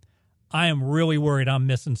why. I am really worried I'm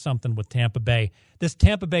missing something with Tampa Bay. This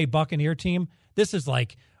Tampa Bay Buccaneer team, this is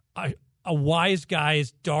like a wise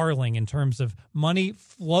guy's darling in terms of money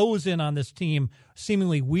flows in on this team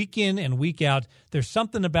seemingly week in and week out. There's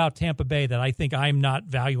something about Tampa Bay that I think I'm not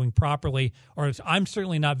valuing properly, or I'm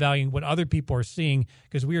certainly not valuing what other people are seeing,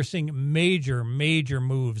 because we are seeing major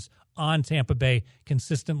moves on Tampa Bay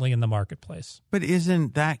consistently in the marketplace. But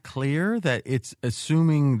isn't that clear that it's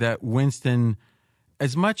assuming that Winston,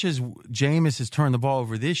 as much as Jameis has turned the ball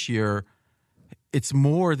over this year, it's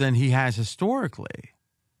more than he has historically,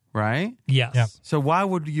 right? Yes. Yep. So why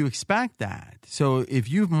would you expect that? So if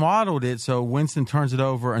you've modeled it so Winston turns it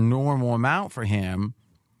over a normal amount for him,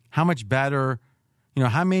 how much better,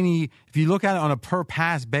 how many, if you look at it on a per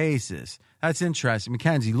pass basis, that's interesting.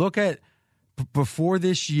 Mackenzie, look at before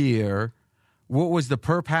this year, what was the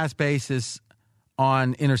per pass basis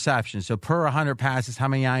on interceptions? So per 100 passes, how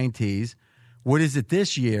many INTs? What is it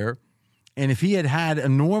this year? And if he had a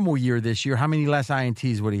normal year this year, how many less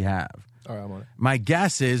INTs would he have? All right, I'm on it. My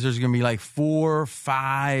guess is there's going to be like 4,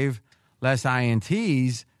 5 less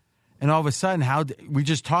INTs. And all of a sudden, we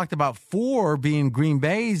just talked about 4 being Green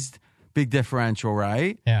Bay's big differential,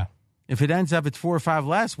 right? Yeah. If it ends up it's 4 or 5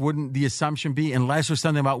 less, wouldn't the assumption be, unless there's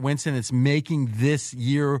something about Winston that's making this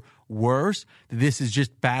year worse, that this is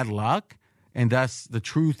just bad luck? And thus the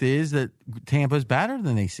truth is that Tampa's better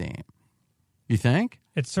than they seem. You think?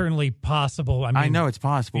 It's certainly possible. I know it's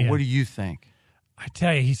possible. Yeah. What do you think? I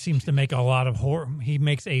tell you, he seems to make he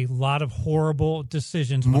makes a lot of horrible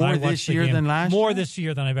decisions. More this year than last year? More this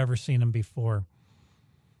year than I've ever seen him before.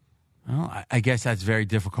 Well, I guess that's very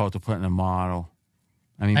difficult to put in a model.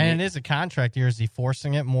 I mean, and it is a contract year. Is he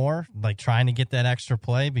forcing it more, like trying to get that extra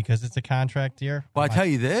play because it's a contract year? Well, I tell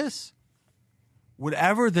you this.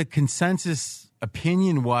 Whatever the consensus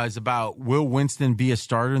opinion was about will Winston be a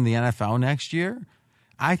starter in the NFL next year,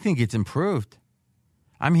 I think it's improved.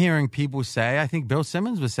 I'm hearing people say, I think Bill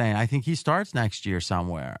Simmons was saying, I think he starts next year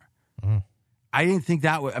somewhere. I didn't think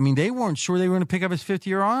that would. I mean, they weren't sure they were going to pick up his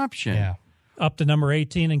 5th-year option. Yeah. Up to number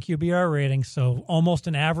 18 in QBR rating, so almost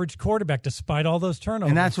an average quarterback despite all those turnovers.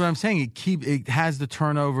 And that's what I'm saying. It has the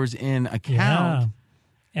turnovers in account. Yeah.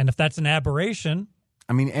 And if that's an aberration.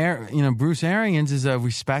 I mean, Bruce Arians is a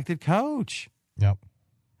respected coach. Yep.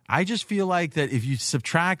 I just feel like that if you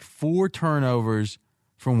subtract 4 turnovers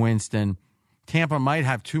from Winston, Tampa might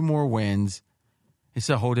have 2 more wins. It's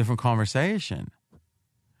a whole different conversation.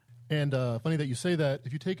 And funny that you say that.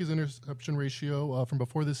 If you take his interception ratio from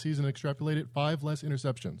before this season and extrapolate it, 5 less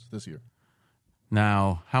interceptions this year.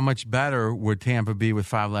 Now, how much better would Tampa be with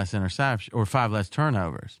 5 less interceptions or 5 less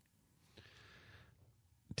turnovers?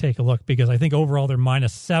 Take a look, because I think overall they're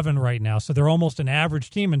 -7 right now. So they're almost an average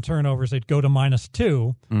team in turnovers. They'd go to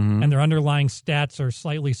 -2, and their underlying stats are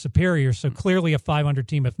slightly superior. So clearly a 500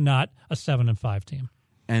 team, if not a 7-5 team.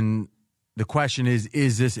 And the question is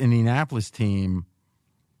this Indianapolis team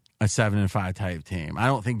a 7-5 type team? I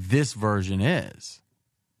don't think this version is.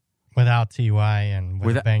 Without T.Y. and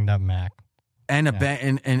with a banged up Mac. And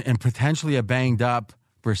and potentially a banged up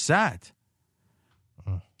Brissett.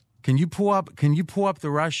 Can you pull up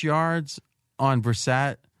the rush yards on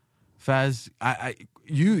Brissett, Fez?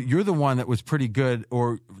 You're the one that was pretty good,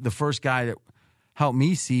 or the first guy that helped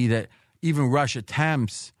me see that even rush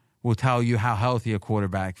attempts will tell you how healthy a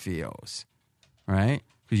quarterback feels, right?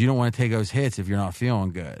 Because you don't want to take those hits if you're not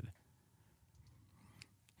feeling good.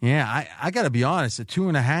 Yeah, I got to be honest. At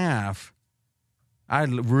 2.5, I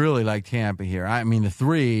really like Tampa here. I mean, the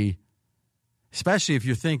 3, especially if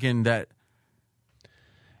you're thinking that.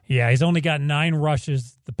 Yeah, he's only got 9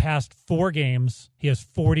 rushes the past 4 games. He has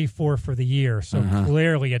 44 for the year, so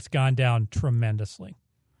clearly it's gone down tremendously.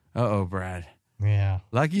 Uh-oh, Brad. Yeah.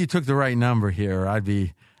 Lucky you took the right number here.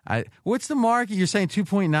 What's the market? You're saying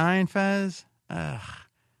 2.9, Fez?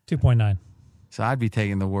 2.9. So I'd be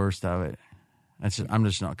taking the worst of it. I'm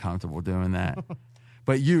just not comfortable doing that.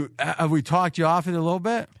 But have we talked you off it a little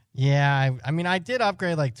bit? Yeah, I mean, I did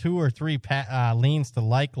upgrade like 2 or 3 leans to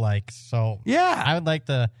likes. So yeah, I would like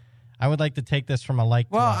to take this from a like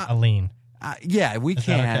to a lean. Yeah, we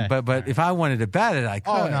can. Okay? But if I wanted to bet it, I could.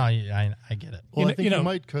 Oh no, I get it. Well, I think you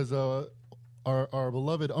might, because our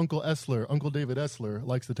beloved Uncle David Essler,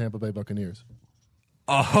 likes the Tampa Bay Buccaneers.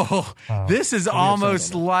 Oh. This is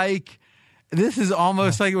almost like. This is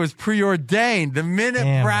almost like it was preordained. The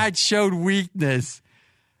minute Brad showed weakness,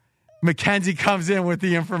 Mackenzie comes in with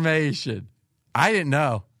the information. I didn't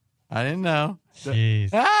know.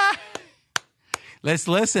 Jeez. Let's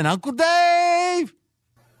listen. Uncle Dave.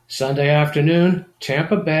 Sunday afternoon,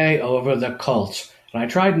 Tampa Bay over the Colts. And I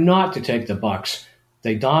tried not to take the Bucs.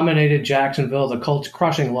 They dominated Jacksonville. The Colts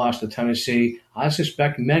crushing loss to Tennessee. I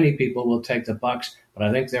suspect many people will take the Bucs, but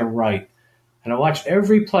I think they're right. And I watched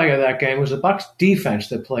every play of that game. It was the Bucs defense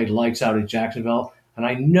that played lights out at Jacksonville, and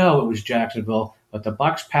I know it was Jacksonville, but the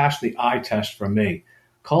Bucs passed the eye test for me.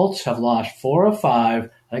 Colts have lost 4 of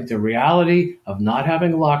 5. I think the reality of not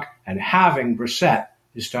having luck and having Brissett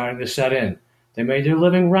is starting to set in. They made their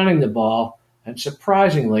living running the ball, and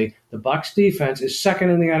surprisingly, the Bucs defense is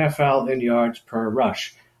second in the NFL in yards per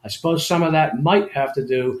rush. I suppose some of that might have to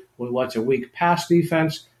do with what's a weak pass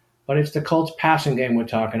defense, but it's the Colts passing game we're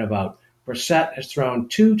talking about. Brissett has thrown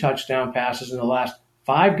 2 touchdown passes in the last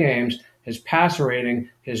 5 games. His passer rating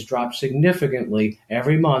has dropped significantly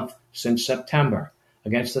every month since September.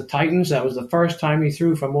 Against the Titans, that was the first time he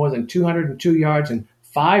threw for more than 202 yards in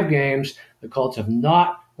 5 games. The Colts have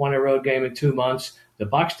not won a road game in 2 months. The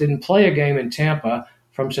Bucs didn't play a game in Tampa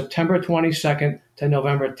from September 22nd to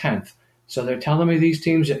November 10th. So they're telling me these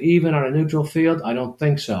teams are even on a neutral field? I don't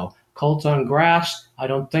think so. Colts on grass? I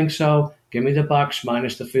don't think so. Give me the Bucs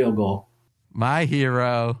minus the field goal. My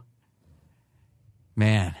hero.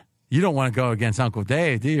 Man, you don't want to go against Uncle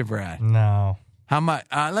Dave, do you, Brad? No. How much?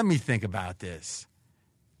 Let me think about this.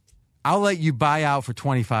 I'll let you buy out for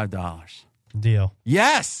 $25. Deal.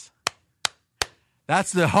 Yes.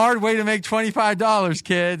 That's the hard way to make $25,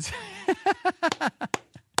 kids.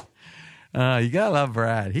 You got to love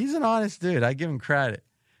Brad. He's an honest dude. I give him credit.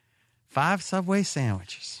 5 Subway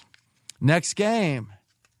sandwiches. Next game.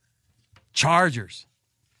 Chargers.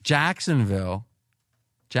 Jacksonville.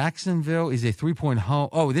 Jacksonville is a 3-point home.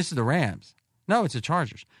 Oh, this is the Rams. No, it's the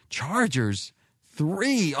Chargers. Chargers,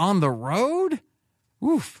 3 on the road?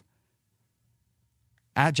 Oof.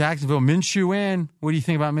 At Jacksonville, Minshew in. What do you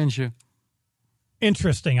think about Minshew?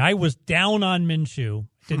 Interesting. I was down on Minshew.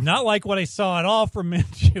 Did not like what I saw at all from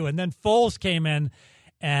Minshew. And then Foles came in,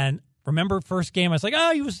 and Remember first game, I was like,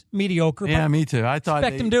 he was mediocre. Yeah, but me too. I thought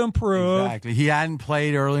expect him to improve. Exactly. He hadn't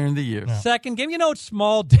played earlier in the year. No. Second game, it's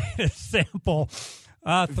small data sample.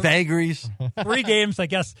 Vagaries. 3 games, I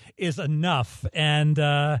guess, is enough. And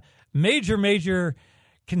major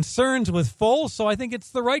concerns with Foles, so I think it's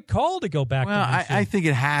the right call to go back to Minshew. I think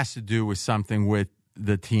it has to do with something with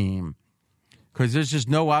the team because there's just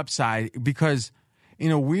no upside because in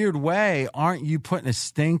a weird way, aren't you putting a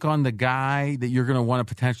stink on the guy that you're going to want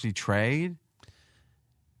to potentially trade?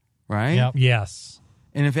 Right? Yep. Yes.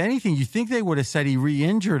 And if anything, you think they would have said he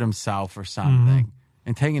re-injured himself or something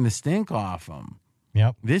and taken the stink off him.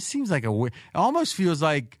 Yep. This seems like it almost feels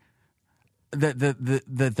like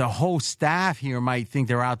the whole staff here might think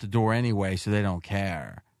they're out the door anyway, so they don't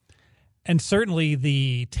care. And certainly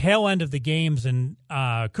the tail end of the games, and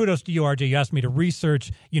kudos to you, RJ. You asked me to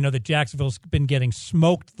research, that Jacksonville's been getting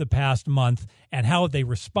smoked the past month and how they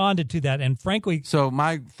responded to that. And frankly... So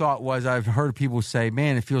my thought was I've heard people say,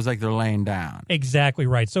 man, it feels like they're laying down. Exactly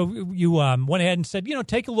right. So you went ahead and said,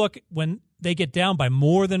 take a look when they get down by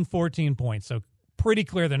more than 14 points. So pretty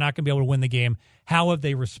clear they're not going to be able to win the game. How have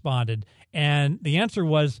they responded? And the answer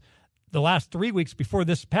was the last 3 weeks before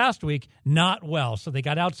this past week, not well. So they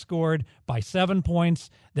got outscored by 7 points,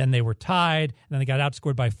 then they were tied, and then they got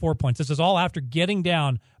outscored by 4 points. This is all after getting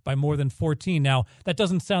down by more than 14. Now, that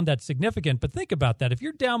doesn't sound that significant, but think about that. If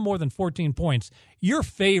you're down more than 14 points, you're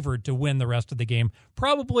favored to win the rest of the game,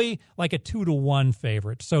 probably like a 2-1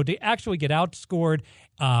 favorite. So to actually get outscored,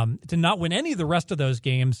 to not win any of the rest of those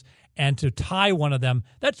games, and to tie one of them,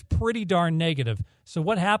 that's pretty darn negative. So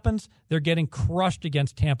what happens? They're getting crushed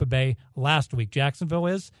against Tampa Bay last week. Jacksonville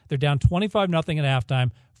is. They're down 25-0 at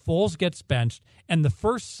halftime. Foles gets benched. And the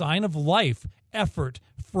first sign of life, effort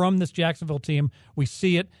from this Jacksonville team, we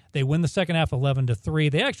see it. They win the second half 11-3.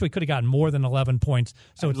 They actually could have gotten more than 11 points.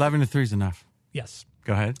 So 11-3 is enough. Yes.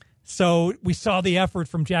 Go ahead. So we saw the effort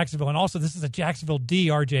from Jacksonville. And also, this is a Jacksonville D,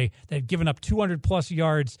 RJ, that had given up 200-plus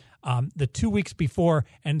yards the 2 weeks before,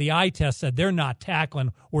 and the eye test said they're not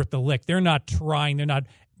tackling worth the lick. They're not trying. They're not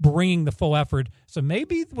bringing the full effort. So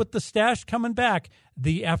maybe with the stash coming back,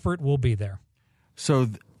 the effort will be there. So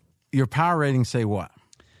your power ratings say what?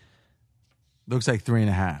 Looks like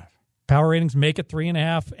 3.5. Power ratings make it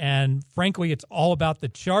 3.5, and frankly, it's all about the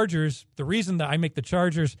Chargers. The reason that I make the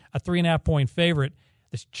Chargers a 3.5-point favorite,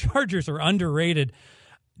 the Chargers are underrated.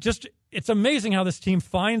 It's amazing how this team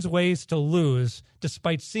finds ways to lose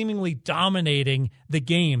despite seemingly dominating the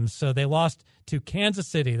games. So they lost to Kansas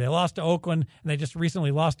City, they lost to Oakland, and they just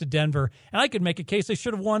recently lost to Denver. And I could make a case they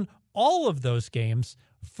should have won all of those games.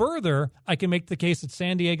 Further, I can make the case that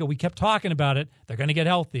San Diego, we kept talking about it, they're going to get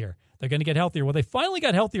healthier. They're going to get healthier. Well, they finally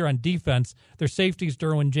got healthier on defense. Their safeties,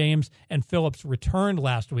 Derwin James and Phillips, returned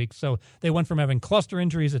last week. So they went from having cluster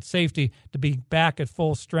injuries at safety to be back at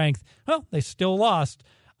full strength. Well, they still lost,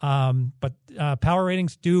 but power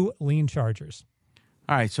ratings do lean Chargers.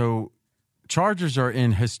 All right, so Chargers are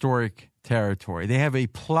in historic territory. They have a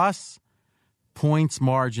plus points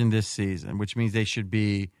margin this season, which means they should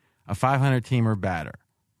be a 500 team or better.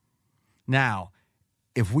 Now,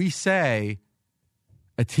 if we say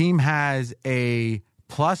a team has a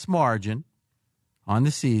plus margin on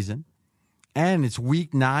the season, and it's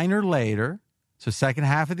week 9 or later, so second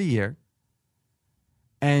half of the year,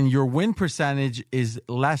 and your win percentage is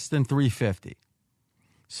less than 350.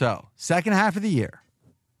 So second half of the year,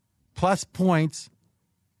 plus points,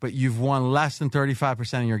 but you've won less than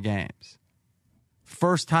 35% of your games.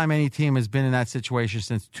 First time any team has been in that situation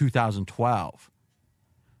since 2012.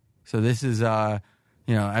 So this is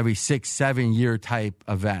every 6-7 year type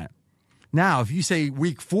event. Now, if you say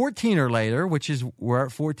week 14 or later, which is we're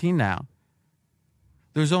at 14 now,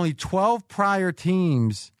 there's only 12 prior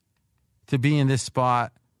teams to be in this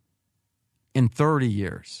spot in 30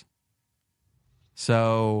 years.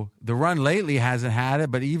 So the run lately hasn't had it,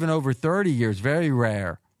 but even over 30 years, very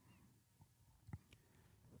rare.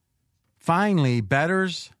 Finally,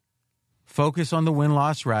 bettors focus on the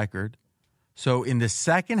win-loss record. So in the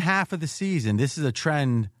second half of the season, this is a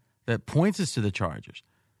trend that points us to the Chargers.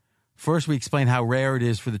 First, we explain how rare it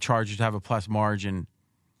is for the Chargers to have a plus margin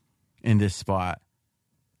in this spot,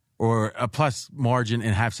 or a plus margin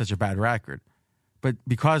and have such a bad record. But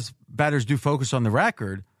because bettors do focus on the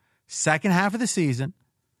record, second half of the season,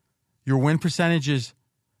 your win percentage is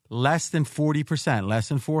less than 40%, less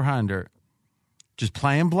than 400. Just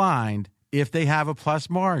playing blind if they have a plus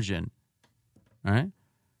margin, all right?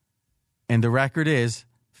 And the record is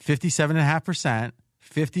 57.5%,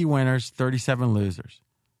 50 winners, 37 losers.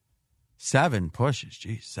 7 pushes,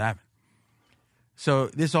 geez, 7. So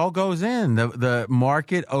this all goes in. The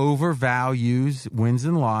market overvalues wins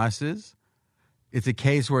and losses. it's a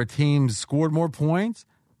case where a team's scored more points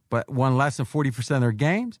but won less than 40% of their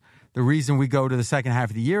games. The reason we go to the second half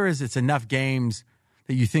of the year is it's enough games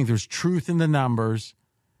that you think there's truth in the numbers,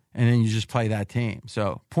 and then you just play that team.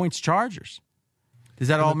 So, points Chargers. Does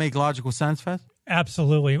that all make logical sense, Fez?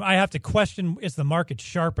 Absolutely. I have to question, is the market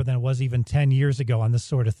sharper than it was even 10 years ago on this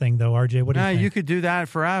sort of thing, though, RJ? What do you think? You could do that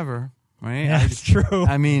forever, right? Yeah, that's true.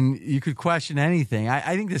 I mean, you could question anything.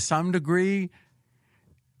 I think to some degree,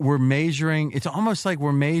 we're measuring, it's almost like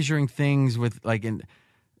we're measuring things with like an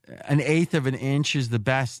eighth of an inch is the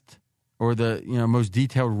best or the most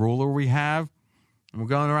detailed ruler we have. And we're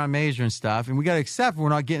going around measuring stuff, and we got to accept we're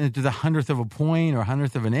not getting it to the 100th of a point or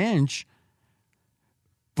 100th of an inch.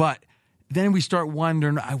 But then we start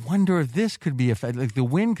wondering, I wonder if this could be affected, like the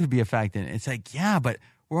wind could be affected. It's like, yeah, but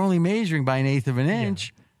we're only measuring by an eighth of an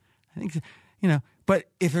inch. Yeah. I think, but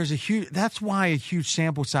if there's that's why a huge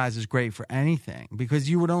sample size is great for anything, because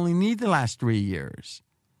you would only need the last 3 years,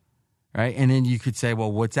 right? And then you could say, well,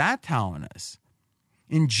 what's that telling us?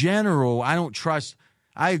 In general,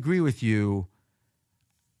 I agree with you.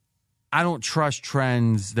 I don't trust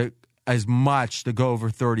trends that as much to go over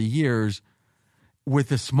 30 years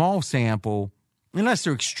with a small sample, unless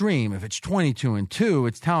they're extreme. If it's 22-2,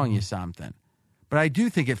 it's telling you something. But I do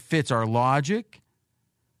think it fits our logic,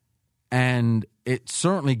 and it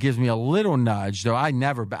certainly gives me a little nudge, though I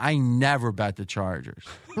never bet the Chargers.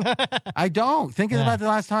 I don't. Thinking about the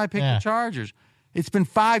last time I picked the Chargers. It's been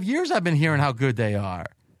 5 years I've been hearing how good they are.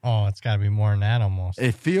 Oh, it's got to be more than that almost.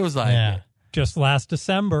 It feels like it. Just last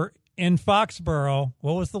December in Foxborough,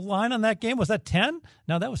 what was the line on that game? Was that 10?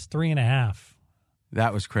 No, that was 3.5.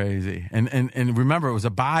 That was crazy. And remember, it was a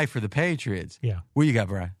bye for the Patriots. Yeah. What you got,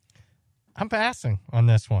 Brad? I'm passing on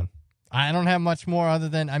this one. I don't have much more other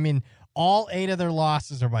than, all 8 of their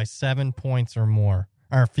losses are by 7 points or more,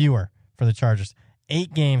 or fewer for the Chargers.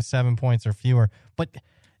 8 games, 7 points or fewer. But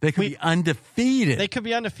they could be undefeated. They could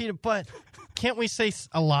be undefeated, but can't we say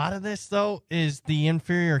a lot of this, though, is the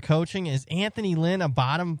inferior coaching? Is Anthony Lynn a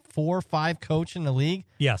bottom 4 or 5 coach in the league?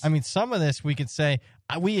 Yes. Some of this we could say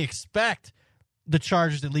we expect the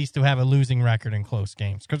Chargers at least to have a losing record in close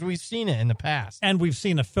games because we've seen it in the past. And we've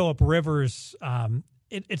seen a Phillip Rivers,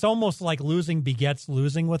 it's almost like losing begets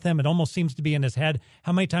losing with him. It almost seems to be in his head.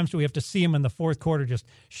 How many times do we have to see him in the fourth quarter just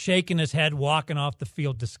shaking his head, walking off the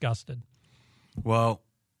field disgusted? Well,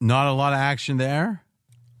 not a lot of action there.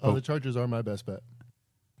 Oh, the Chargers are my best bet.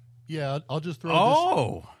 Yeah, I'll just throw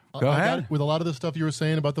go ahead. With a lot of the stuff you were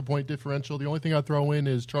saying about the point differential, the only thing I'd throw in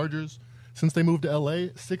is Chargers. Since they moved to L.A.,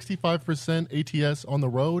 65% ATS on the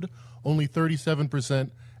road, only 37%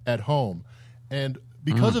 at home. And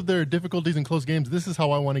because of their difficulties in close games, this is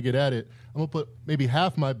how I want to get at it. I'm going to put maybe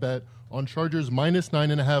half my bet on Chargers minus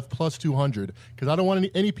 9.5 plus 200 because I don't want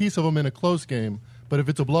any piece of them in a close game. But if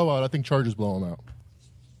it's a blowout, I think Chargers blow them out.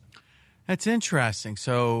 That's interesting.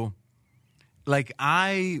 So,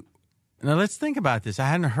 now let's think about this. I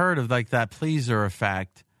hadn't heard of that pleaser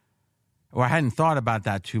effect, or I hadn't thought about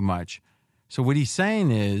that too much. So what he's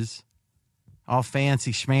saying is, all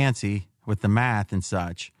fancy schmancy with the math and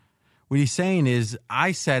such, what he's saying is,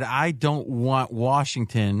 I said I don't want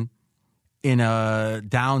Washington in a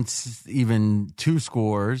down even 2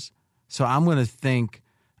 scores, so I'm going to think,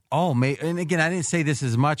 and again, I didn't say this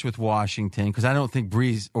as much with Washington because I don't think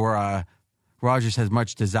Breeze or Rodgers has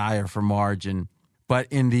much desire for margin. But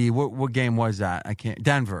in the, what game was that?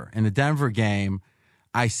 Denver. In the Denver game,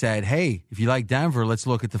 I said, hey, if you like Denver, let's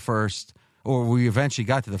look at the first, or we eventually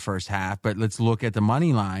got to the first half, but let's look at the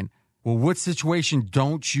money line. Well, what situation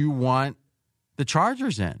don't you want the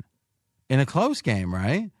Chargers in a close game,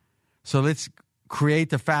 right? So let's create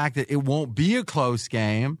the fact that it won't be a close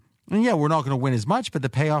game. And, yeah, we're not going to win as much, but the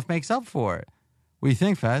payoff makes up for it. What do you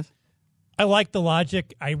think, Fez? I like the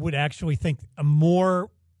logic. I would actually think a more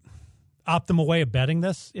optimal way of betting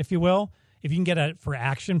this, if you will, if you can get at it for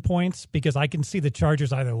action points, because I can see the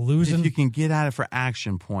Chargers either losing. If you can get at it for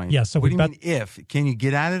action points. Yeah, so what do you mean if? Can you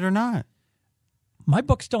get at it or not? My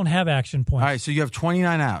books don't have action points. All right, so you have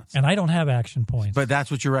 29 outs. And I don't have action points. But that's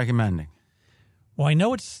what you're recommending. Well, I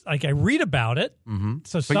know it's like I read about it. Mm-hmm.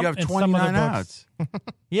 But you have 29 outs.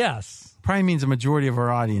 Yes. Probably means a majority of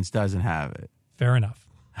our audience doesn't have it. Fair enough.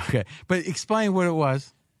 Okay, but explain what it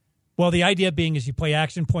was. Well, the idea being is you play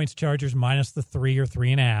action points Chargers minus the 3 or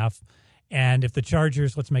 3.5. And if the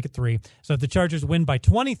Chargers, let's make it 3. So if the Chargers win by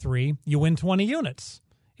 23, you win 20 units.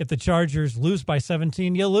 If the Chargers lose by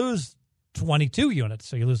 17, you lose 22 units.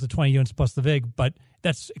 So you lose the 20 units plus the VIG. But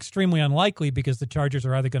that's extremely unlikely because the Chargers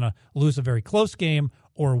are either going to lose a very close game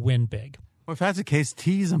or win big. Well, if that's the case,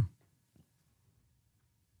 tease them.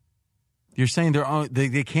 You're saying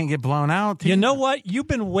they can't get blown out? You know what? You've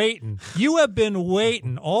been waiting. You have been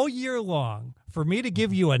waiting all year long for me to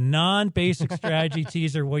give you a non-basic strategy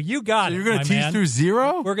teaser. Well, you got it. You're going to tease through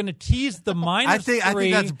zero? We're going to tease the minus three. I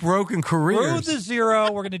think that's broken careers. Through the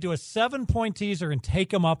zero. We're going to do a 7-point teaser and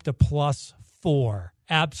take them up to +4.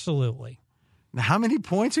 Absolutely. Now, how many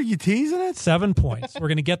points are you teasing it? 7 points. We're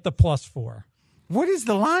going to get the +4. What is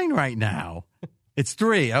the line right now? It's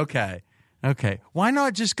 3. Okay. Why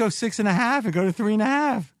not just go 6.5 and go to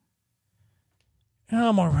 3.5?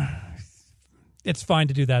 It's fine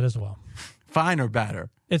to do that as well. Fine or better?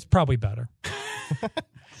 It's probably better.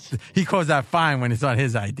 He calls that fine when it's not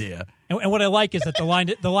his idea. And what I like is that the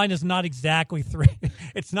line is not exactly 3.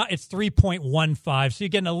 It's 3.15. So you're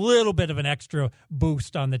getting a little bit of an extra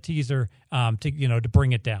boost on the teaser to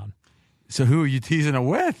bring it down. So who are you teasing it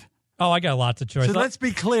with? Oh, I got lots of choices. So let's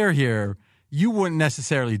be clear here. You wouldn't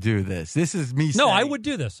necessarily do this. This is me saying. No, I would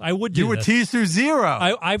do this. I would do this. You would tease through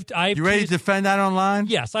zero. I've you ready to defend that online?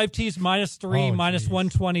 Yes, I've teased -3,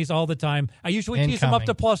 -120s all the time. I usually tease them up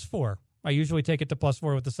to +4. I usually take it to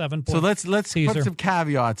 +4 with the 7 point. So let's teaser. put some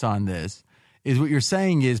caveats on this. Is what you're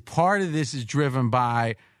saying is part of this is driven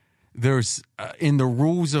by there's in the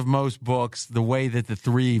rules of most books the way that the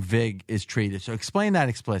 3 vig is treated. So explain that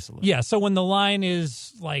explicitly. Yeah. So when the line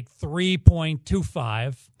is like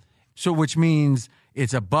 3.25. So which means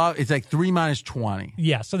it's above, it's like 3 minus 20.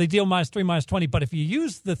 Yeah, so they deal -3, -20. But if you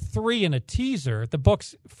use the 3 in a teaser, the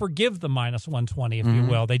books forgive the -120, if you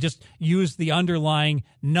will. They just use the underlying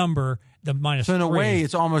number, the -3. So in a way,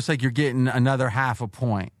 it's almost like you're getting another half a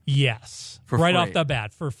point. Yes. Right off the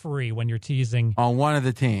bat for free when you're teasing. On one of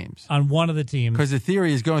the teams. On one of the teams. Because the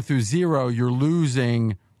theory is going through zero, you're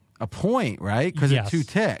losing a point, right? Because of 2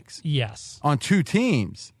 ticks. Yes. On 2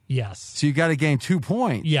 teams. Yes. So you got to gain 2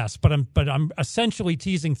 points. Yes, but I'm essentially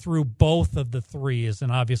teasing through both of the 3s,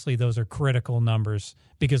 and obviously those are critical numbers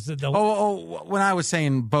because when I was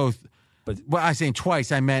saying both, when I was saying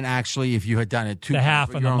twice, I meant actually if you had done it 2 the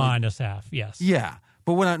half and the only, -half. Yes. Yeah,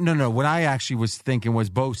 but what I actually was thinking was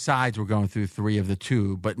both sides were going through 3 of the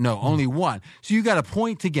 2, but no, only 1. So you got a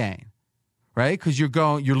point to gain, right? Because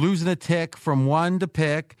you're losing a tick from 1 to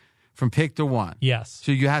pick, from pick to 1. Yes.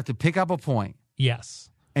 So you have to pick up a point. Yes.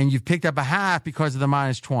 And you've picked up a half because of the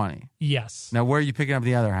 -20. Yes. Now, where are you picking up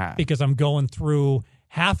the other half? Because I'm going through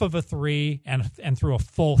half of a 3 and through a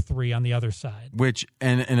full 3 on the other side. Which,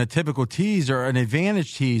 in a typical teaser, an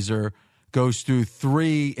advantage teaser goes through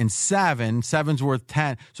 3 and 7. 7's worth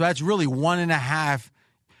 10. So that's really 1.5.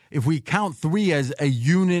 If we count 3 as a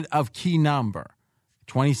unit of key number,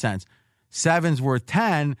 20 cents. 7's worth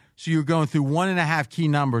 10, so you're going through 1.5 key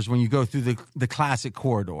numbers when you go through the classic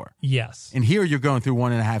corridor. Yes. And here you're going through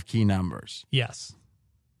 1.5 key numbers. Yes.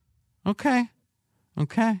 Okay.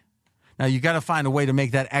 Now you got to find a way to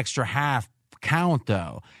make that extra half count,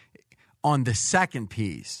 though, on the second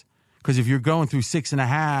piece. Because if you're going through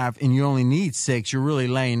 6.5 and you only need 6, you're really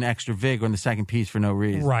laying extra vig on the second piece for no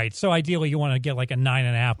reason. Right. So ideally, you want to get like a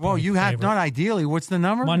 9.5. Well, you have not ideally. What's the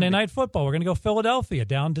number? Monday Night Football. We're going to go Philadelphia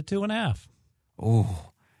down to 2.5.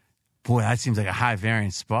 Oh, boy, that seems like a high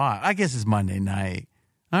variance spot. I guess it's Monday night.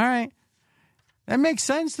 All right. That makes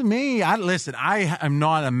sense to me. Listen, I am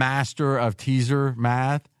not a master of teaser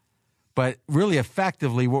math, but really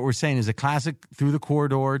effectively what we're saying is a classic through the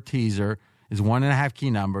corridor teaser is 1.5 key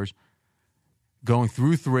numbers. Going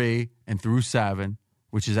through 3 and through 7,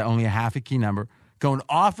 which is only a half a key number. Going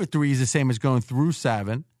off of 3 is the same as going through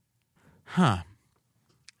 7. Huh.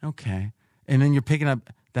 Okay. And then you're picking up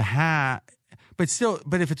the half. But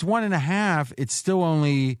if it's 1.5, it's still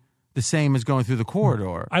only the same as going through the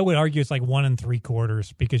corridor. I would argue it's like 1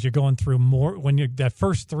 3/4 because you're going through more. When you're that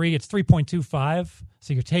first 3, it's 3.25.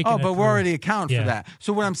 So you're taking. Oh, but we're already accounting for that.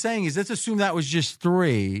 So what I'm saying is, let's assume that was just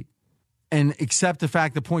 3. And accept the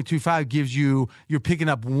fact that 0.25 gives you're picking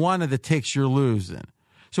up 1 of the ticks you're losing.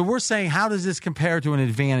 So we're saying, how does this compare to an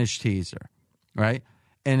advantage teaser, right?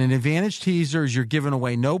 And an advantage teaser is you're giving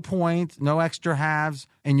away no points, no extra halves,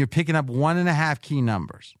 and you're picking up 1.5 key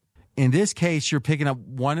numbers. In this case, you're picking up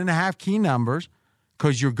 1.5 key numbers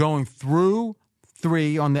because you're going through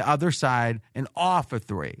 3 on the other side and off of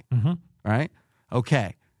 3, right?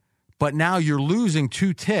 Okay. But now you're losing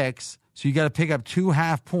 2 ticks, so you got to pick up 2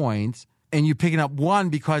 half points. And you're picking up 1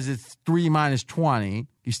 because it's 3 minus 20.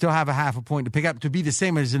 You still have a half a point to pick up to be the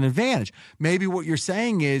same as an advantage. Maybe what you're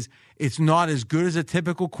saying is it's not as good as a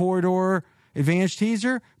typical corridor advantage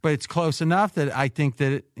teaser, but it's close enough that I think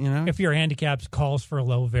that, if your handicap calls for a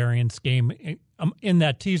low variance game in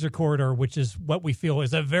that teaser corridor, which is what we feel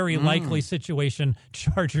is a very likely situation,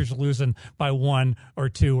 Chargers losing by 1 or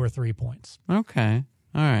 2 or 3 points. Okay.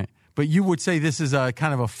 All right. But you would say this is a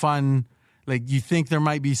kind of a fun Like, you think there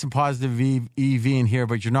might be some positive EV in here,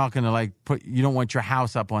 but you're not going to, you don't want your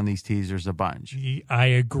house up on these teasers a bunch. I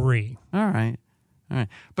agree. All right.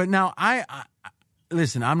 But now,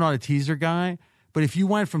 listen, I'm not a teaser guy, but if you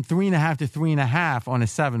went from 3.5 to 3.5 on a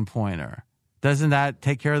 7-pointer, doesn't that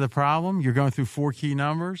take care of the problem? You're going through 4 key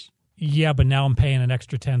numbers? Yeah, but now I'm paying an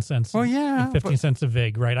extra 10 cents. Oh, yeah. And 15 cents a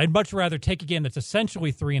vig, right? I'd much rather take a game that's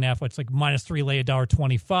essentially 3.5, it's like -3, lay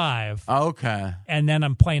 $1.25. Okay. And then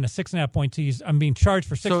I'm playing a 6.5 point tease. I'm being charged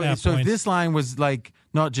for 6.5 points. So if this line was like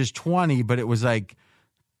not just 20, but it was like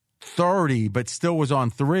 30, but still was on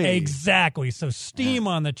 3. Exactly. So steam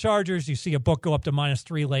on the Chargers. You see a book go up to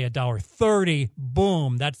 -3, lay $1.30.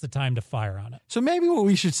 Boom. That's the time to fire on it. So maybe what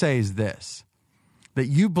we should say is this, that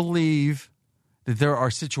you believe that there are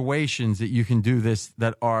situations that you can do this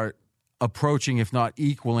that are approaching, if not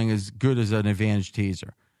equaling, as good as an advantage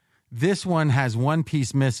teaser. This one has one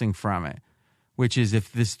piece missing from it, which is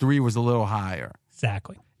if this 3 was a little higher.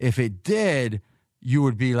 Exactly. If it did, you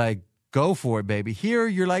would be like, go for it, baby. Here,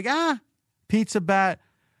 you're like, pizza bet,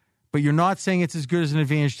 but you're not saying it's as good as an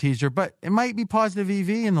advantage teaser, but it might be positive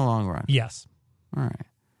EV in the long run. Yes. All right.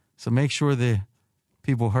 So make sure the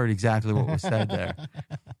people heard exactly what was said there.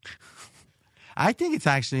 I think it's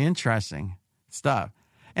actually interesting stuff.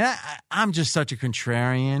 And I'm just such a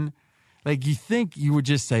contrarian. Like, you think you would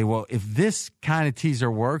just say, well, if this kind of teaser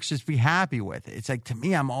works, just be happy with it. It's like, to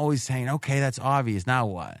me, I'm always saying, okay, that's obvious. Now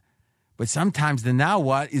what? But sometimes the now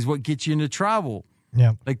what is what gets you into trouble.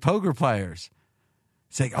 Yeah. Like poker players.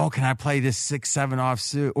 It's like, oh, can I play this 6-7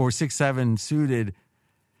 offsuit or 6-7 suited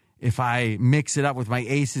if I mix it up with my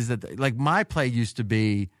aces? Like, my play used to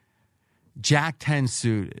be Jack 10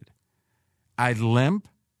 suited. I'd limp,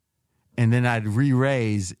 and then I'd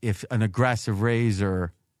re-raise if an aggressive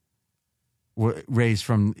raiser raised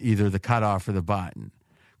from either the cutoff or the button.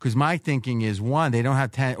 Because my thinking is, one, they don't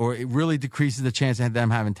have 10, or it really decreases the chance of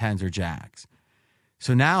them having 10s or jacks.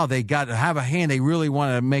 So now they got to have a hand they really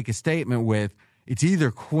want to make a statement with. It's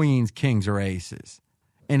either queens, kings, or aces.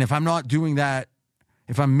 And if I'm not doing that,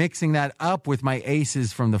 if I'm mixing that up with my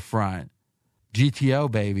aces from the front,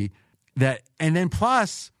 GTO, baby, and then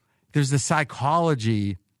plus, there's the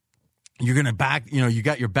psychology. You're going to you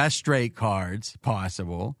got your best straight cards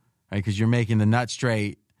possible, right? Because you're making the nut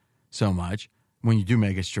straight so much when you do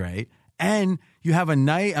make a straight. And you have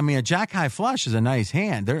a jack high flush is a nice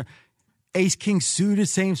hand. They're ace king suited,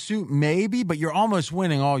 same suit, maybe, but you're almost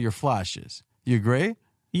winning all your flushes. You agree?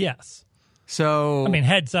 Yes. So,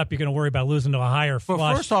 heads up, you're going to worry about losing to a higher flush.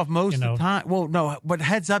 But first off, most of the time, well, no, but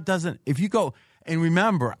heads up doesn't, if you go, and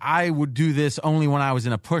remember, I would do this only when I was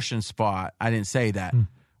in a pushing spot. I didn't say that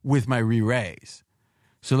with my re-raise.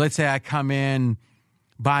 So let's say I come in,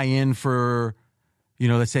 buy in for,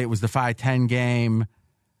 let's say it was the 5-10 game,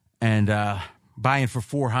 and buy in for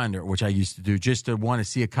 400, which I used to do just to want to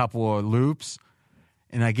see a couple of loops.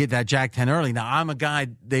 And I get that Jack 10 early. Now, I'm a guy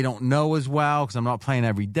they don't know as well because I'm not playing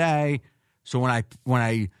every day. So when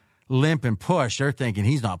I limp and push, they're thinking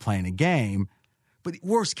he's not playing a game. But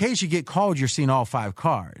worst case, you get called, you're seeing all 5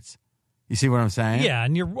 cards. You see what I'm saying? Yeah,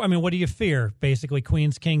 and what do you fear? Basically,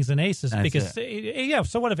 queens, kings, and aces. That's because,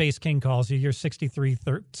 so what if ace king calls you? You're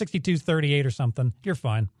 62-38 or something. You're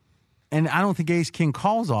fine. And I don't think ace king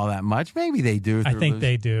calls all that much. Maybe they do. I think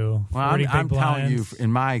they do. Well, I'm telling you,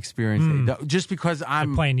 in my experience, they do. Just because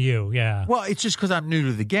I'm playing you, yeah. Well, it's just because I'm new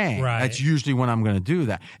to the game. Right. That's usually when I'm going to do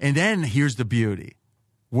that. And then here's the beauty.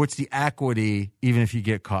 What's the equity, even if you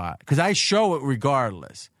get caught? Because I show it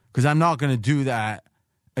regardless. Because I'm not going to do that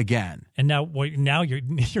again. And now you're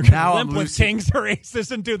going to limp with kings or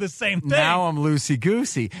aces and do the same thing. Now I'm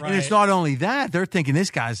loosey-goosey. Right. And it's not only that. They're thinking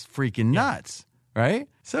this guy's freaking nuts. Right?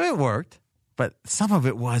 So it worked. But some of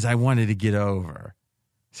it was I wanted to get over.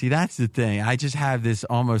 See, that's the thing. I just have this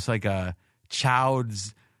almost like a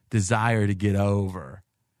child's desire to get over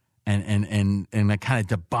and I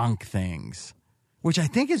kind of debunk things, which I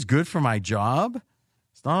think is good for my job.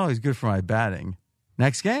 It's not always good for my batting.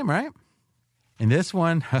 Next game, right? In this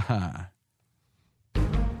one,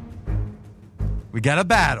 we got a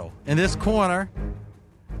battle. In this corner,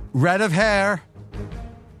 red of hair,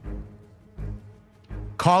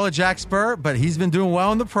 college expert, but he's been doing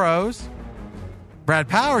well in the pros. Brad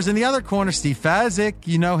Powers in the other corner, Steve Fezzik.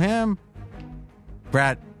 You know him.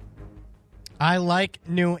 Brad. I like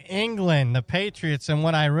New England, the Patriots, and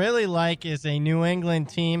what I really like is a New England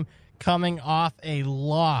team coming off a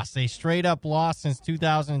loss, a straight-up loss since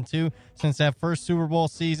 2002, since that first Super Bowl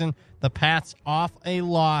season. The Pats off a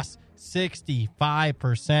loss,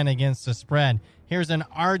 65% against the spread. Here's an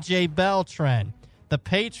R.J. Bell trend. The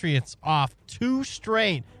Patriots off 2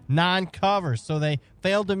 straight non-covers, so they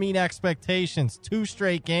failed to meet expectations. 2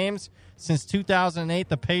 straight games. Since 2008,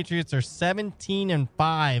 the Patriots are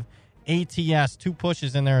 17-5 ATS, 2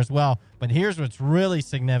 pushes in there as well. But here's what's really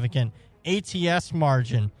significant. ATS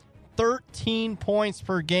margin, 13 points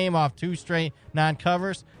per game off 2 straight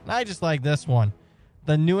non-covers. And I just like this one.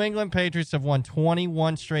 The New England Patriots have won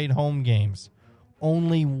 21 straight home games.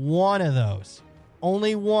 Only one of those,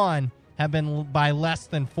 only one, have been by less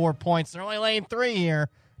than 4 points. They're only laying 3 here.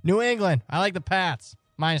 New England, I like the Pats,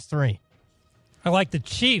 -3. I like the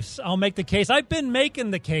Chiefs. I'll make the case. I've been making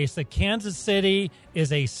the case that Kansas City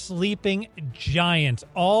is a sleeping giant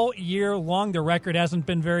all year long. Their record hasn't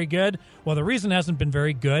been very good. Well, the reason it hasn't been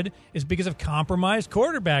very good is because of compromised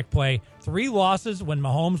quarterback play. 3 losses when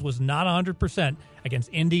Mahomes was not 100% against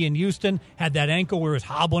Indy and Houston, had that ankle where he was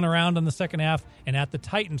hobbling around in the second half, and at the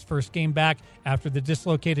Titans' first game back after the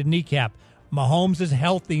dislocated kneecap. Mahomes is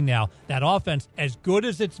healthy now. That offense, as good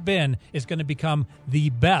as it's been, is going to become the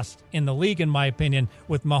best in the league, in my opinion,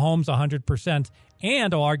 with Mahomes 100%.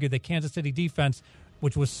 And I'll argue that Kansas City defense,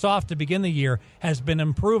 which was soft to begin the year, has been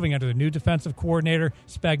improving under the new defensive coordinator,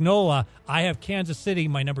 Spagnuolo. I have Kansas City,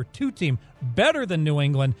 my number 2 team, better than New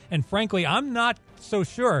England. And frankly, I'm not so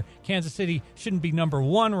sure Kansas City shouldn't be number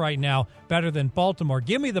 1 right now, better than Baltimore.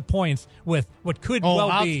 Give me the points with what could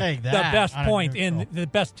I'll be take the that best on a point neutral. in the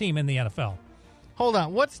best team in the NFL. Hold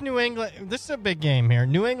on. What's New England? This is a big game here.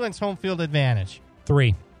 New England's home field advantage.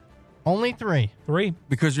 3. Only 3. 3.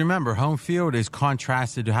 Because remember, home field is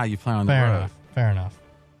contrasted to how you play on the road. Fair enough.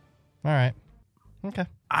 All right. Okay.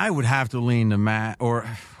 I would have to lean to Matt, or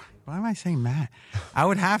why am I saying Matt? I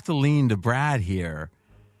would have to lean to Brad here.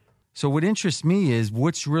 So what interests me is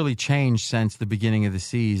what's really changed since the beginning of the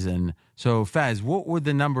season. So, Fez, what would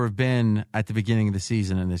the number have been at the beginning of the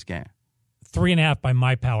season in this game? 3.5 by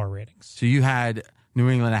my power ratings. So you had New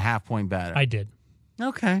England a half point better. I did.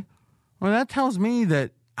 Okay. Well, that tells me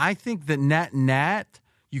that I think that net,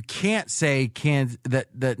 you can't say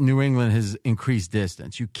that New England has increased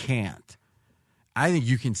distance. You can't. I think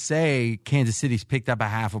you can say Kansas City's picked up a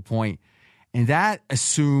half a point, and that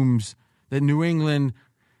assumes that New England,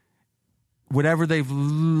 whatever they've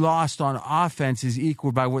lost on offense, is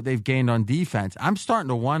equal by what they've gained on defense. I'm starting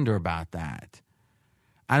to wonder about that.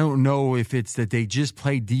 I don't know if it's that they just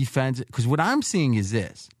play defense, because what I'm seeing is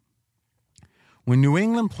this. When New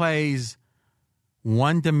England plays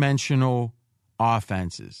one-dimensional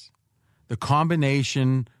offenses, the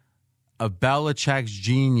combination of Belichick's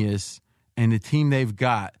genius and the team they've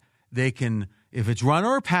got, they can, if it's run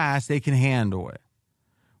or pass, they can handle it.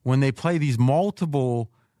 When they play these multiple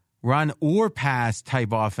run or pass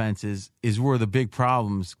type offenses is where the big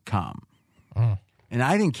problems come. And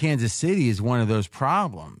I think Kansas City is one of those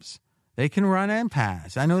problems. They can run and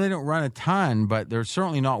pass. I know they don't run a ton, but they're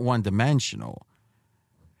certainly not one-dimensional.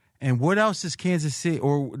 And what else does Kansas City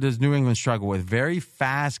or does New England struggle with? Very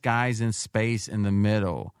fast guys in space in the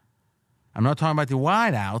middle. I'm not talking about the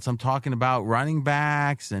wideouts. I'm talking about running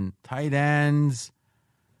backs and tight ends.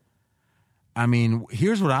 I mean,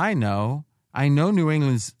 here's what I know. I know New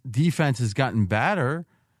England's defense has gotten better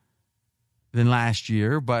than last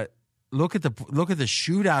year, but look at the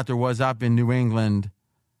shootout there was up in New England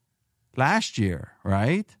last year,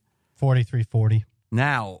 right? 43-40.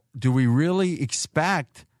 Now, do we really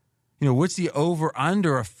expect, what's the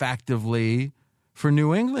over-under effectively for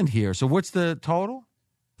New England here? So what's the total?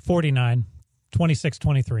 49,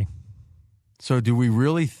 26-23. So do we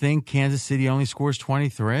really think Kansas City only scores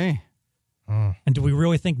 23? And do we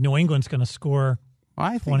really think New England's going to score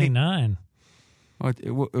 29?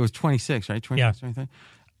 It was 26, right? 26, yeah.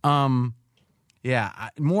 23.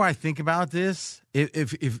 More I think about this,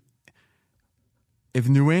 if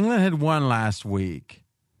New England had won last week,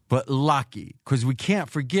 but lucky, because we can't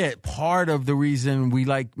forget part of the reason we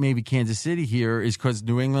like maybe Kansas City here is because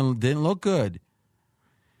New England didn't look good.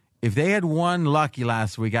 If they had won lucky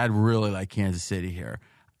last week, I'd really like Kansas City here.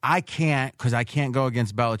 I can't, because I can't go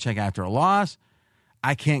against Belichick after a loss.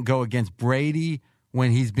 I can't go against Brady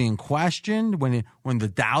when he's being questioned, when the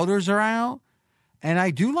doubters are out. And I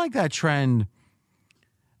do like that trend,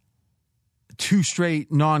 2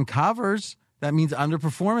 straight non-covers. That means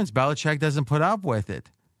underperformance. Belichick doesn't put up with it.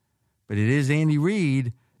 But it is Andy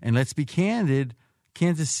Reid, and let's be candid,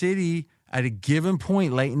 Kansas City at a given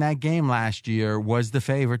point late in that game last year was the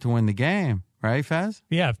favorite to win the game. Right, Fez?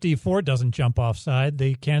 Yeah, if D Ford doesn't jump offside,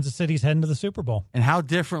 the Kansas City's heading to the Super Bowl. And how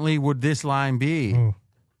differently would this line be?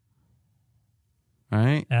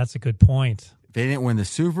 Right? That's a good point. If they didn't win the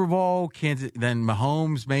Super Bowl, then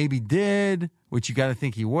Mahomes maybe did, which you got to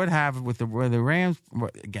think he would have with the Rams.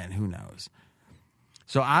 Again, who knows?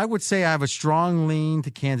 So I would say I have a strong lean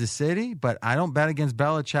to Kansas City, but I don't bet against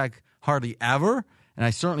Belichick hardly ever, and I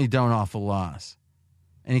certainly don't off a loss.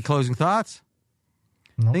 Any closing thoughts?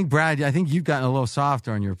 Nope. I think, Brad, you've gotten a little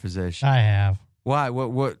softer on your position. I have. Why?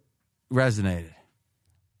 What resonated?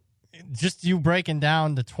 Just you breaking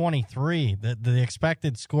down the 23, the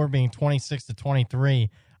expected score being 26-23.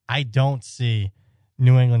 I don't see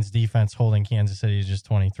New England's defense holding Kansas City to just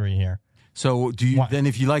 23 here. So do you then?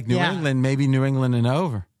 If you like New England, maybe New England and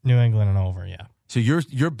over. New England and over, yeah. So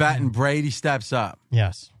you're betting Brady steps up.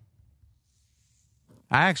 Yes.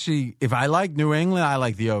 I actually, if I like New England, I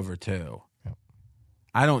like the over too. Yep.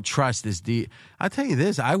 I don't trust this I'll tell you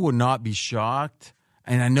this: I would not be shocked.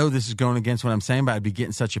 And I know this is going against what I'm saying, but I'd be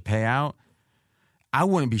getting such a payout. I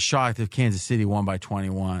wouldn't be shocked if Kansas City won by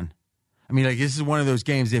 21. I mean, like, this is one of those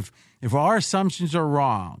games, if our assumptions are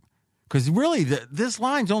wrong, because really this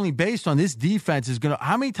line's only based on this defense is going to –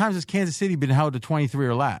 how many times has Kansas City been held to 23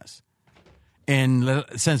 or less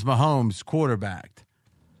since Mahomes quarterbacked?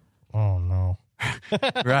 Oh, no.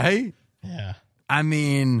 Right? Yeah. I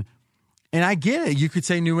mean, and I get it. You could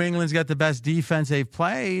say New England's got the best defense they've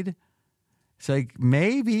played. It's like,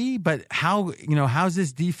 maybe, but how's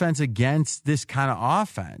this defense against this kind of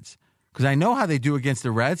offense? Because I know how they do against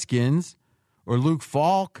the Redskins or Luke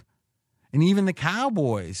Falk and even the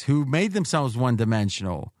Cowboys, who made themselves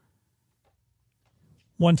one-dimensional.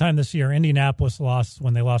 One time this year, Indianapolis lost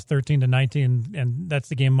when they lost 13-19, and that's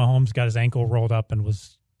the game Mahomes got his ankle rolled up and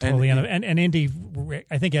was totally and Indy,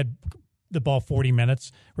 I think, had the ball 40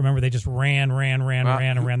 minutes. Remember, they just ran the clock.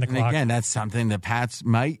 And again, that's something the Pats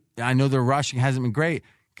might. I know their rushing hasn't been great.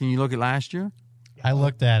 Can you look at last year? I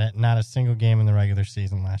looked at it. Not a single game in the regular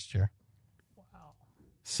season last year. Wow.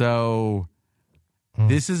 So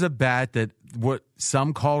this is a bet that what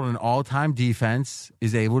some call an all-time defense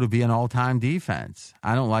is able to be an all-time defense.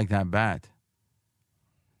 I don't like that bet.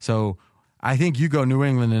 So I think you go New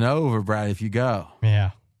England and over, Brad, if you go.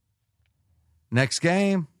 Yeah. Next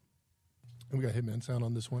game. We got Hitman sound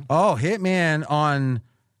on this one. Oh, Hitman on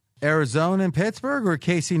Arizona and Pittsburgh or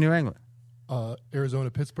KC New England?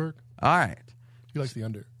 Arizona, Pittsburgh. All right. He likes the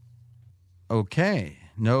under. Okay.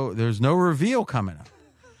 No, there's no reveal coming up.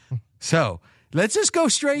 So let's just go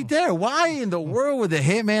straight there. Why in the world would the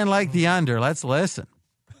Hitman like the under? Let's listen.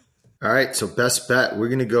 All right, so best bet. We're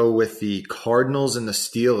going to go with the Cardinals and the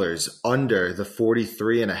Steelers under the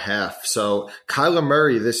 43.5. So Kyler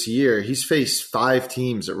Murray this year, he's faced 5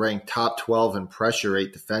 teams that rank top 12 in pressure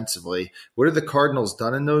rate defensively. What have the Cardinals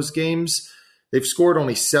done in those games? They've scored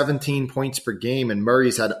only 17 points per game, and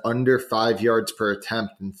Murray's had under 5 yards per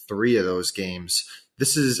attempt in 3 of those games.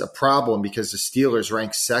 This is a problem because the Steelers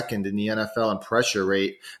rank second in the NFL in pressure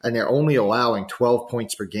rate, and they're only allowing 12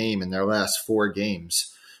 points per game in their last 4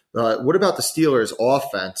 games. What about the Steelers'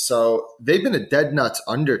 offense? So they've been a dead nuts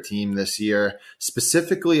under team this year,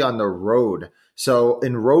 specifically on the road. So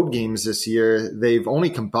in road games this year, they've only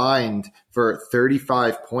combined for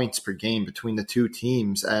 35 points per game between the two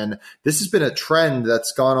teams. And this has been a trend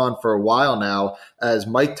that's gone on for a while now, as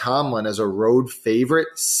Mike Tomlin is a road favorite,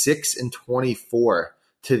 6-24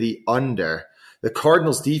 to the under. The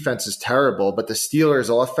Cardinals' defense is terrible, but the Steelers'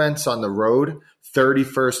 offense on the road,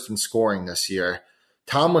 31st in scoring this year.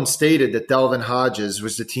 Tomlin stated that Delvin Hodges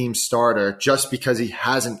was the team's starter just because he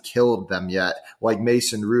hasn't killed them yet, like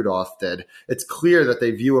Mason Rudolph did. It's clear that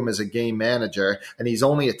they view him as a game manager, and he's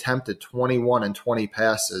only attempted 21 and 20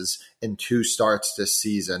 passes in 2 starts this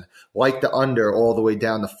season. Like the under all the way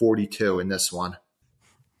down to 42 in this one.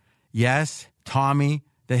 Yes, Tommy,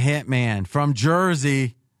 the Hitman from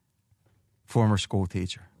Jersey, former school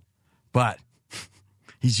teacher. But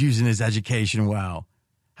he's using his education well.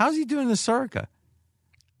 How's he doing the circa?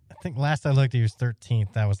 I think last I looked, he was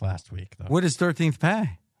 13th. That was last week, though. What does 13th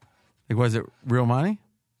pay? Like, was it real money?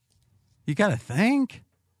 You got to think.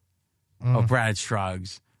 Oh, Brad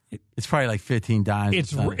shrugs. It's probably like 15 dimes.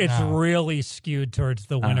 It's really skewed towards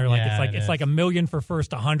the winner. It's like $1 million for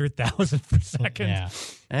first, 100,000 for second. Yeah.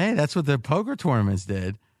 Hey, that's what the poker tournaments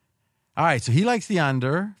did. All right, so he likes the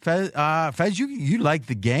under. Fez, you like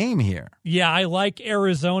the game here. Yeah, I like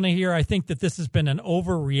Arizona here. I think that this has been an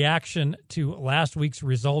overreaction to last week's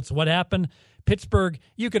results. What happened? Pittsburgh,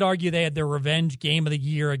 you could argue they had their revenge game of the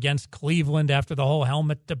year against Cleveland after the whole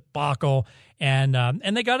helmet debacle, and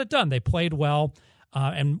they got it done. They played well.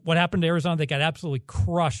 And what happened to Arizona? They got absolutely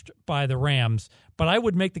crushed by the Rams. But I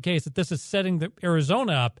would make the case that this is setting the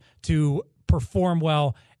Arizona up to perform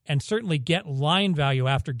well and certainly get line value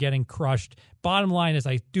after getting crushed. Bottom line is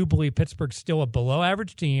I do believe Pittsburgh's still a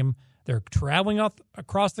below-average team. They're traveling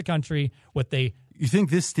across the country. You think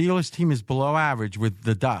this Steelers team is below average with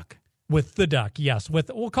the duck? With the Duck, yes.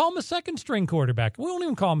 We'll call him a second-string quarterback. We won't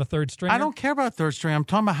even call him a third-string. I don't care about third string. I'm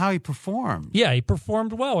talking about how he performed. Yeah, he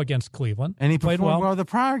performed well against Cleveland. And he played performed well the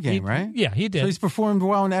prior game, right? Yeah, he did. So he's performed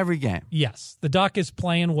well in every game. Yes, the Duck is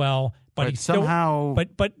playing well, but he's somehow. Still,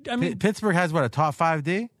 but I mean, Pittsburgh has what, a top 5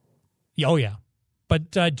 D? Oh yeah,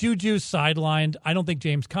 but Juju's sidelined. I don't think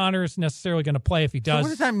James Conner is necessarily going to play. If he does, so what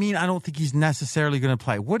does that mean? I don't think he's necessarily going to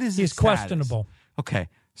play. What is his He's questionable. Okay,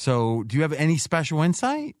 so do you have any special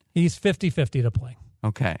insight? He's 50-50 to play.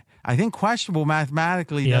 Okay, I think questionable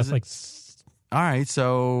mathematically. Yeah, doesn't. All right,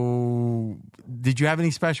 so did you have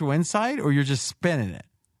any special insight, or you're just spinning it?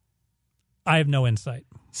 I have no insight.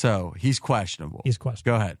 So he's questionable. He's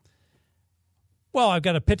questionable. Go ahead. Well, I've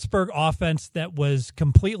got a Pittsburgh offense that was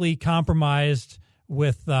completely compromised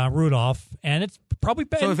with Rudolph, and it's probably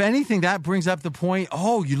bad. So if anything, that brings up the point,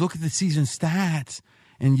 you look at the season stats,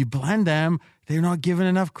 and you blend them, they're not giving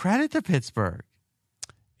enough credit to Pittsburgh.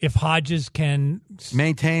 If Hodges can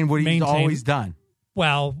maintain what he's always done.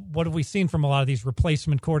 Well, what have we seen from a lot of these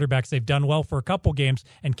replacement quarterbacks? They've done well for a couple games,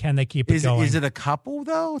 and can they keep it going? Is it a couple,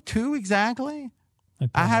 though? 2 exactly?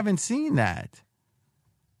 I haven't seen that.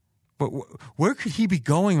 But where could he be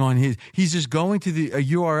going on his? He's just going to a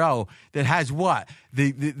URL that has what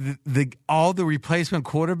all the replacement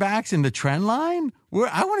quarterbacks in the trend line. I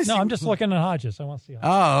want to see. No, I'm just looking at Hodges. I want to see. Hodges.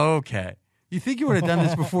 Oh, okay. You think you would have done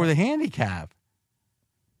this before the handicap?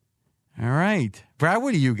 All right, Brad.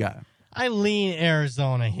 What do you got? I lean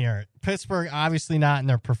Arizona here. Pittsburgh obviously not in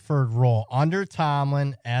their preferred role. Under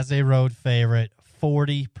Tomlin as a road favorite,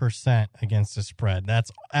 40% against the spread.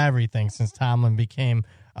 That's everything since Tomlin became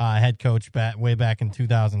head coach way back in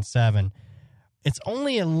 2007. It's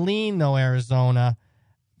only a lean, though, Arizona,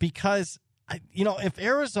 because, if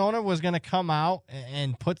Arizona was going to come out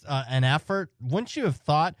and put an effort, wouldn't you have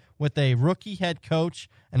thought with a rookie head coach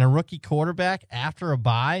and a rookie quarterback after a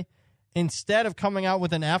bye, instead of coming out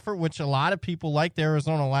with an effort, which a lot of people liked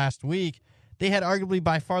Arizona last week, they had arguably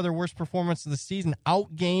by far their worst performance of the season,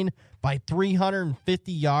 outgained by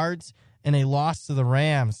 350 yards in a loss to the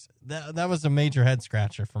Rams. That was a major head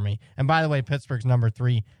scratcher for me. And by the way, Pittsburgh's number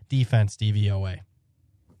 3 defense DVOA.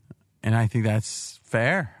 And I think that's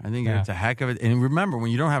fair. I think it's a heck of it. And remember,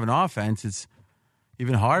 when you don't have an offense, it's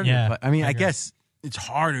even harder to play. I mean, I guess it's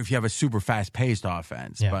harder if you have a super fast-paced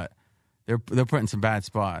offense, but they're put in some bad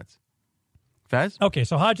spots. Fez? Okay,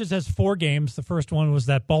 so Hodges has 4 games. The first one was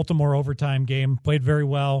that Baltimore overtime game. Played very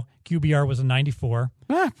well. QBR was a 94.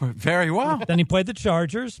 Very well. Then he played the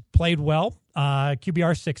Chargers. Played well.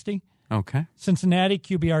 QBR 60. Okay. Cincinnati,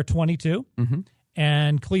 QBR 22. Mm-hmm.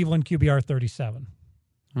 And Cleveland, QBR 37.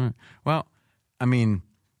 All right. Well, I mean,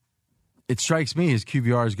 it strikes me as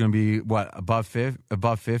QBR is going to be,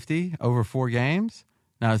 above 50 over 4 games?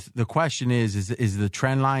 Now, the question is the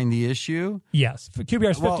trend line the issue? Yes.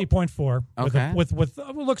 QBR is 50.4. Okay. With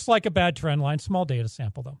looks like a bad trend line. Small data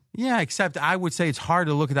sample, though. Yeah, except I would say it's hard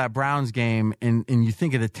to look at that Browns game and you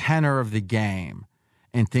think of the tenor of the game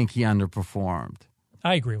and think he underperformed.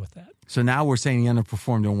 I agree with that. So now we're saying he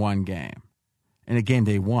underperformed in one game. In a game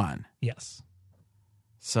they won. Yes.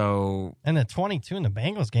 So. And the 22 in the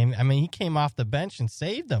Bengals game, I mean, he came off the bench and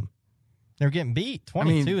saved them. They're getting beat.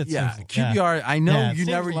 22, it seems. QBR, I know you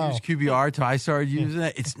never used QBR until I started using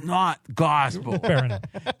it. It's not gospel. Fair enough.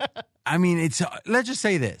 I mean, let's just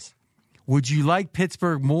say this. Would you like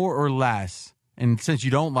Pittsburgh more or less? And since you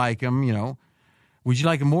don't like him, would you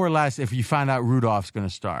like him more or less if you find out Rudolph's going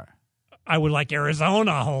to start? I would like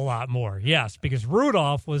Arizona a whole lot more, yes, because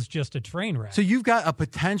Rudolph was just a train wreck. So you've got a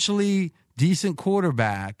potentially decent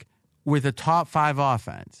quarterback with a top 5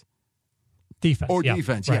 offense. Defense.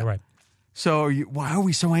 Defense, Right. So why are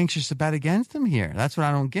we so anxious to bet against him here? That's what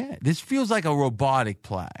I don't get. This feels like a robotic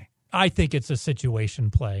play. I think it's a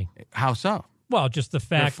situation play. How so? Well, just the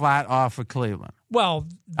fact they're flat off of Cleveland. Well,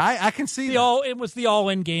 I can see it was the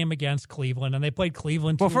all-in game against Cleveland, and they played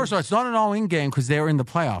Cleveland. Well, first of all, it's not an all-in game because they're in the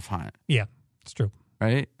playoff hunt. Yeah, it's true.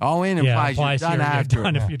 Right? All-in implies you're done after. You're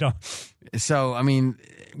done if you don't. So, I mean,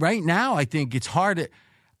 right now, I think it's hard.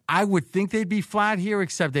 I would think they'd be flat here,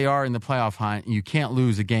 except they are in the playoff hunt. You can't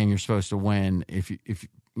lose a game you're supposed to win if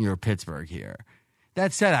you're Pittsburgh here.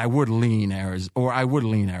 That said, I would lean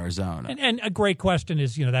Arizona. And a great question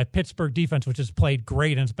is, that Pittsburgh defense, which has played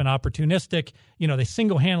great and it's been opportunistic. They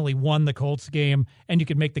single-handedly won the Colts game, and you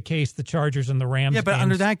could make the case the Chargers and the Rams. Yeah, but games.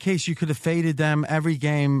 Under that case, you could have faded them every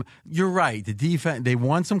game. You're right. The defense, they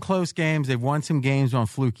won some close games. They've won some games on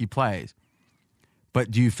fluky plays. But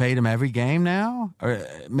do you fade them every game now? Or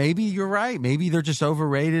maybe you're right. Maybe they're just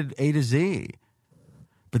overrated A to Z.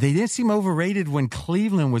 But they didn't seem overrated when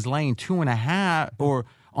Cleveland was laying 2.5 or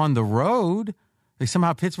on the road. Like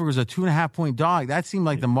somehow Pittsburgh was a 2.5-point dog. That seemed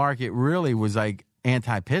like the market really was like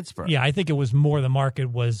anti-Pittsburgh. Yeah, I think it was more the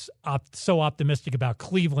market was so optimistic about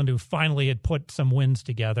Cleveland, who finally had put some wins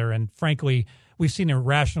together. And frankly, we've seen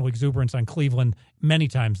irrational exuberance on Cleveland many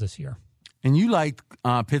times this year. And you liked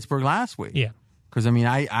Pittsburgh last week. Yeah. Because, I mean,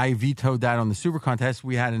 I vetoed that on the Super Contest.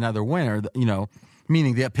 We had another winner, you know,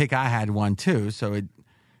 meaning the pick I had won too. So it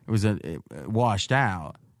washed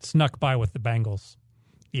out. Snuck by with the Bengals.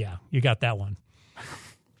 Yeah, you got that one.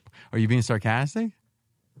 Are you being sarcastic?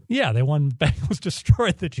 Yeah, they won. Bengals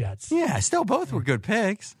destroyed the Jets. Yeah, still both were good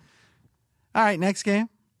picks. All right, next game.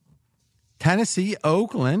 Tennessee,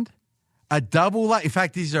 Oakland. A double leg. In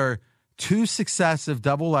fact, these are two successive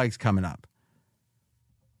double legs coming up.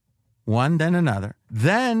 One, then another.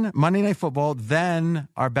 Then Monday Night Football. Then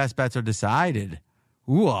our best bets are decided.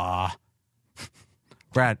 Ooh-ah.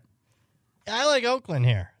 Brad. I like Oakland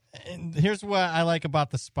here. And here's what I like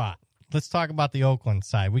about the spot. Let's talk about the Oakland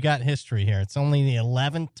side. We got history here. It's only the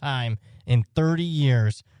 11th time in 30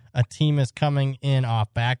 years a team is coming in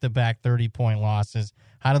off back-to-back 30-point losses.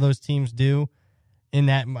 How do those teams do in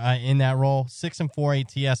that role?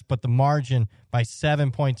 6-4 ATS, but the margin by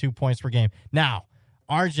 7.2 points per game. Now,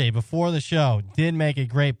 RJ, before the show, did make a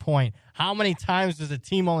great point. How many times does a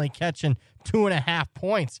team only catching 2.5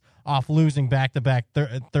 points off losing back-to-back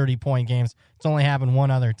 30-point games? It's only happened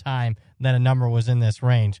one other time that a number was in this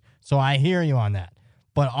range. So I hear you on that.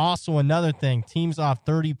 But also another thing, teams off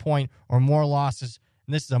 30-point or more losses,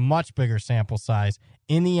 and this is a much bigger sample size,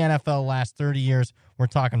 in the NFL last 30 years, we're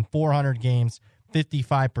talking 400 games,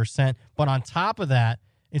 55%. But on top of that,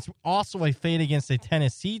 it's also a fade against a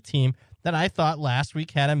Tennessee team that I thought last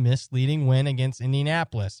week had a misleading win against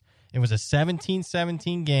Indianapolis. It was a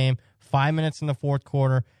 17-17 game, 5 minutes in the fourth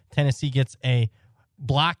quarter. Tennessee gets a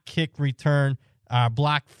block kick return,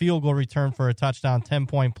 block field goal return for a touchdown,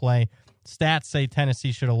 10-point play. Stats say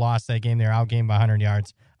Tennessee should have lost that game. They're outgained by 100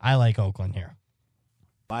 yards. I like Oakland here.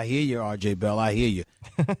 I hear you, RJ Bell. I hear you.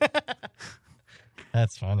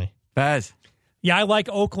 That's funny. Baz. Yeah, I like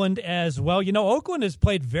Oakland as well. You know, Oakland has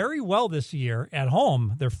played very well this year at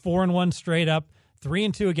home. They're 4-1 straight up,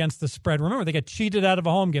 3-2 against the spread. Remember, they got cheated out of a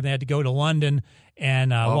home game. They had to go to London and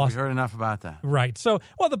lost. We heard enough about that. Right. So,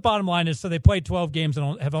 well, the bottom line is, so they played 12 games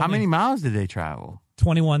and have only. How many miles did they travel?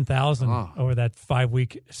 21,000 over that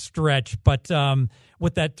 5-week stretch. But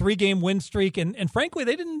with that 3-game win streak, and frankly,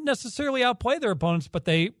 they didn't necessarily outplay their opponents, but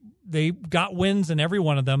they got wins in every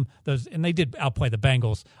one of them. And they did outplay the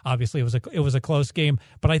Bengals. Obviously, it was a close game.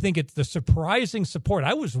 But I think it's the surprising support.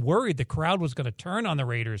 I was worried the crowd was going to turn on the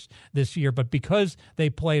Raiders this year, but because they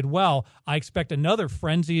played well, I expect another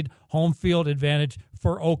frenzied home field advantage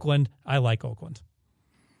for Oakland. I like Oakland.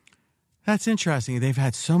 That's interesting. They've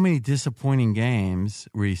had so many disappointing games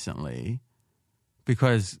recently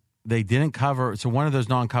because they didn't cover. So one of those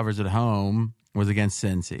non-covers at home was against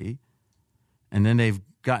Cincy, and then they've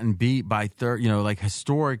gotten beat by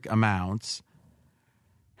historic amounts.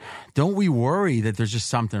 Don't we worry that there's just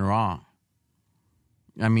something wrong?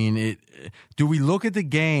 I mean, do we look at the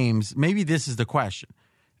games? Maybe this is the question.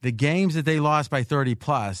 The games that they lost by 30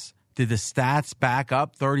 plus, did the stats back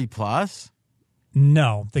up 30 plus?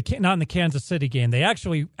 No, not in the Kansas City game. They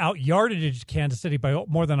actually out-yardaged Kansas City by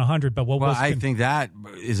more than 100. But I think that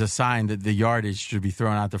is a sign that the yardage should be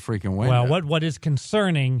thrown out the freaking window. Well, what is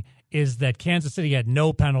concerning is that Kansas City had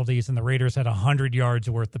no penalties and the Raiders had 100 yards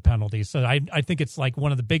worth of penalties. So I think it's like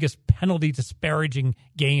one of the biggest penalty disparaging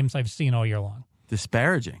games I've seen all year long.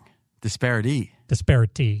 Disparity.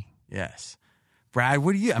 Yes. Brad,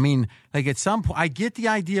 what do you, I mean, like at some point, I get the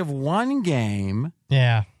idea of one game.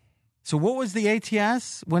 Yeah. So what was the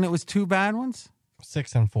ATS when it was two bad ones?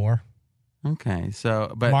 6-4. Okay,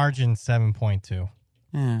 so but margin 7.2.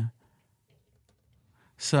 Yeah.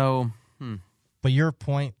 So, but your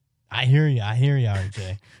point, I hear you,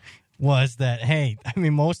 RJ, was that hey, I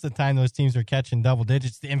mean, most of the time those teams are catching double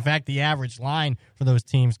digits. In fact, the average line for those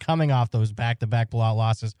teams coming off those back-to-back blowout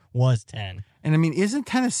losses was 10. And I mean, isn't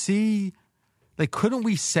Tennessee like? Couldn't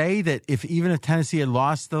we say that if Tennessee had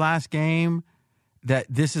lost the last game, that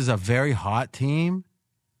this is a very hot team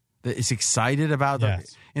that is excited about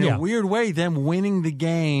in a weird way, them winning the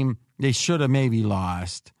game they should have maybe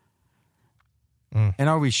lost. And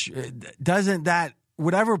are we doesn't that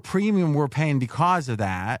whatever premium we're paying because of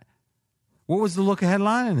that, what was the look-ahead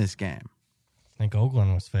line in this game? I think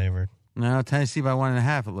Oakland was favored. No, Tennessee by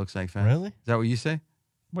 1.5, it looks like. Really? Is that what you say?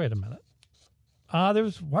 Wait a minute.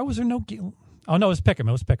 Why was there no game? Oh, no, it was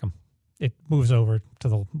Pick'em. It moves over to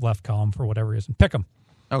the left column for whatever reason. Pick them.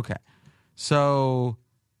 Okay. So,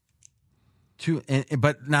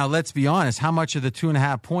 but now let's be honest. How much of the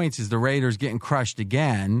 2.5 points is the Raiders getting crushed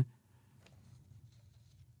again?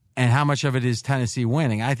 and how much of it is Tennessee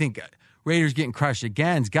winning. I think Raiders getting crushed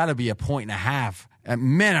again has got to be 1.5 at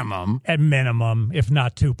minimum. At minimum, if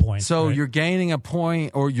not 2 points. So right? you're gaining a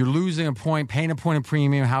point or you're losing a point, paying a point of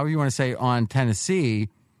premium, however you want to say, on Tennessee.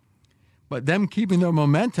 But them keeping their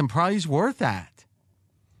momentum probably is worth that.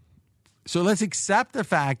 So let's accept the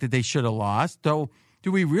fact that they should have lost. Though,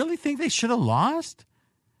 do we really think they should have lost?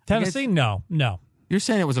 Tennessee? No. You're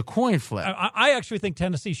saying it was a coin flip. I actually think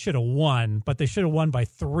Tennessee should have won, but they should have won by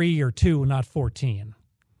 3 or 2, not 14.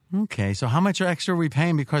 Okay, so how much extra are we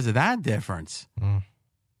paying because of that difference?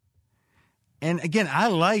 And again, I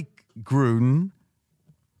like Gruden.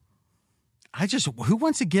 Who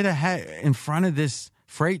wants to get ahead in front of this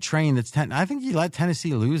freight train that's I think you let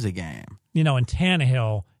Tennessee lose a game. And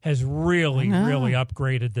Tannehill has really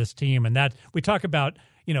upgraded this team. And that we talk about,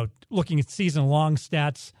 looking at season-long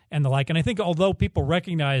stats and the like. And I think although people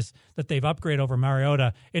recognize that they've upgraded over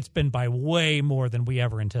Mariota, it's been by way more than we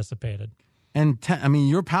ever anticipated. And,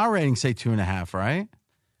 your power ratings say 2.5, right?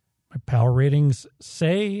 My power ratings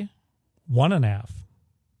say 1.5.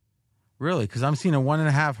 Really? Because I'm seeing a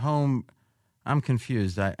 1.5 home. I'm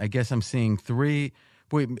confused. I guess I'm seeing 3.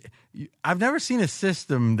 Wait, I've never seen a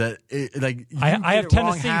system that I have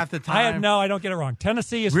Tennessee half the time. I don't get it wrong.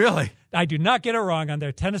 Tennessee is really. I do not get it wrong on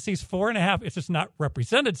there. Tennessee's 4.5. It's just not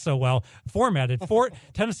represented so well, formatted.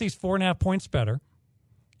 Tennessee's 4.5 points better,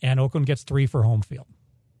 and Oakland gets 3 for home field.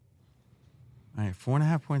 All right,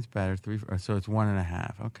 4.5 points better, 3. So it's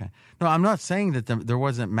 1.5. Okay. No, I'm not saying that there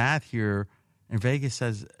wasn't math here. And Vegas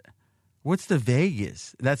says, what's the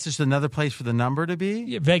Vegas? That's just another place for the number to be.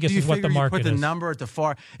 Yeah, Vegas is what the market is. Put the number at the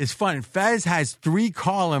far. It's fun. Fez has 3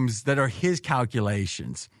 columns that are his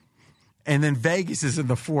calculations, and then Vegas is in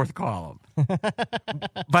the 4th column.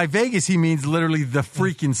 By Vegas, he means literally the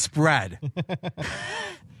freaking spread.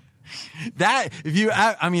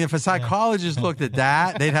 If a psychologist looked at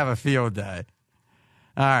that, they'd have a field day.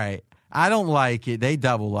 All right. I don't like it. They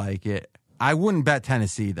double like it. I wouldn't bet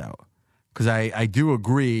Tennessee, though, because I do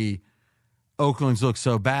agree Oakland's look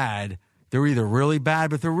so bad. They're either really bad,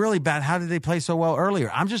 but they're really bad. How did they play so well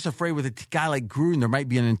earlier? I'm just afraid with a guy like Gruden, there might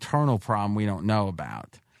be an internal problem we don't know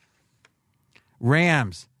about.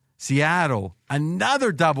 Rams, Seattle,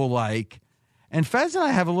 another double like. And Fez and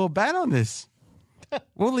I have a little bet on this.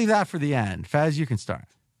 We'll leave that for the end. Fez, you can start.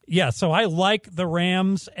 Yeah, so I like the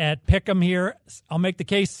Rams at Pick'em here. I'll make the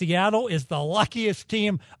case Seattle is the luckiest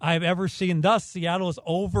team I've ever seen. Thus, Seattle is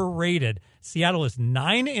overrated. Seattle is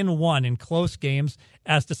 9-1 in close games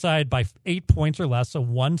as decided by 8 points or less, so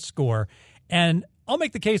 1 score. And I'll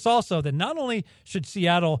make the case also that not only should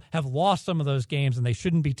Seattle have lost some of those games and they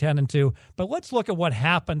shouldn't be 10-2, but let's look at what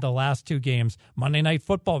happened the last 2 games. Monday Night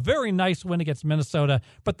Football, very nice win against Minnesota,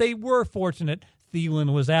 but they were fortunate.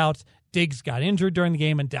 Thielen was out. Diggs got injured during the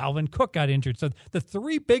game, and Dalvin Cook got injured. So the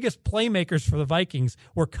 3 biggest playmakers for the Vikings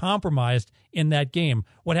were compromised in that game.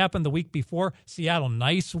 What happened the week before? Seattle,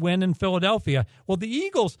 nice win in Philadelphia. Well, the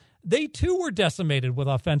Eagles, they too were decimated with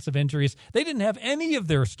offensive injuries. They didn't have any of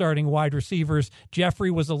their starting wide receivers.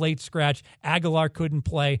 Jeffrey was a late scratch. Aguilar couldn't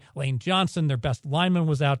play. Lane Johnson, their best lineman,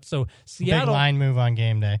 was out. So Seattle, big line move on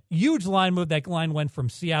game day. Huge line move. That line went from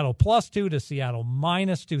Seattle +2 to Seattle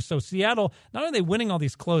 -2. So Seattle, not only are they winning all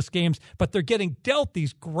these close games, but they're getting dealt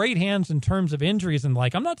these great hands in terms of injuries and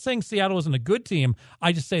like. I'm not saying Seattle isn't a good team.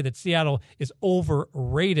 I just say that Seattle is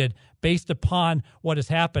overrated based upon what has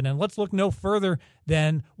happened. And let's look no further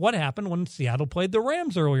than what happened when Seattle played the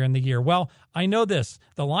Rams earlier in the year. Well, I know this.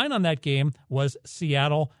 The line on that game was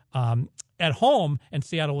Seattle at home, and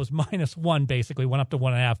Seattle was -1, basically, went up to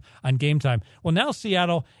 1.5 on game time. Well, now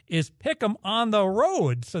Seattle is pick'em on the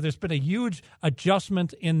road, so there's been a huge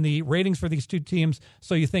adjustment in the ratings for these 2 teams.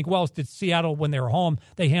 So you think, well, did Seattle, when they were home,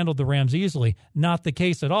 they handled the Rams easily? Not the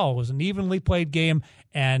case at all. It was an evenly played game,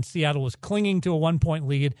 and Seattle was clinging to a 1-point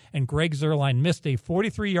lead, and Greg Zuerlein missed a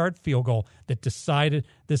 43-yard field goal that decided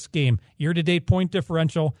this game. Year-to-date point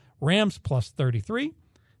differential, Rams +33.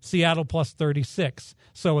 Seattle +36.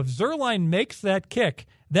 So if Zuerlein makes that kick,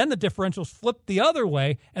 then the differentials flip the other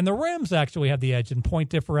way, and the Rams actually have the edge in point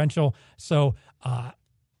differential. So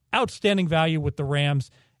outstanding value with the Rams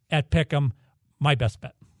at Pick'em, my best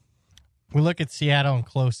bet. We look at Seattle in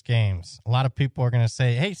close games. A lot of people are going to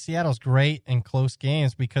say, hey, Seattle's great in close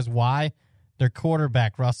games because why? Their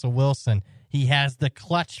quarterback, Russell Wilson, he has the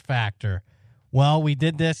clutch factor. Well, we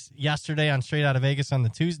did this yesterday on Straight Outta Vegas on the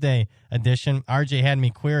Tuesday edition. RJ had me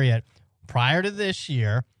query it. Prior to this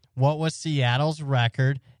year, what was Seattle's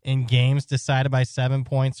record in games decided by 7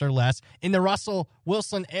 points or less in the Russell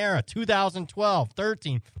Wilson era? 2012,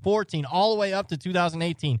 13, 14, all the way up to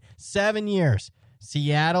 2018. 7 years.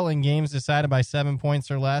 Seattle in games decided by 7 points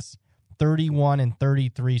or less,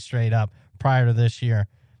 31-33 straight up prior to this year.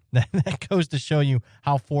 That goes to show you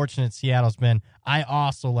how fortunate Seattle's been. I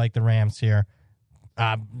also like the Rams here.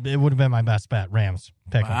 It would have been my best bet, Rams.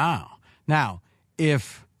 Pick 'em. Wow. Now,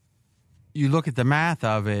 if you look at the math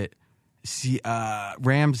of it,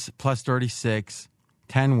 Rams plus 36,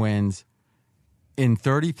 10 wins. In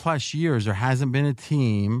 30-plus years, there hasn't been a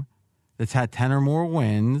team that's had 10 or more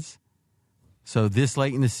wins. So this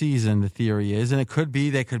late in the season, the theory is, and it could be,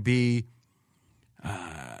 they could be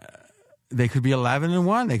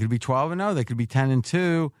 11-1, they could be 12-0, they could be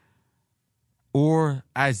 10-2, or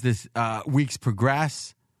as this weeks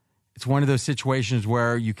progress, it's one of those situations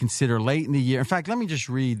where you consider late in the year. In fact, let me just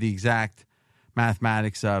read the exact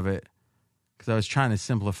mathematics of it, because I was trying to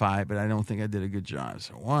simplify it, but I don't think I did a good job.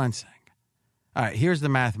 So one second. All right, here's the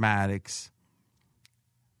mathematics.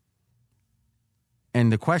 And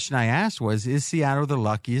the question I asked was, is Seattle the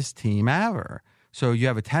luckiest team ever? So you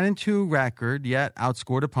have a 10-2 record, yet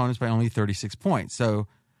outscored opponents by only 36 points. So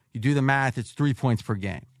you do the math, it's 3 points per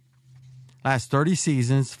game. Last 30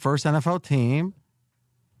 seasons, first NFL team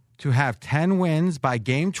to have 10 wins by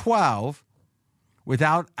game 12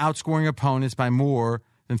 without outscoring opponents by more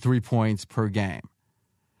than 3 points per game.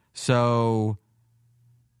 So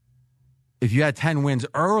if you had 10 wins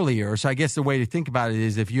earlier, so I guess the way to think about it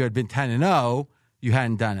is if you had been 10-0, you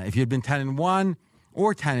hadn't done it. If you had been 10-1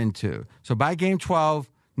 or 10-2. So by game 12,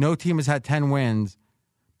 no team has had 10 wins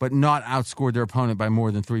but not outscored their opponent by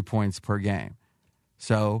more than 3 points per game.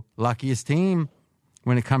 So luckiest team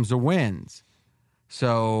when it comes to wins.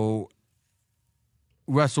 So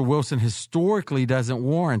Russell Wilson historically doesn't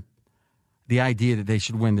warrant the idea that they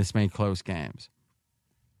should win this many close games.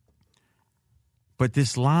 But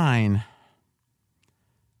this line,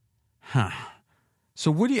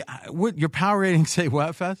 So what your power ratings say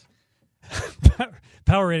what, Fez?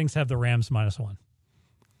 Power ratings have the Rams -1.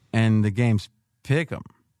 And the games pick them.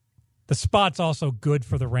 The spot's also good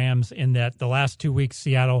for the Rams in that the last 2 weeks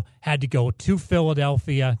Seattle had to go to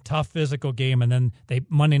Philadelphia, tough physical game, and then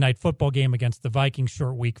Monday Night Football game against the Vikings,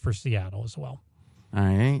 short week for Seattle as well. All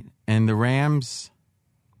right. And the Rams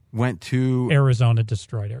went to Arizona,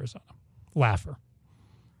 destroyed Arizona. Laugher.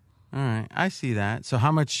 All right. I see that. So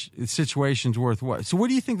how much the situation's worth what? So what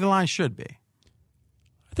do you think the line should be?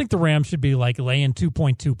 I think the Rams should be like laying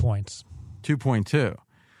 2.2 points. 2.2.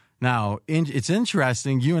 Now, it's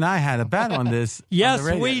interesting. You and I had a bet on this. Yes, on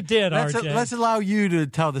the radio. we did, RJ. Let's allow you to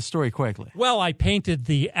tell the story quickly. Well, I painted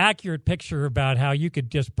the accurate picture about how you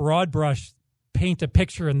could just broad brush paint a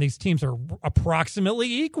picture and these teams are approximately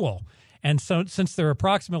equal. And so since they're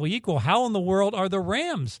approximately equal, how in the world are the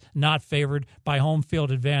Rams not favored by home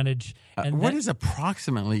field advantage? And what is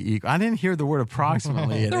approximately equal? I didn't hear the word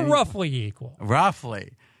approximately. They're roughly equal.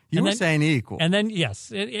 Roughly. You were saying equal. And then,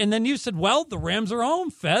 yes. And then you said, well, the Rams are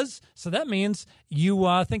home, Fez. So that means you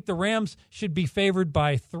think the Rams should be favored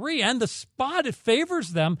by 3. And the spot, it favors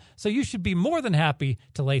them. So you should be more than happy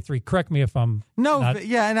to lay 3. Correct me if I'm not.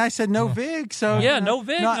 Yeah, and I said no vig. So yeah, no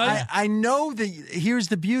vig. I know that here's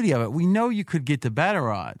the beauty of it. We know you could get the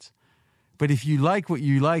better odds. But if you like what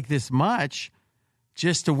you like this much,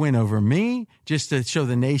 just to win over me, just to show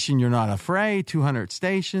the nation you're not afraid, 200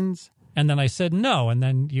 stations. And then I said no, and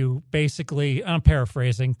then you basically, I'm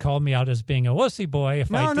paraphrasing, called me out as being a wussy boy.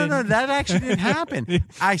 No, that actually didn't happen.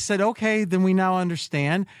 I said, okay, then we now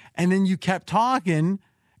understand. And then you kept talking,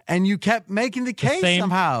 and you kept making the case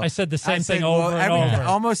somehow. I said the same thing over and over.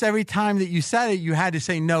 Almost every time that you said it, you had to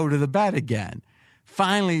say no to the bet again.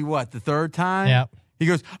 Finally, the third time? Yep. He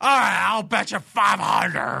goes, all right, I'll bet you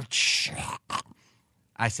 500.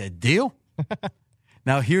 I said, deal?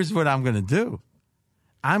 Now, here's what I'm going to do.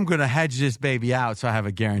 I'm going to hedge this baby out so I have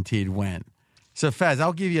a guaranteed win. So, Fez,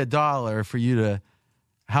 I'll give you $1 for you to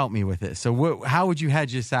help me with this. So how would you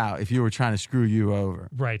hedge this out if you were trying to screw you over?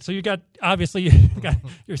 Right. So you got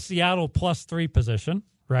your Seattle +3 position,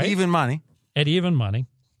 right? Even money. At even money.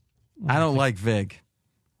 I don't like vig.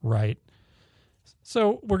 Right.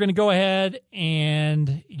 So we're going to go ahead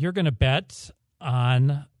and you're going to bet on,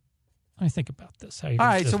 let me think about this. All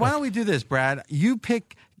right. So why don't we do this, Brad? You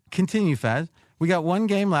continue, Fez. We got one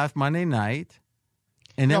game left Monday night.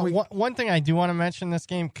 And then one thing I do want to mention this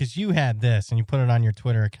game, because you had this and you put it on your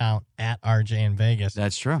Twitter account at RJ in Vegas.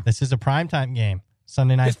 That's true. This is a primetime game,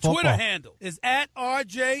 Sunday Night Football. His Twitter handle is at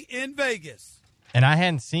RJ in Vegas. And I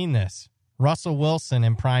hadn't seen this. Russell Wilson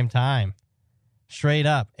in prime time. Straight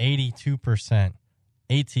up, 82%.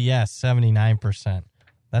 ATS, 79%.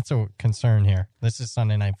 That's a concern here. This is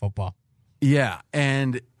Sunday Night Football. Yeah,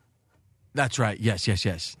 and that's right. Yes.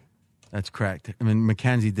 That's correct. I mean,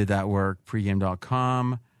 Mackenzie did that work,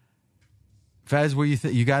 pregame.com. Fez, what you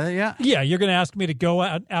think? You got it yet? Yeah, you're going to ask me to go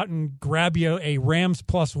out and grab you a Rams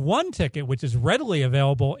 +1 ticket, which is readily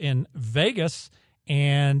available in Vegas,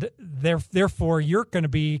 and therefore you're going to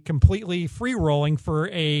be completely free rolling for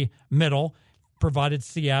a middle, provided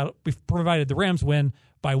the Rams win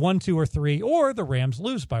by 1, 2, or 3, or the Rams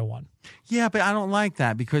lose by 1. Yeah, but I don't like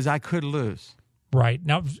that because I could lose. Right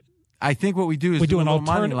now, I think what we do is we do an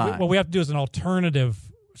alternative line. What we have to do is an alternative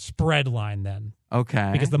spread line then. Okay.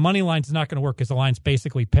 Because the money line's not going to work because the line's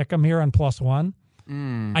basically pick 'em here on +1.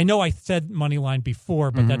 I know I said money line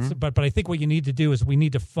before, but but I think what you need to do is we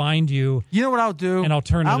need to find you. You know what I'll do? An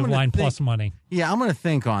alternative line plus money. Yeah, I'm going to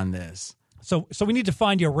think on this. So we need to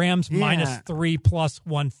find you a Rams -3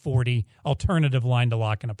 +140 alternative line to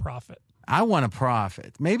lock in a profit. I want a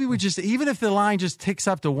profit. Maybe we just, even if the line just ticks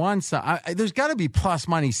up to one side, there's got to be plus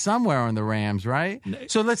money somewhere on the Rams, right?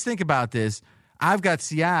 So let's think about this. I've got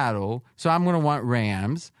Seattle, so I'm going to want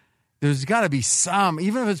Rams. There's got to be some,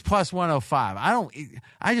 even if it's plus 105.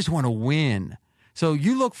 I just want to win. So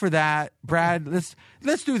you look for that, Brad. Let's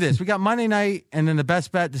do this. We got Monday night and then the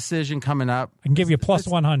best bet decision coming up. I can give you plus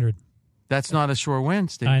 100. That's not a sure win,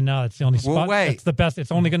 Steve. I know. It's the only spot. Well, wait. It's the best.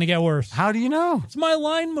 It's only going to get worse. How do you know? It's my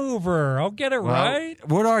line mover. I'll get it right.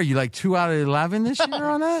 What are you, like 2 out of 11 this year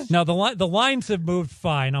on that? No, the lines have moved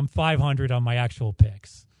fine. I'm 500 on my actual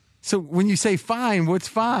picks. So when you say fine, what's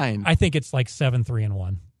fine? I think it's like 7, 3, and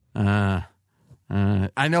 1.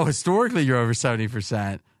 I know historically you're over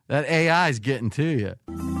 70%. That AI is getting to you.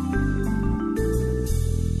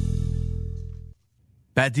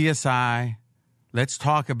 Bet DSI, let's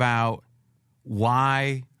talk about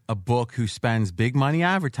why a book who spends big money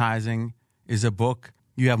advertising is a book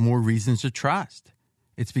you have more reasons to trust.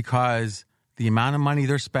 It's because the amount of money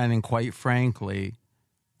they're spending, quite frankly,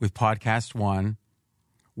 with Podcast One,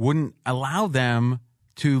 wouldn't allow them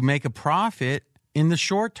to make a profit in the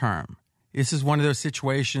short term. This is one of those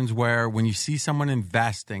situations where when you see someone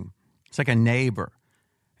investing, it's like a neighbor,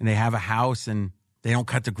 and they have a house and they don't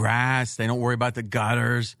cut the grass, they don't worry about the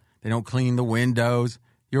gutters, they don't clean the windows.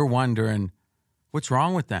 You're wondering, what's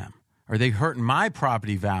wrong with them? Are they hurting my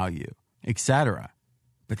property value, etc.?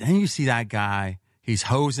 But then you see that guy, he's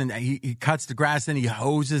hosing, he cuts the grass, then he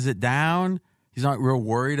hoses it down. He's not real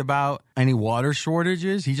worried about any water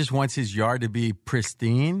shortages. He just wants his yard to be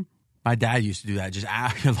pristine. My dad used to do that.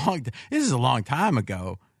 This is a long time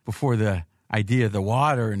ago, before the idea of the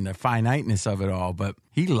water and the finiteness of it all. But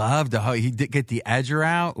he loved he'd get the edger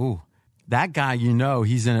out. Ooh, that guy,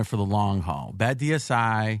 he's in it for the long haul. Bet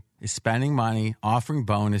DSI is spending money, offering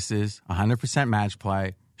bonuses, 100% match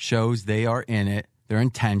play, shows they are in it, their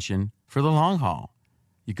intention for the long haul.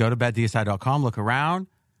 You go to betdsi.com, look around,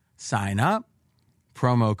 sign up,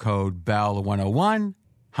 promo code BELL101,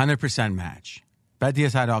 100% match.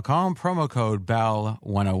 BetDSI.com, promo code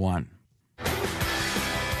BELL101.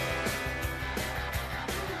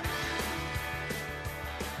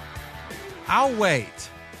 I'll wait.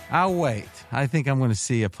 I think I'm going to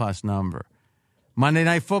see a plus number. Monday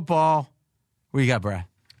Night Football. What you got, Brad?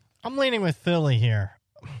 I'm leaning with Philly here.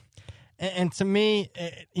 And to me,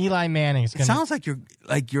 Eli Manning's going to... It sounds like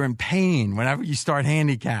you're in pain whenever you start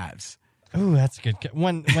handicaps. Ooh, that's good.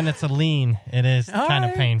 When it's a lean, it is kind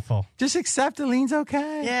of painful. Just accept the lean's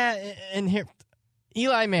okay. Yeah, and here,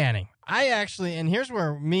 Eli Manning. And here's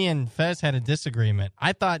where me and Fez had a disagreement.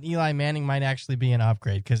 I thought Eli Manning might actually be an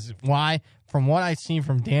upgrade. Because why? From what I've seen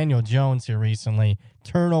from Daniel Jones here recently,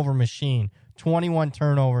 turnover machine, 21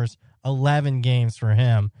 turnovers, 11 games for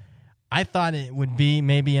him. I thought it would be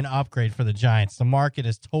maybe an upgrade for the Giants. The market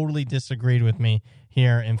has totally disagreed with me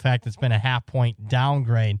here. In fact, it's been a half-point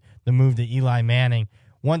downgrade, the move to Eli Manning.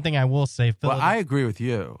 One thing I will say, Well, I agree with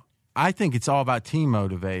you. I think it's all about team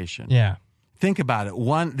motivation. Yeah. Think about it.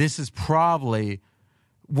 This is probably,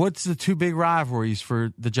 what's the two big rivalries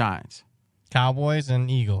for the Giants? Cowboys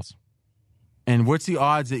and Eagles. And what's the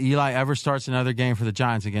odds that Eli ever starts another game for the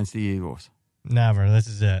Giants against the Eagles? Never. This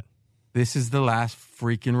is it. This is the last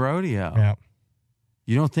freaking rodeo. Yeah.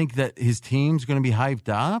 You don't think that his team's going to be hyped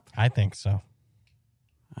up? I think so.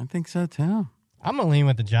 I think so, too. I'm going to lean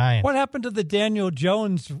with the Giants. What happened to the Daniel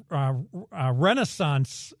Jones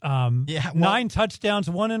renaissance 9 touchdowns,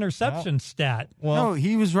 1 interception stat? Well, no,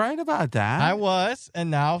 he was right about that. I was,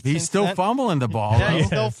 and now... He's still fumbling the ball. Yeah, he's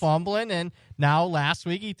still fumbling, and now last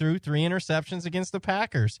week he threw 3 interceptions against the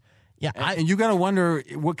Packers. Yeah, and you got to wonder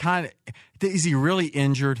what kind of... Is he really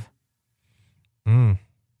injured?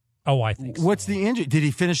 Oh, I think so. What's the injury? Did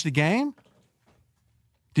he finish the game?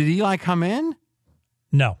 Did Eli come in?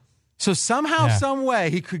 No. So somehow, some way,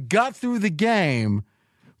 he could gut through the game,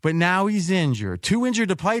 but now he's injured. Too injured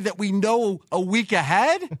to play that we know a week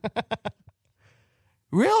ahead?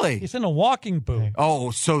 Really? He's in a walking boot.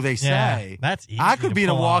 Oh, so they say. That's easy. I could to be in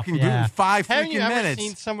a pull walking off. boot in 5 Haven't freaking you ever minutes.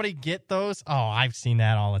 seen somebody get those? Oh, I've seen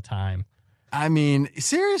that all the time. I mean,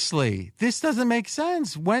 seriously, this doesn't make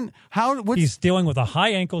sense. He's dealing with a high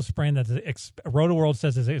ankle sprain that Roto-World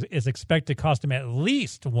says is expected to cost him at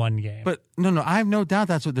least 1 game. But no, I have no doubt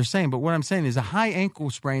that's what they're saying. But what I'm saying is a high ankle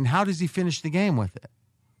sprain, how does he finish the game with it?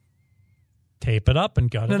 Tape it up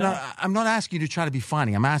and gut it out. No, I'm not asking you to try to be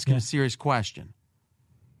funny. I'm asking a serious question.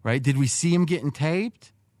 Right? Did we see him getting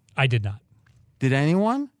taped? I did not. Did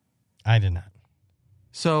anyone? I did not.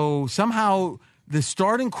 So somehow the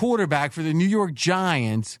starting quarterback for the New York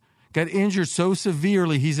Giants got injured so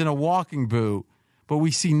severely he's in a walking boot, but we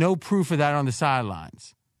see no proof of that on the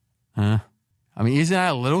sidelines. Huh? I mean, isn't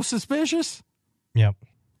that a little suspicious? Yep.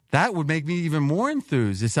 That would make me even more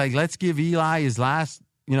enthused. It's like, let's give Eli his last,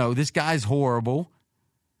 this guy's horrible.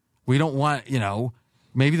 We don't want,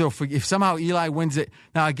 maybe they'll forget. If somehow Eli wins it.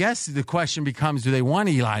 Now, I guess the question becomes, do they want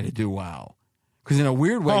Eli to do well? Because in a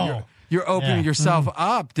weird way, you're opening yourself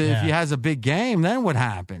up to if he has a big game, then what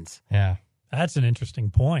happens? Yeah. That's an interesting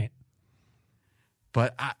point.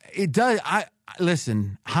 But it does.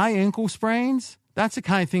 Listen, high ankle sprains, that's the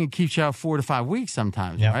kind of thing that keeps you out 4 to 5 weeks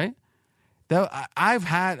sometimes, right?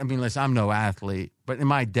 Listen, I'm no athlete, but in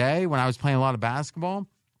my day when I was playing a lot of basketball,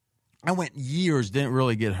 I went years, didn't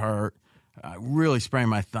really get hurt. I really sprained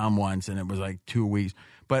my thumb once, and it was like 2 weeks.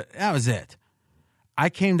 But that was it. I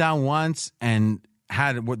came down once and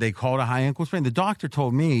had what they called a high ankle sprain. The doctor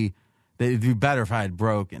told me that it'd be better if I had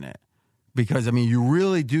broken it. Because, you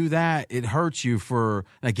really do that, it hurts you for,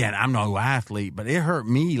 again, I'm no athlete, but it hurt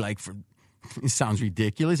me it sounds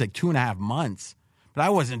ridiculous, 2.5 months. But I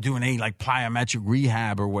wasn't doing any plyometric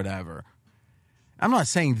rehab or whatever. I'm not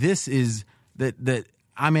saying this is that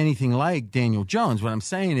I'm anything like Daniel Jones. What I'm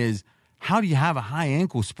saying is, how do you have a high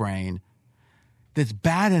ankle sprain that's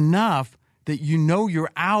bad enough that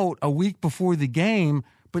you're out a week before the game,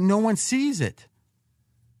 but no one sees it?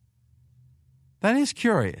 That is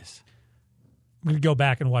curious. I'm going to go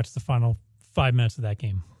back and watch the final 5 minutes of that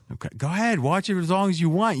game. Okay, go ahead. Watch it as long as you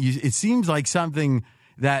want. It seems like something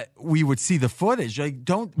that we would see the footage.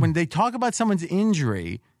 When they talk about someone's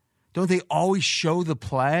injury, don't they always show the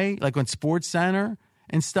play, like on SportsCenter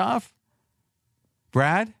and stuff?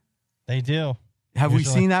 Brad? They do. Have we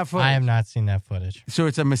seen that footage? I have not seen that footage. So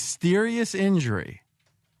it's a mysterious injury.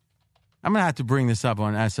 I'm going to have to bring this up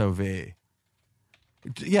on SOV.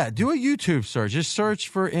 Yeah, do a YouTube search. Just search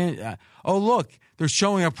for look, they're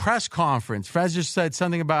showing a press conference. Fez just said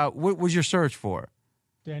something about, what was your search for?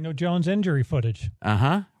 Daniel Jones injury footage.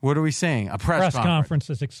 Uh-huh. What are we seeing? A press conference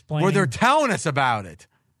is explaining. Where they're telling us about it.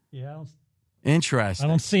 Yeah. Interesting. I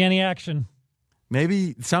don't see any action.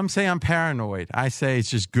 Maybe some say I'm paranoid. I say it's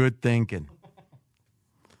just good thinking.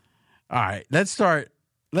 All right,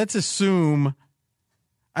 let's assume,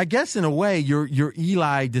 I guess in a way, your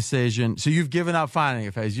Eli decision. So you've given up finding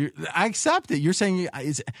it, Fez. I accept it. You're saying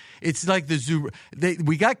it's like the zoo.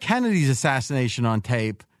 We got Kennedy's assassination on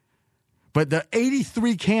tape, but the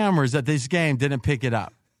 83 cameras at this game didn't pick it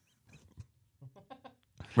up.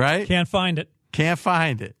 Right? Can't find it. Can't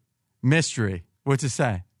find it. Mystery. What's it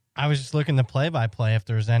say? I was just looking the play-by-play if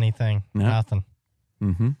there was anything. No. Nothing.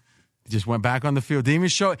 Mm-hmm. Just went back on the field. Didn't even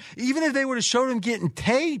show it. Even if they would have showed him getting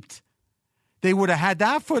taped, they would have had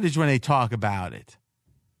that footage when they talk about it.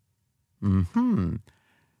 Mm-hmm.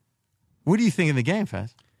 What do you think of the game,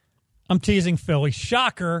 Fez? I'm teasing Philly.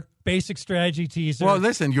 Shocker. Basic strategy teaser. Well,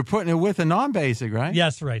 listen, you're putting it with a non-basic, right?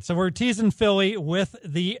 Yes, right. So we're teasing Philly with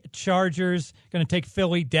the Chargers. Going to take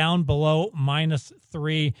Philly down below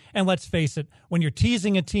 -3. And let's face it, when you're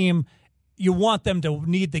teasing a team, you want them to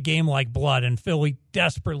need the game like blood, and Philly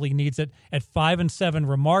desperately needs it. At 5-7,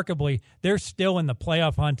 remarkably, they're still in the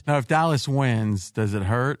playoff hunt. Now, if Dallas wins, does it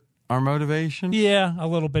hurt our motivation? Yeah, a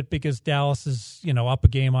little bit, because Dallas is, up a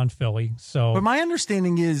game on Philly. So, but my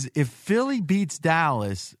understanding is if Philly beats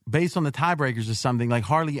Dallas based on the tiebreakers or something, like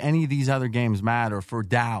hardly any of these other games matter for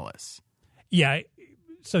Dallas. Yeah,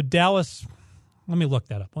 so Dallas, let me look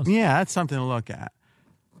that up. Yeah, that's something to look at.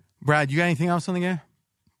 Brad, you got anything else on the game?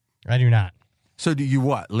 I do not. So do you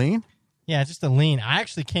what, lean? Yeah, just a lean. I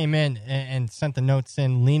actually came in and sent the notes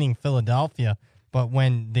in leaning Philadelphia, but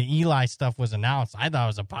when the Eli stuff was announced, I thought it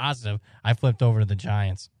was a positive. I flipped over to the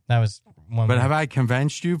Giants. That was one. But have I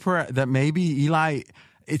convinced you that maybe Eli,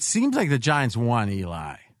 it seems like the Giants want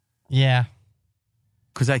Eli. Yeah.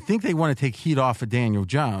 Because I think they want to take heat off of Daniel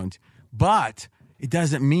Jones, but it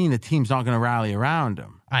doesn't mean the team's not going to rally around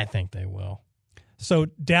him. I think they will. So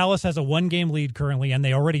Dallas has a 1-game lead currently, and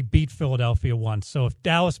they already beat Philadelphia once. So if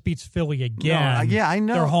Dallas beats Philly again, I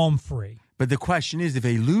know. they're home free. But the question is, if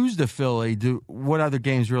they lose to Philly, what other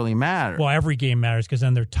games really matter? Well, every game matters because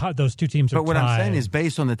then those two teams are tied. But what I'm saying is,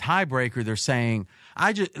 based on the tiebreaker, they're saying,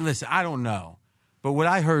 I don't know. But what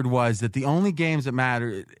I heard was that the only games that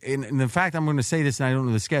matter, and the fact I'm going to say this and I don't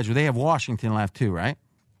know the schedule, they have Washington left too, right?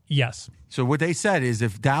 Yes. So what they said is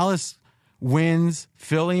if Dallas wins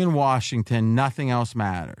Philly and Washington, nothing else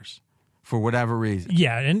matters. For whatever reason.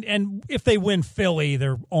 Yeah, and if they win Philly,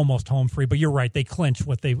 they're almost home free. But you're right; they clinch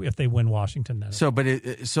if they win Washington. Then.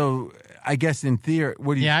 So I guess in theory,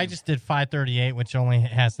 what do you? Yeah, I just did 538, which only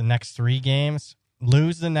has the next 3 games.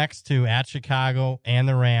 Lose the next 2 at Chicago and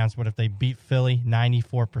the Rams, but if they beat Philly,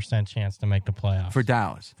 94% chance to make the playoffs for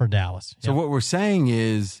Dallas. For Dallas. So what we're saying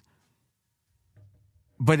is,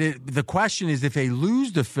 but the question is, if they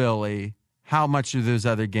lose to Philly, how much do those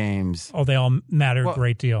other games? Oh, they all matter a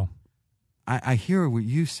great deal. I hear what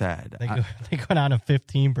you said. They go down to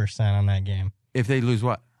 15% on that game. If they lose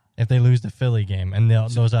what? If they lose the Philly game and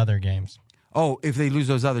those other games. Oh, if they lose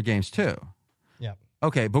those other games too. Yep.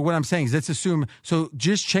 Okay, but what I'm saying is let's assume, so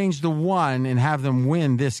just change the 1 and have them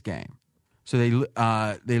win this game. So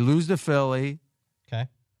they lose to Philly. Okay.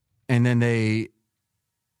 And then they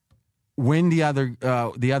win the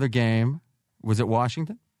other game. Was it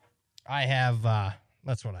Washington? I have,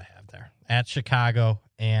 that's what I have there. At Chicago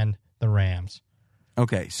and the Rams.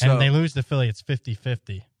 Okay, so... And if they lose to Philly, it's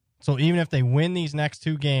 50-50. So even if they win these next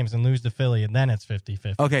 2 games and lose to Philly, then it's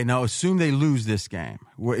 50-50. Okay, now assume they lose this game.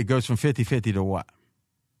 It goes from 50-50 to what?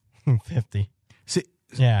 50. See,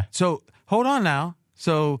 yeah. So hold on now.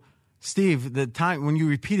 So, Steve, the time when you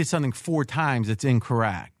repeated something 4 times, it's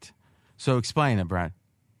incorrect. So explain it, Brad.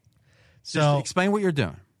 Just explain what you're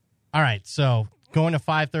doing. All right, so going to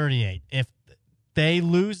 538. If they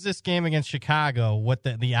lose this game against Chicago, what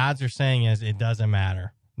the odds are saying is it doesn't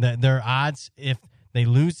matter. Their odds, if they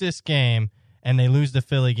lose this game and they lose the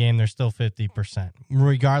Philly game, they're still 50%,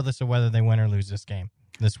 regardless of whether they win or lose this game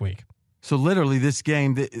this week. So literally this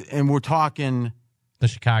game, and we're talking... The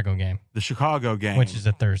Chicago game. The Chicago game. Which is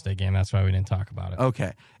a Thursday game. That's why we didn't talk about it.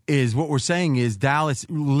 Okay. Is what we're saying is Dallas,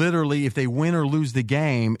 literally, if they win or lose the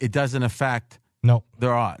game, it doesn't affect... Nope.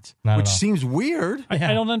 Their odds. Not which at all. seams weird. I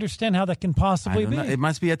don't understand how that can possibly be. It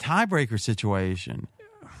must be a tiebreaker situation.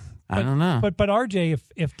 I don't know. But RJ,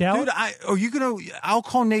 if Dallas... Dude, I'll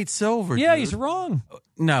call Nate Silver. Yeah, dude. he's wrong.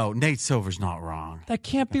 No, Nate Silver's not wrong. That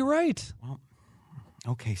can't be right. Well,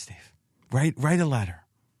 okay, Steve. Write a letter.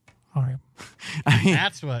 All right. I mean,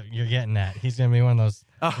 that's what you're getting at. He's going to be one of those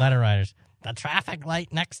letter writers. The traffic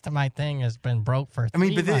light next to my thing has been broke for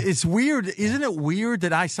 3 months. It's weird. Isn't it weird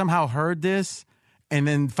that I somehow heard this and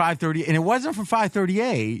then 5:30, and it wasn't from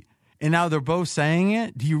 5:38, and now they're both saying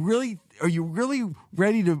it? Are you really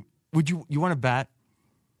ready to, you want to bet?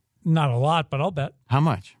 Not a lot, but I'll bet. How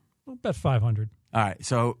much? I'll bet 500. All right,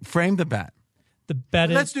 so frame the bet. The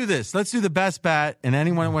bet is... Let's do this. Let's do the best bet, and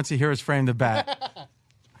anyone that wants to hear us frame the bet.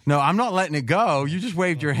 No, I'm not letting it go. You just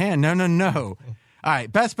waved your hand. No. All right,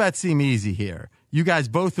 best bets seem easy here. You guys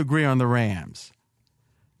both agree on the Rams.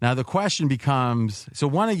 Now the question becomes, so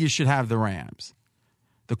one of you should have the Rams.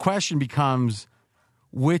 The question becomes,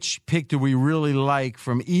 which pick do we really like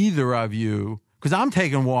from either of you? Because I'm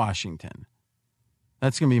taking Washington.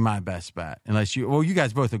 That's going to be my best bet. Unless you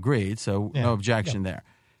guys both agreed, so no objection there.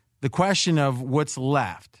 The question of what's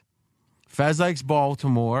left. Fez likes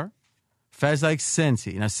Baltimore. Fez likes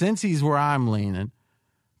Cincy. Now, Cincy's where I'm leaning.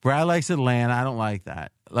 Brad likes Atlanta. I don't like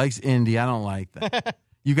that. Likes Indy. I don't like that.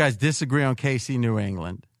 You guys disagree on KC, New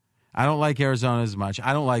England. I don't like Arizona as much.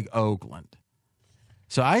 I don't like Oakland.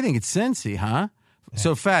 So I think it's Cincy, huh? Yeah.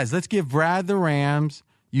 So, Fez, let's give Brad the Rams.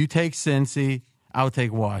 You take Cincy. I'll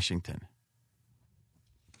take Washington.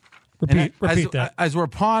 Repeat that. As we're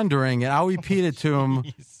pondering it, I'll repeat it to him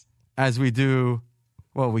as we do.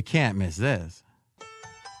 Well, we can't miss this.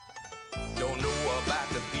 Don't know about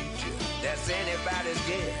the future. That's anybody's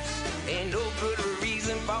guess. Ain't no good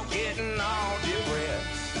reason for getting all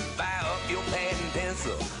depressed. Fire up your pad and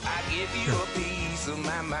pencil. I give you a piece of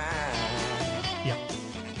my mind. Yep.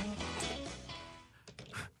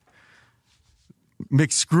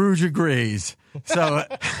 McScrooge agrees. So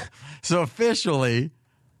officially,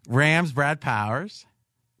 Rams, Brad Powers,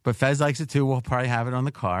 but Fez likes it too. We'll probably have it on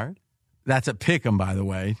the card. That's a pick 'em, by the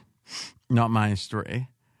way, not -3.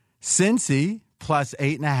 Cincy plus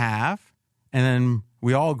 8.5, and then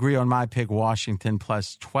we all agree on my pick, Washington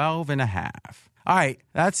plus 12.5. All right,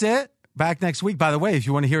 that's it. Back next week. By the way, if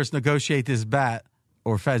you want to hear us negotiate this bet,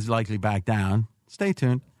 or Fez likely back down, stay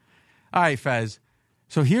tuned. All right, Fez.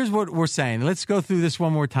 So here's what we're saying. Let's go through this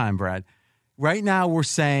one more time, Brad. Right now we're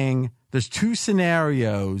saying there's 2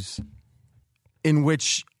 scenarios in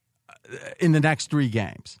which, in the next 3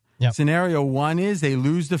 games. Yep. Scenario 1 is they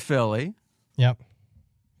lose to Philly. Yep.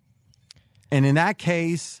 And in that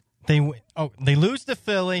case, they lose to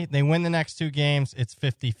Philly. They win the next 2 games. It's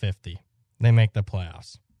 50-50. They make the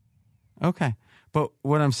playoffs. Okay. But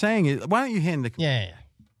what I'm saying is, why don't you hand the... Yeah.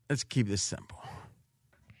 Let's keep this simple.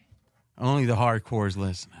 Only the hardcore is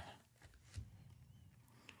listening.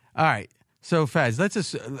 All right. So, Fez,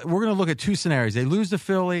 we're going to look at 2 scenarios. They lose to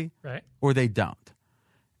Philly, right, or they don't.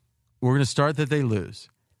 We're going to start that they lose.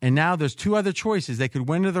 And now there's 2 other choices. They could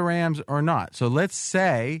win to the Rams or not. So let's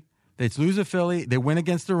say they lose to Philly, they win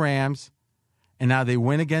against the Rams, and now they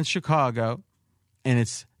win against Chicago, and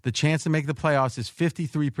it's the chance to make the playoffs is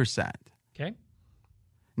 53%. Okay.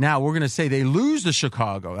 Now we're going to say they lose to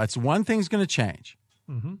Chicago. That's one thing's going to change.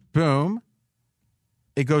 Mm-hmm. Boom.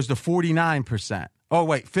 It goes to 49%. Oh,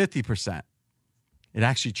 wait, 50%. It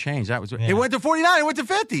actually changed. It went to 49. It went to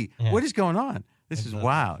 50. Yeah. What is going on? This is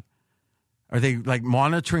wild. Are they like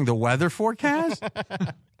monitoring the weather forecast?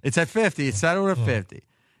 It's at 50. It's settled at 50.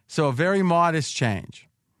 So a very modest change.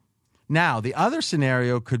 Now, the other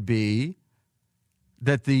scenario could be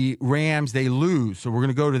that the Rams, they lose. So we're going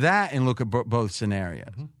to go to that and look at both scenarios.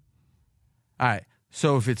 Mm-hmm. All right.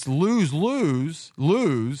 So if it's lose,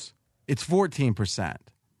 it's 14%.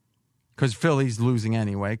 Because Philly's losing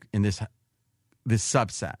anyway in this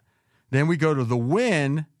subset. Then we go to the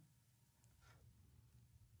win.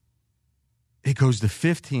 It goes to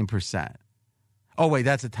 15%. Oh, wait,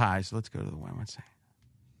 that's a tie. So let's go to the win. 1 second.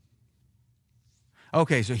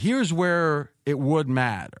 Okay, so here's where it would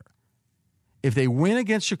matter. If they win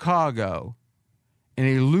against Chicago and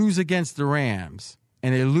they lose against the Rams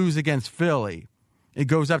and they lose against Philly, it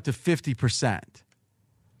goes up to 50%.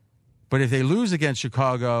 But if they lose against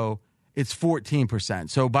Chicago, it's 14%.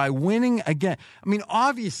 So by winning again, I mean,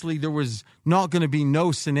 obviously there was not going to be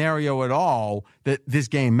no scenario at all that this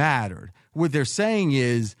game mattered. What they're saying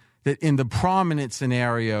is that in the prominent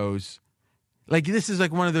scenarios, like this is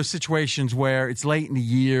like one of those situations where it's late in the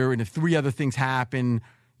year and if 3 other things happen,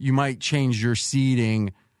 you might change your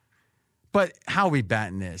seeding. But how are we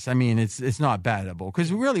betting this? I mean, it's not bettable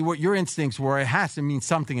because really what your instincts were, it has to mean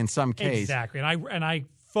something in some case. Exactly. And I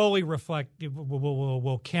fully reflect,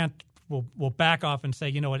 we'll back off and say,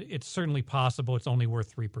 you know what, it's certainly possible it's only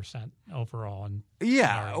worth 3% overall. And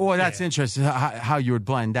well, that's interesting how you would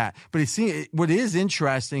blend that. But what is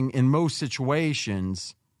interesting in most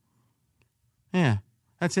situations,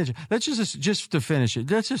 that's interesting. Let's just to finish it,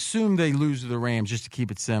 let's assume they lose to the Rams just to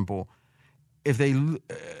keep it simple. If they,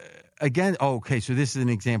 again, okay, so this is an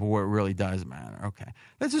example where it really does matter. Okay.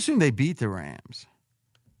 Let's assume they beat the Rams.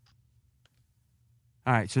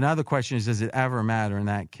 All right, so now the question is, does it ever matter in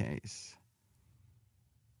that case?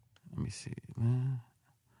 Let me see.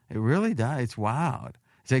 It really does. It's wild.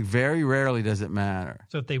 It's like very rarely does it matter.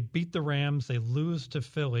 So if they beat the Rams, they lose to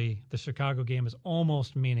Philly, the Chicago game is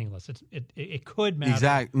almost meaningless. It could matter.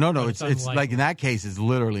 Exactly. No, it's like in that case, it's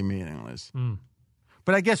literally meaningless. Mm.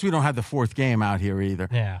 But I guess we don't have the 4th game out here either.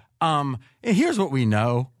 Yeah. And here's what we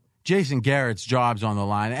know. Jason Garrett's job's on the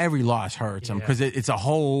line. Every loss hurts him because it's a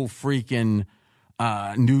whole freaking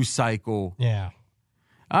news cycle. Yeah.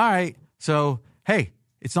 All right. So, hey,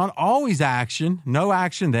 it's not always action. No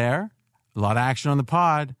action there. A lot of action on the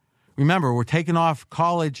pod. Remember, we're taking off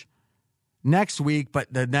college next week,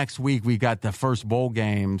 but the next week we got the first bowl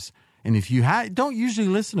games. And if you don't usually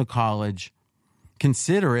listen to college,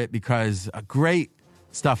 consider it because great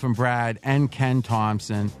stuff from Brad and Ken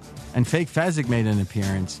Thompson. And Fake Fezzik made an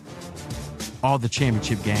appearance. All the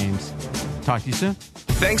championship games. Talk to you soon.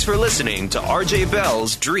 Thanks for listening to RJ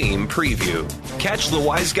Bell's Dream Preview. Catch the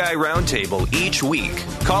Wiseguy Roundtable each week.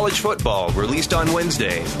 College football released on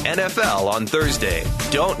Wednesday, NFL on Thursday.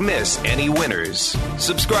 Don't miss any winners.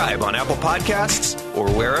 Subscribe on Apple Podcasts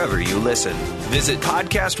or wherever you listen. Visit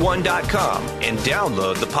podcastone.com and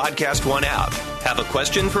download the Podcast One app. Have a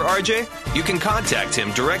question for RJ? You can contact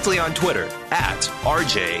him directly on Twitter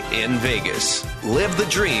 @RJ in Vegas. Live the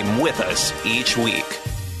dream with us each week.